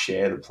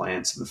 share the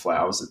plants and the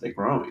flowers that they're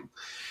growing.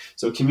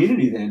 So a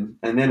community then,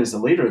 and then as the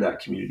leader of that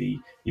community,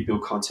 you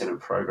build content and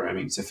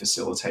programming to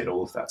facilitate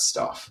all of that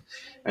stuff.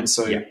 And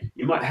so Yeah.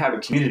 you might have a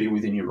community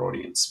within your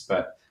audience,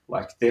 but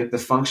like the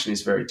function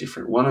is very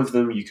different. One of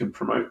them you can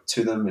promote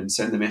to them and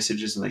send the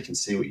messages and they can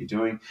see what you're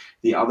doing.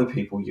 The other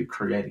people, you're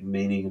creating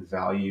meaning and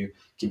value,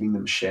 giving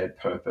them shared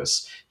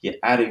purpose. You're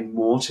adding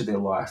more to their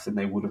life than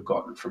they would have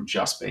gotten from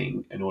just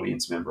being an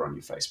audience member on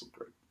your Facebook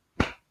group.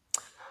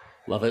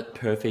 Love it.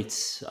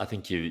 Perfect. I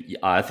think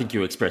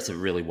you express it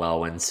really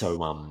well, and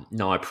so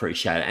no, I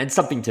appreciate it, and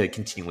something to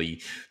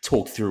continually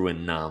talk through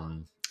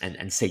and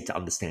seek to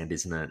understand,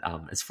 isn't it?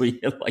 As we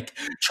like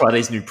try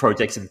these new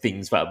projects and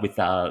things, but with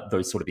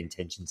those sort of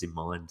intentions in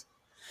mind.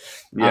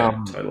 Yeah,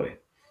 Um, totally.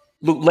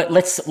 Look,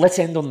 let's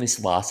end on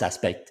this last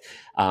aspect,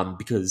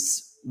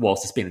 because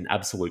whilst it's been an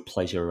absolute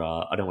pleasure,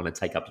 I don't want to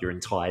take up your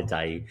entire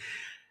day.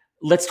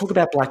 Let's talk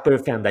about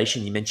Blackbird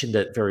Foundation. You mentioned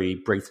it very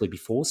briefly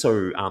before.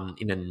 So,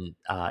 in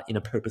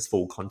a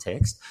purposeful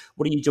context,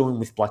 what are you doing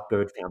with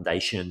Blackbird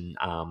Foundation,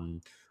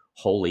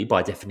 wholly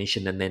by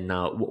definition? And then,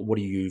 what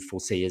do you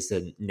foresee as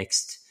the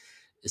next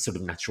sort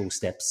of natural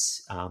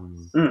steps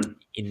Mm.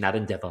 in that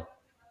endeavor?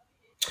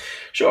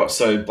 Sure.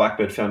 So,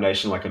 Blackbird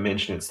Foundation, like I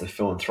mentioned, it's the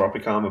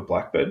philanthropic arm of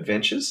Blackbird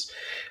Ventures.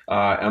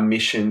 Our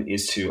mission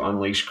is to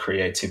unleash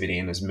creativity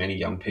in as many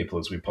young people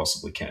as we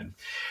possibly can.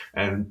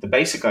 And the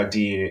basic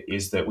idea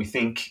is that we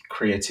think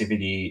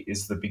creativity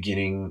is the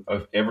beginning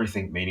of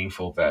everything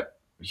meaningful that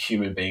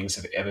human beings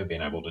have ever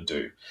been able to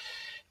do.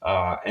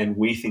 And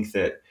we think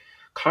that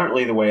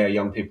currently the way our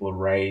young people are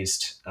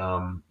raised,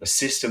 the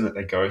system that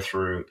they go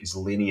through is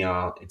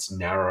linear, it's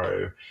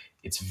narrow,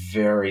 it's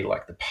very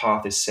like the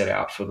path is set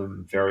out for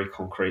them very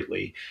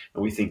concretely.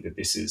 And we think that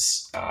this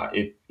is,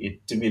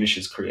 it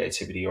diminishes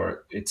creativity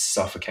or it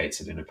suffocates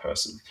it in a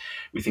person.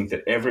 We think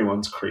that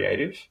everyone's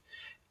creative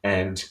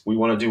and we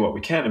want to do what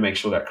we can to make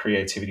sure that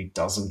creativity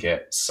doesn't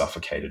get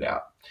suffocated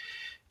out.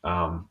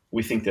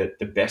 We think that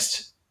the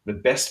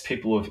best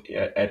people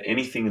at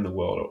anything in the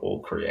world are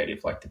all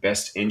creative. Like the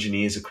best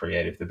engineers are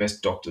creative, the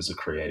best doctors are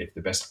creative,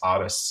 the best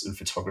artists and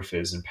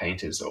photographers and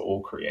painters are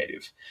all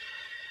creative.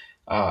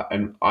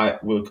 And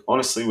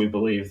honestly, we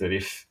believe that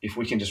if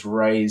we can just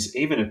raise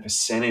even a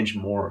percentage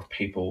more of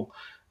people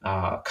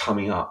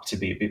coming up to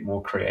be a bit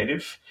more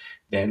creative,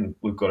 then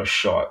we've got a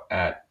shot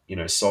at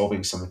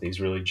solving some of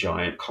these really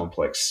giant,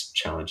 complex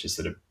challenges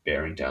that are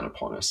bearing down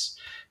upon us.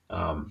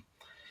 Um,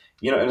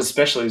 and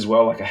especially as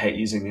well, like I hate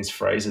using these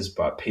phrases,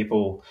 but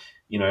people,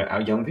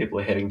 our young people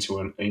are heading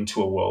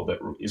into a world that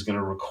is going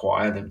to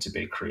require them to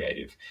be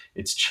creative.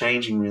 It's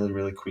changing really,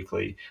 really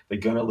quickly. They're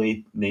going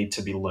to need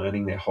to be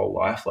learning their whole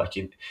life.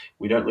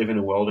 We don't live in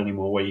a world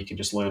anymore where you can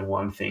just learn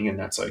one thing and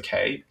that's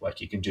okay. Like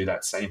you can do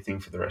that same thing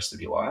for the rest of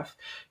your life.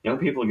 Young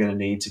people are going to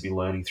need to be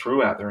learning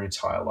throughout their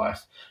entire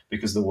life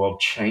because the world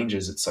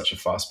changes at such a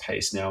fast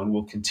pace now and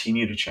will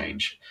continue to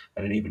change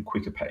at an even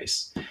quicker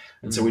pace.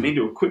 And so we Mm. need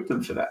to equip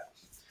them for that.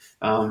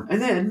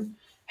 And then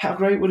how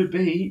great would it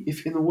be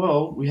if in the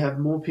world we have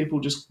more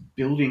people just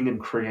building and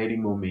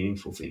creating more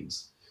meaningful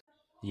things?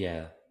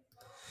 Yeah.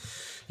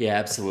 Yeah,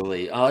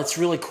 absolutely. Oh, it's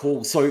really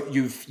cool. So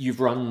you've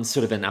run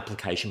sort of an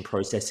application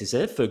process, is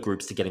it, for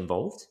groups to get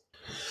involved?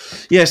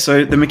 Yeah,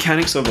 so the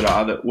mechanics of it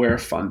are that we're a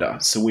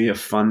funder. So we are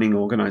funding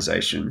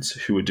organizations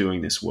who are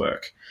doing this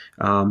work.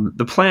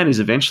 The plan is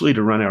eventually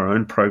to run our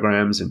own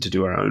programs and to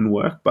do our own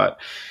work. But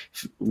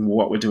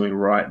what we're doing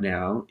right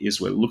now is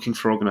we're looking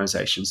for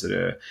organizations that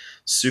are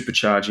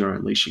supercharging or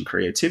unleashing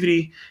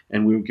creativity,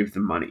 and we'll give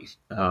them money.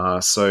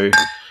 So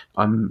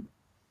I'm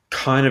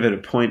kind of at a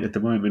point at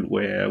the moment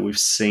where we've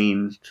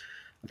seen,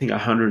 I think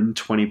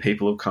 120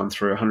 people have come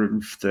through,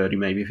 130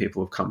 maybe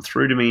people have come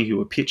through to me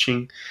who are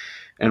pitching,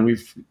 and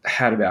we've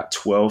had about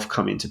 12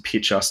 come in to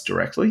pitch us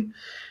directly.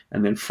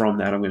 And then from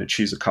that, I'm going to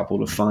choose a couple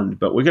to fund.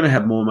 But we're going to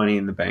have more money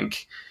in the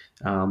bank,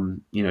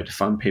 to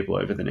fund people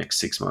over the next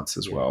 6 months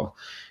as well.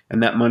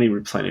 And that money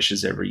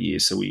replenishes every year.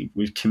 So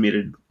we've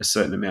committed a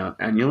certain amount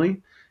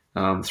annually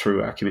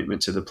through our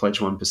commitment to the Pledge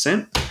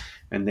 1%.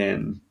 And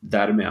then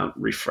that amount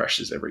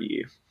refreshes every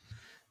year.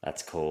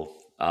 That's cool.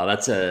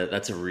 That's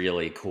a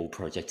really cool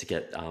project to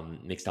get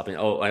mixed up in.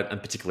 Oh,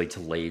 and particularly to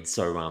lead.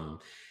 So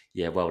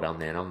yeah, well done,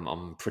 man.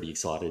 I'm pretty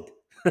excited.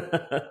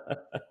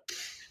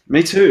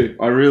 Me too.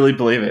 I really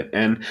believe it.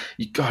 And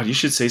God, you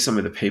should see some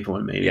of the people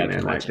I'm Yeah, meeting, I can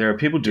man. Like imagine. there are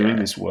people doing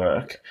Yeah, this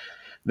work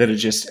that are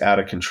just out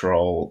of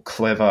control,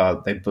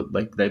 clever.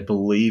 They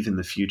believe in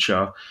the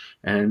future,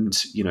 and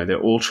they're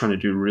all trying to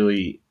do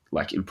really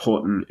like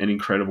important and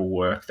incredible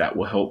work that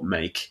will help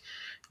make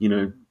you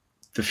know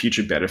the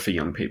future better for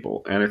young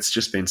people. And it's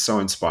just been so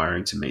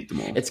inspiring to meet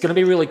them all. it's going to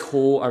be really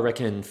cool. I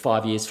reckon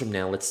 5 years from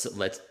now, let's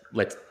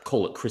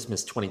call it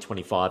Christmas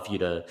 2025 for you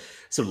to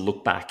sort of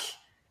look back,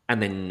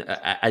 and then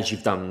as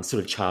you've done,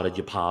 sort of charted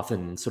your path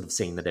and sort of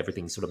seen that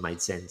everything sort of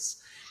made sense.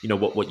 You know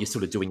what you're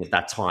sort of doing at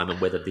that time, and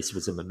whether this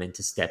was a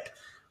momentous step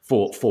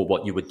for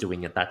what you were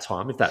doing at that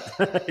time. If that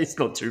it's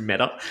not too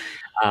meta,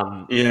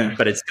 Yeah.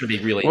 but it's going to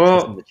be really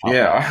interesting Well, to chart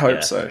yeah, that. I hope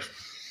Yeah, so.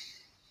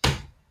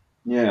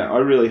 Yeah, I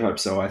really hope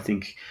so. I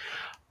think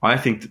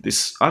that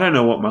this. I don't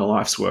know what my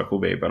life's work will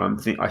be, but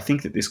I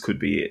think that this could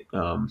be it.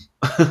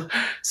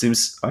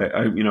 Since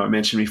I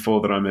mentioned before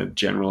that I'm a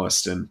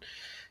generalist, and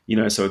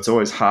so it's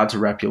always hard to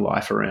wrap your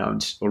life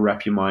around or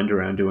wrap your mind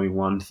around doing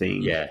one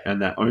thing, yeah,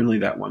 and that only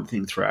that one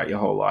thing throughout your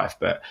whole life.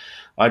 But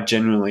I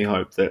genuinely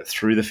hope that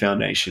through the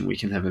foundation we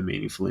can have a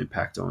meaningful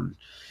impact on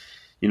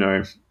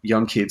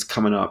young kids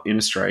coming up in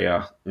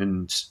Australia,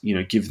 and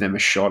give them a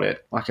shot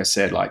at, like I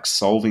said, like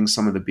solving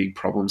some of the big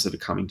problems that are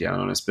coming down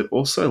on us, but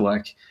also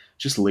like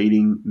just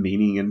leading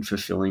meaningful and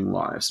fulfilling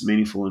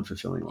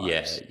yeah,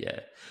 lives. yeah.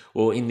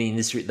 Well, in the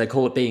industry, they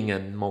call it being a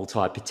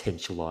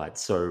multi-potentialite.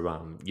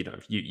 So,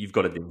 you've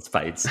got it in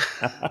spades.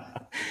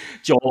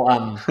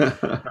 Joel,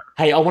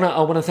 hey, I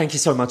want to thank you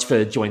so much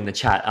for joining the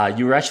chat.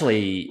 You were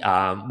actually,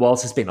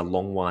 whilst it's been a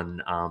long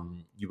one,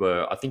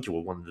 I think you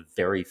were one of the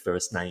very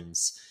first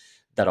names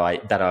that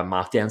I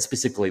marked down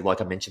specifically,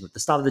 like I mentioned at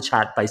the start of the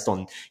chat, based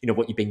on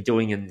what you've been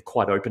doing and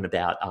quite open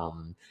about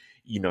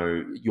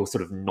your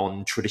sort of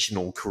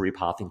non-traditional career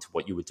path into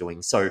what you were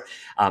doing. So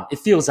it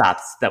feels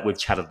apt that we've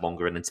chatted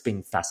longer, and it's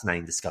been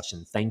fascinating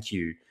discussion. Thank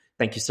you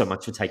so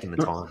much for taking the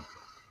time.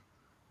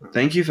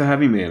 Thank you for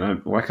having me.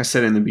 And like I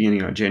said in the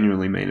beginning, I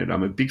genuinely mean it.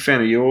 I'm a big fan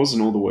of yours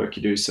and all the work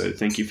you do. So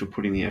thank you for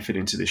putting the effort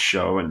into this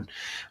show. And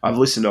I've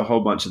listened to a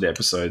whole bunch of the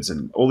episodes,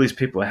 and all these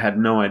people I had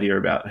no idea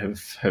about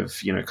have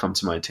come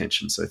to my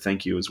attention. So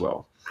thank you as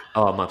well.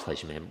 Oh, my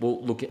pleasure, man.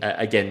 Well, look,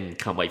 again,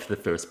 can't wait for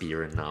the first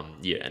beer, and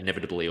yeah,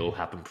 inevitably it'll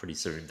happen pretty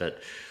soon.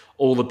 But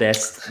all the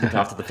best. Look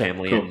after the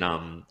family, Cool.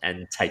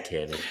 and take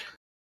care, man.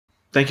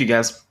 Thank you,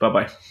 guys. Bye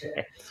bye.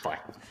 Yeah, bye.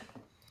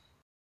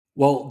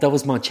 Well, that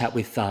was my chat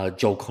with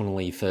Joel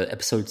Connolly for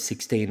episode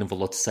 16 of the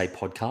Lot to Say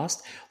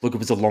podcast. Look, it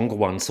was a longer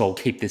one, so I'll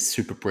keep this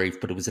super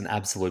brief, but it was an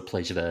absolute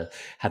pleasure to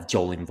have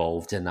Joel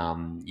involved, and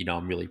I'm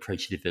really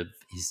appreciative of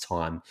his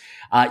time.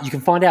 You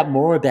can find out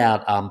more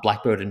about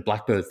Blackbird and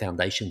Blackbird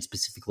Foundation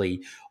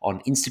specifically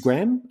on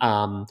Instagram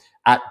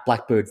at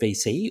Blackbird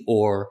VC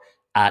or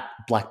at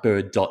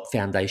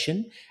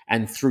blackbird.foundation,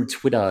 and through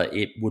Twitter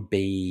it would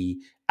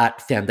be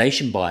at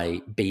Foundation by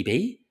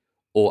BB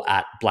or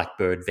at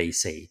Blackbird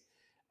VC.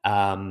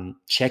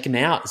 Check him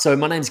out. So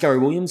my name's Gary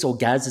Williams, or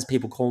Gaz as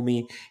people call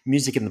me.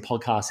 Music in the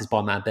podcast is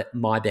by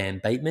my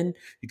band Bateman.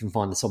 You can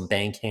find us on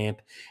Bandcamp,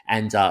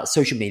 and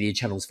social media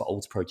channels for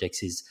Alts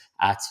Projects is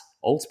at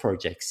Alts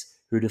Projects.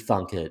 Who'da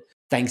thunk it?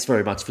 Thanks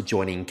very much for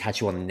joining.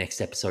 Catch you on the next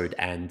episode,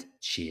 and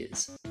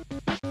cheers.